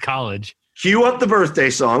deadline since college. Cue up the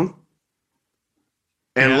birthday song,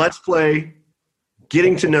 and let's play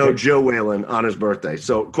Getting to Know Joe Whalen on his birthday.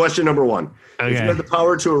 So question number 1. If you had the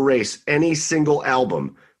power to erase any single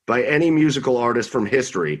album by any musical artist from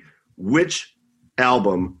history, which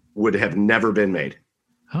album would have never been made?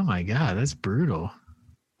 Oh my God, that's brutal.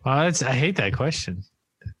 Well, I hate that question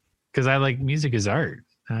because I like music is art.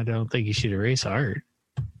 I don't think you should erase art.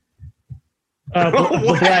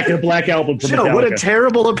 The Black Album from Joe, Metallica. what a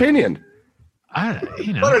terrible opinion.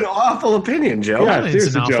 What an awful opinion, Joe. Yeah,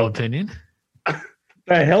 it's an awful opinion.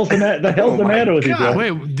 The hell's the matter with you, Joe?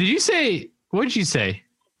 Wait, did you say, what did you say?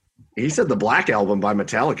 He said the Black Album by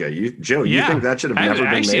Metallica. Joe, you think that should have never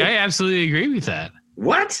been made? I absolutely agree with that.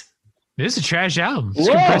 What? It's a trash album. It's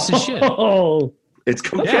compressed as shit. It's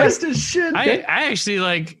compressed as shit. I actually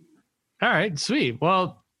like, all right, sweet.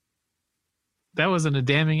 Well, that wasn't a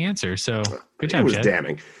damning answer. So good job, It was Chad.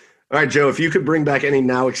 damning. All right, Joe, if you could bring back any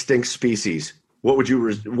now extinct species, what would you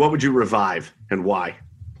revive and why?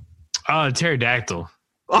 Pterodactyl.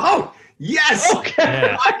 Oh, yes. Okay.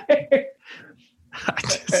 Yeah.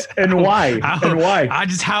 And why?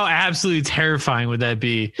 Just how absolutely terrifying would that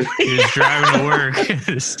be? Just driving to work,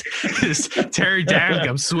 this pterodactyl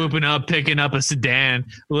comes swooping up, picking up a sedan,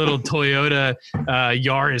 a little Toyota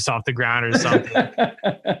Yaris off the ground or something,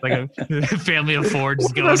 like a family of four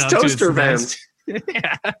just going up to its nest.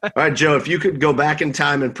 Yeah. All right, Joe, if you could go back in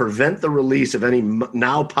time and prevent the release of any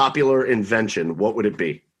now popular invention, what would it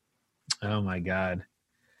be? Oh my God.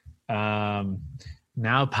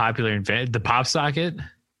 Now popular the pop socket.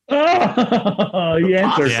 Oh, he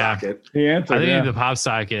answered. Socket. He answered. I think the pop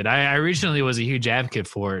socket. I originally was a huge advocate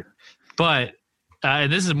for it, but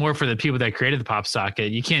and this is more for the people that created the pop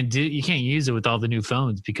socket. You can't use it with all the new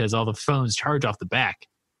phones because all the phones charge off the back.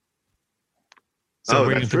 So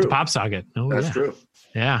we're going to put the pop socket. Oh, that's true.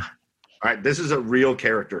 Yeah. All right, this is a real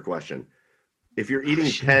character question. If you're eating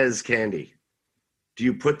Pez candy, do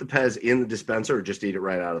you put the Pez in the dispenser or just eat it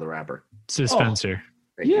right out of the wrapper? It's a dispenser.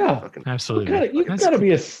 Yeah, absolutely. You gotta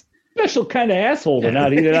be a special kind of asshole to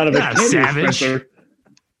not eat it out of a candy dispenser.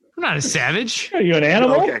 I'm not a savage. Are you an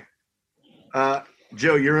animal? Okay.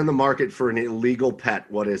 Joe, you're in the market for an illegal pet.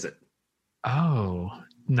 What is it? Oh,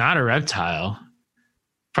 not a reptile.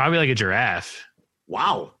 Probably like a giraffe.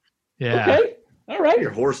 Wow. Yeah. Okay. All right.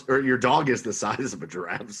 Your horse or your dog is the size of a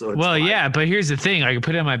giraffe, so it's fine. Yeah, but here's the thing: I can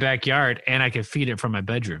put it in my backyard, and I can feed it from my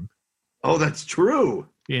bedroom. Oh, that's true.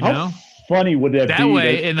 You know, how funny would that be? That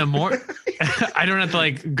way, in the morning, I don't have to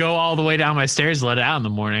like go all the way down my stairs to let it out in the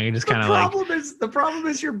morning. I can just kind of like. The problem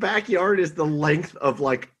is your backyard is the length of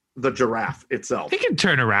like the giraffe itself. It can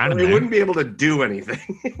turn around. You wouldn't be able to do anything.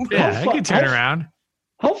 Yeah, it can turn around.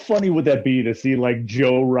 How funny would that be to see like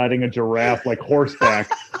Joe riding a giraffe like horseback,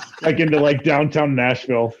 like into like downtown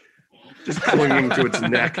Nashville, just clinging to its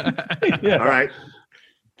neck? Yeah. All right,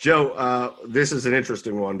 Joe. This is an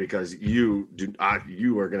interesting one because you are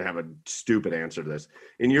going to have a stupid answer to this.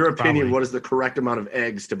 In your opinion, what is the correct amount of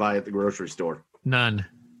eggs to buy at the grocery store? None.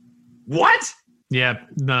 What? Yep,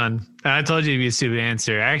 none. I told you it'd be a stupid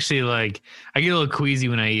answer. Actually, like I get a little queasy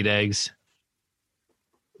when I eat eggs.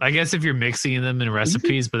 I guess if you're mixing them in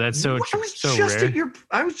recipes, but that's so rare.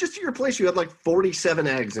 I was just at your place. You had like 47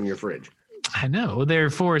 eggs in your fridge. I know. They're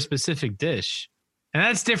for a specific dish. And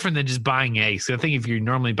that's different than just buying eggs. So I think if you're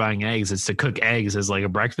normally buying eggs, it's to cook eggs as like a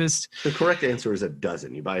breakfast. The correct answer is a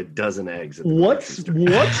dozen. You buy a dozen eggs. At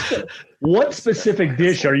the what specific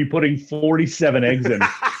dish are you putting 47 eggs in?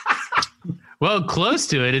 Well, close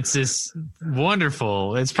to it. It's this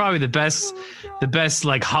wonderful. It's probably the best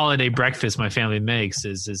like holiday breakfast my family makes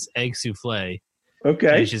is this egg souffle. Okay.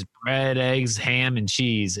 And it's just bread, eggs, ham, and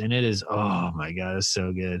cheese. And it is, oh my God, it's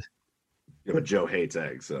so good. Yeah, but Joe hates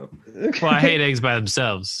eggs, so. Well, I hate eggs by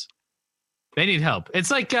themselves. They need help. It's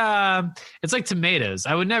like tomatoes.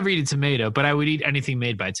 I would never eat a tomato, but I would eat anything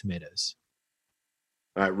made by tomatoes.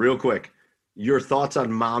 All right, real quick. Your thoughts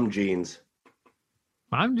on mom jeans?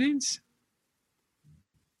 Mom jeans?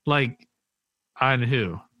 Like, on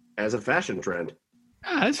who? As a fashion trend.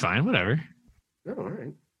 That's fine. Whatever. Oh, all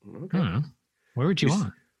right. Okay. I don't know. Where would you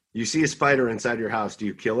want? You see a spider inside your house. Do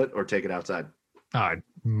you kill it or take it outside? Oh, I'd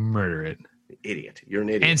murder it. Idiot. You're an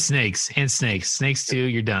idiot. And snakes. Snakes too.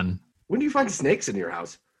 You're done. When do you find snakes in your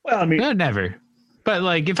house? Well, I mean, no, never. But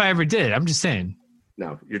like, if I ever did, I'm just saying.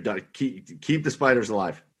 No, you're done. Keep the spiders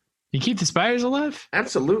alive. You keep the spiders alive?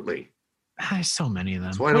 Absolutely. There's so many of them.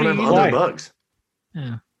 That's why I don't have other bugs.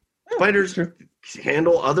 Yeah. Spiders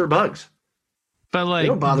handle other bugs. But like, they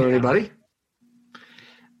don't bother anybody.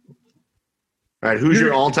 All right, who's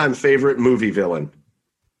your all-time favorite movie villain?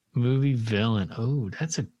 Movie villain. Oh,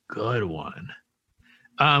 that's a good one.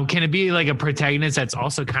 Can it be like a protagonist that's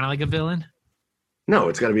also kind of like a villain? No,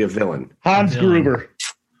 it's got to be a villain. Hans Gruber.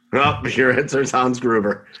 Oh, your answer is Hans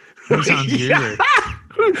Gruber. Who's Hans Gruber?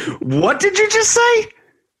 What did you just say?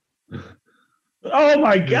 Oh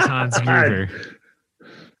my God! Hans Gruber.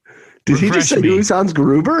 Did he just say who's Hans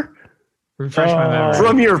Gruber? Refresh my memory.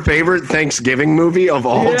 From your favorite Thanksgiving movie of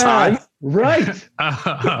all time? Right.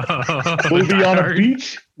 We'll be on darn. a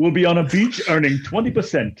beach. We'll be on a beach earning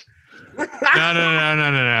 20%. No.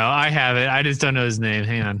 I have it. I just don't know his name.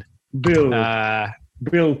 Hang on.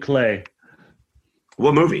 Bill Clay.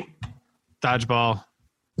 What movie? Dodgeball.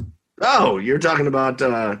 Oh, you're talking about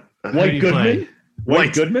White Goodman?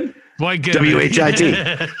 White Goodman? White Goodman. W-H-I-T.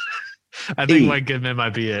 I think White Goodman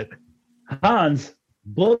might be it. Hans,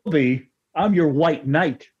 Bobby, I'm your white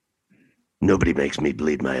knight. Nobody makes me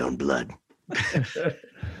bleed my own blood.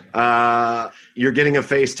 You're getting a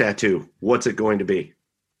face tattoo. What's it going to be?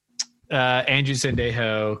 Andrew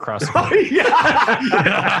Sandejo cross. Oh, yeah.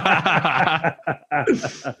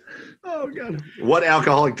 Oh, God. What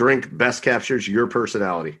alcoholic drink best captures your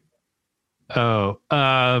personality? Oh,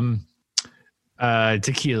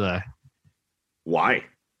 tequila. Why?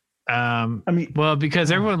 Well, because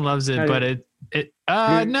everyone loves it, but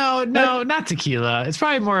no, not tequila. It's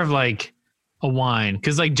probably more of like a wine,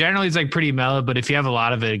 because like generally it's like pretty mellow, but if you have a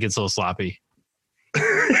lot of it, it gets a little sloppy.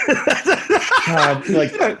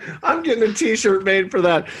 I'm getting a T-shirt made for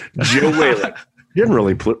that. Joe Whalen.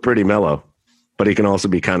 Generally pretty mellow, but he can also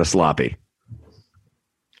be kind of sloppy.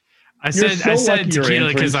 I said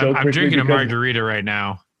tequila because I'm drinking a margarita right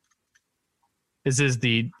now. This is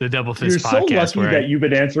the Double Fist podcast. You're so lucky that you've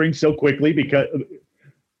been answering so quickly because.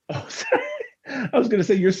 Oh, sorry. I was going to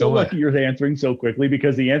say you're so lucky you're answering so quickly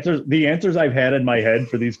because the answers I've had in my head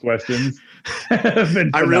for these questions have been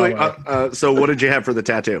phenomenal. So what did you have for the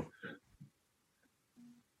tattoo?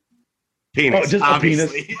 Penis. Oh, just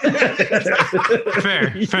obviously. A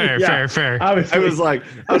penis. Fair. I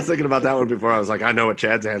was thinking about that one before. I was like, I know what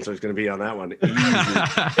Chad's answer is going to be on that one.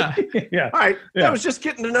 Easy. Yeah. All right. Yeah. I was just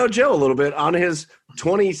getting to know Joe a little bit on his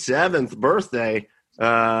 27th birthday.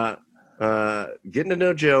 Getting to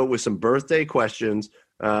know Joe with some birthday questions.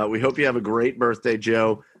 We hope you have a great birthday,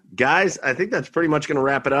 Joe. Guys, I think that's pretty much going to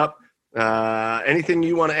wrap it up. Anything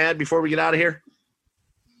you want to add before we get out of here?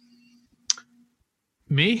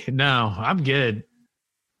 Me? No, I'm good.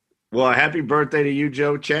 Well, happy birthday to you,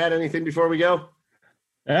 Joe. Chad, anything before we go?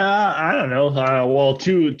 I don't know. Well,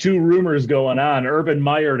 two rumors going on. Urban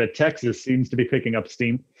Meyer to Texas seems to be picking up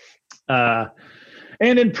steam. And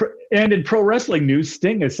in pro wrestling news,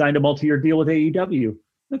 Sting has signed a multi-year deal with AEW.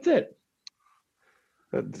 That's it.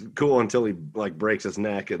 That's cool until he breaks his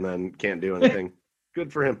neck and then can't do anything.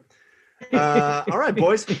 Good for him. All right,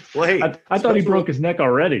 boys. Well, hey, I thought he broke his neck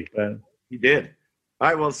already. But... He did. All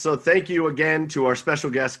right. Well, so thank you again to our special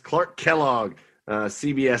guest, Clark Kellogg,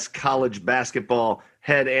 CBS college basketball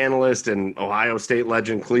head analyst and Ohio State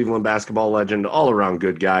legend, Cleveland basketball legend, all around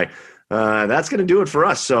good guy. That's going to do it for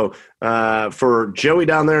us. So for Joey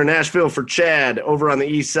down there in Nashville, for Chad over on the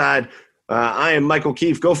east side, I am Michael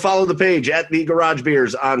Keefe. Go follow the page at The Garage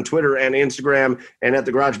Beers on Twitter and Instagram, and at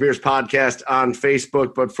The Garage Beers Podcast on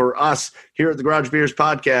Facebook. But for us here at The Garage Beers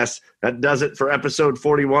Podcast, that does it for episode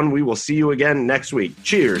 41. We will see you again next week.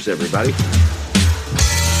 Cheers, everybody.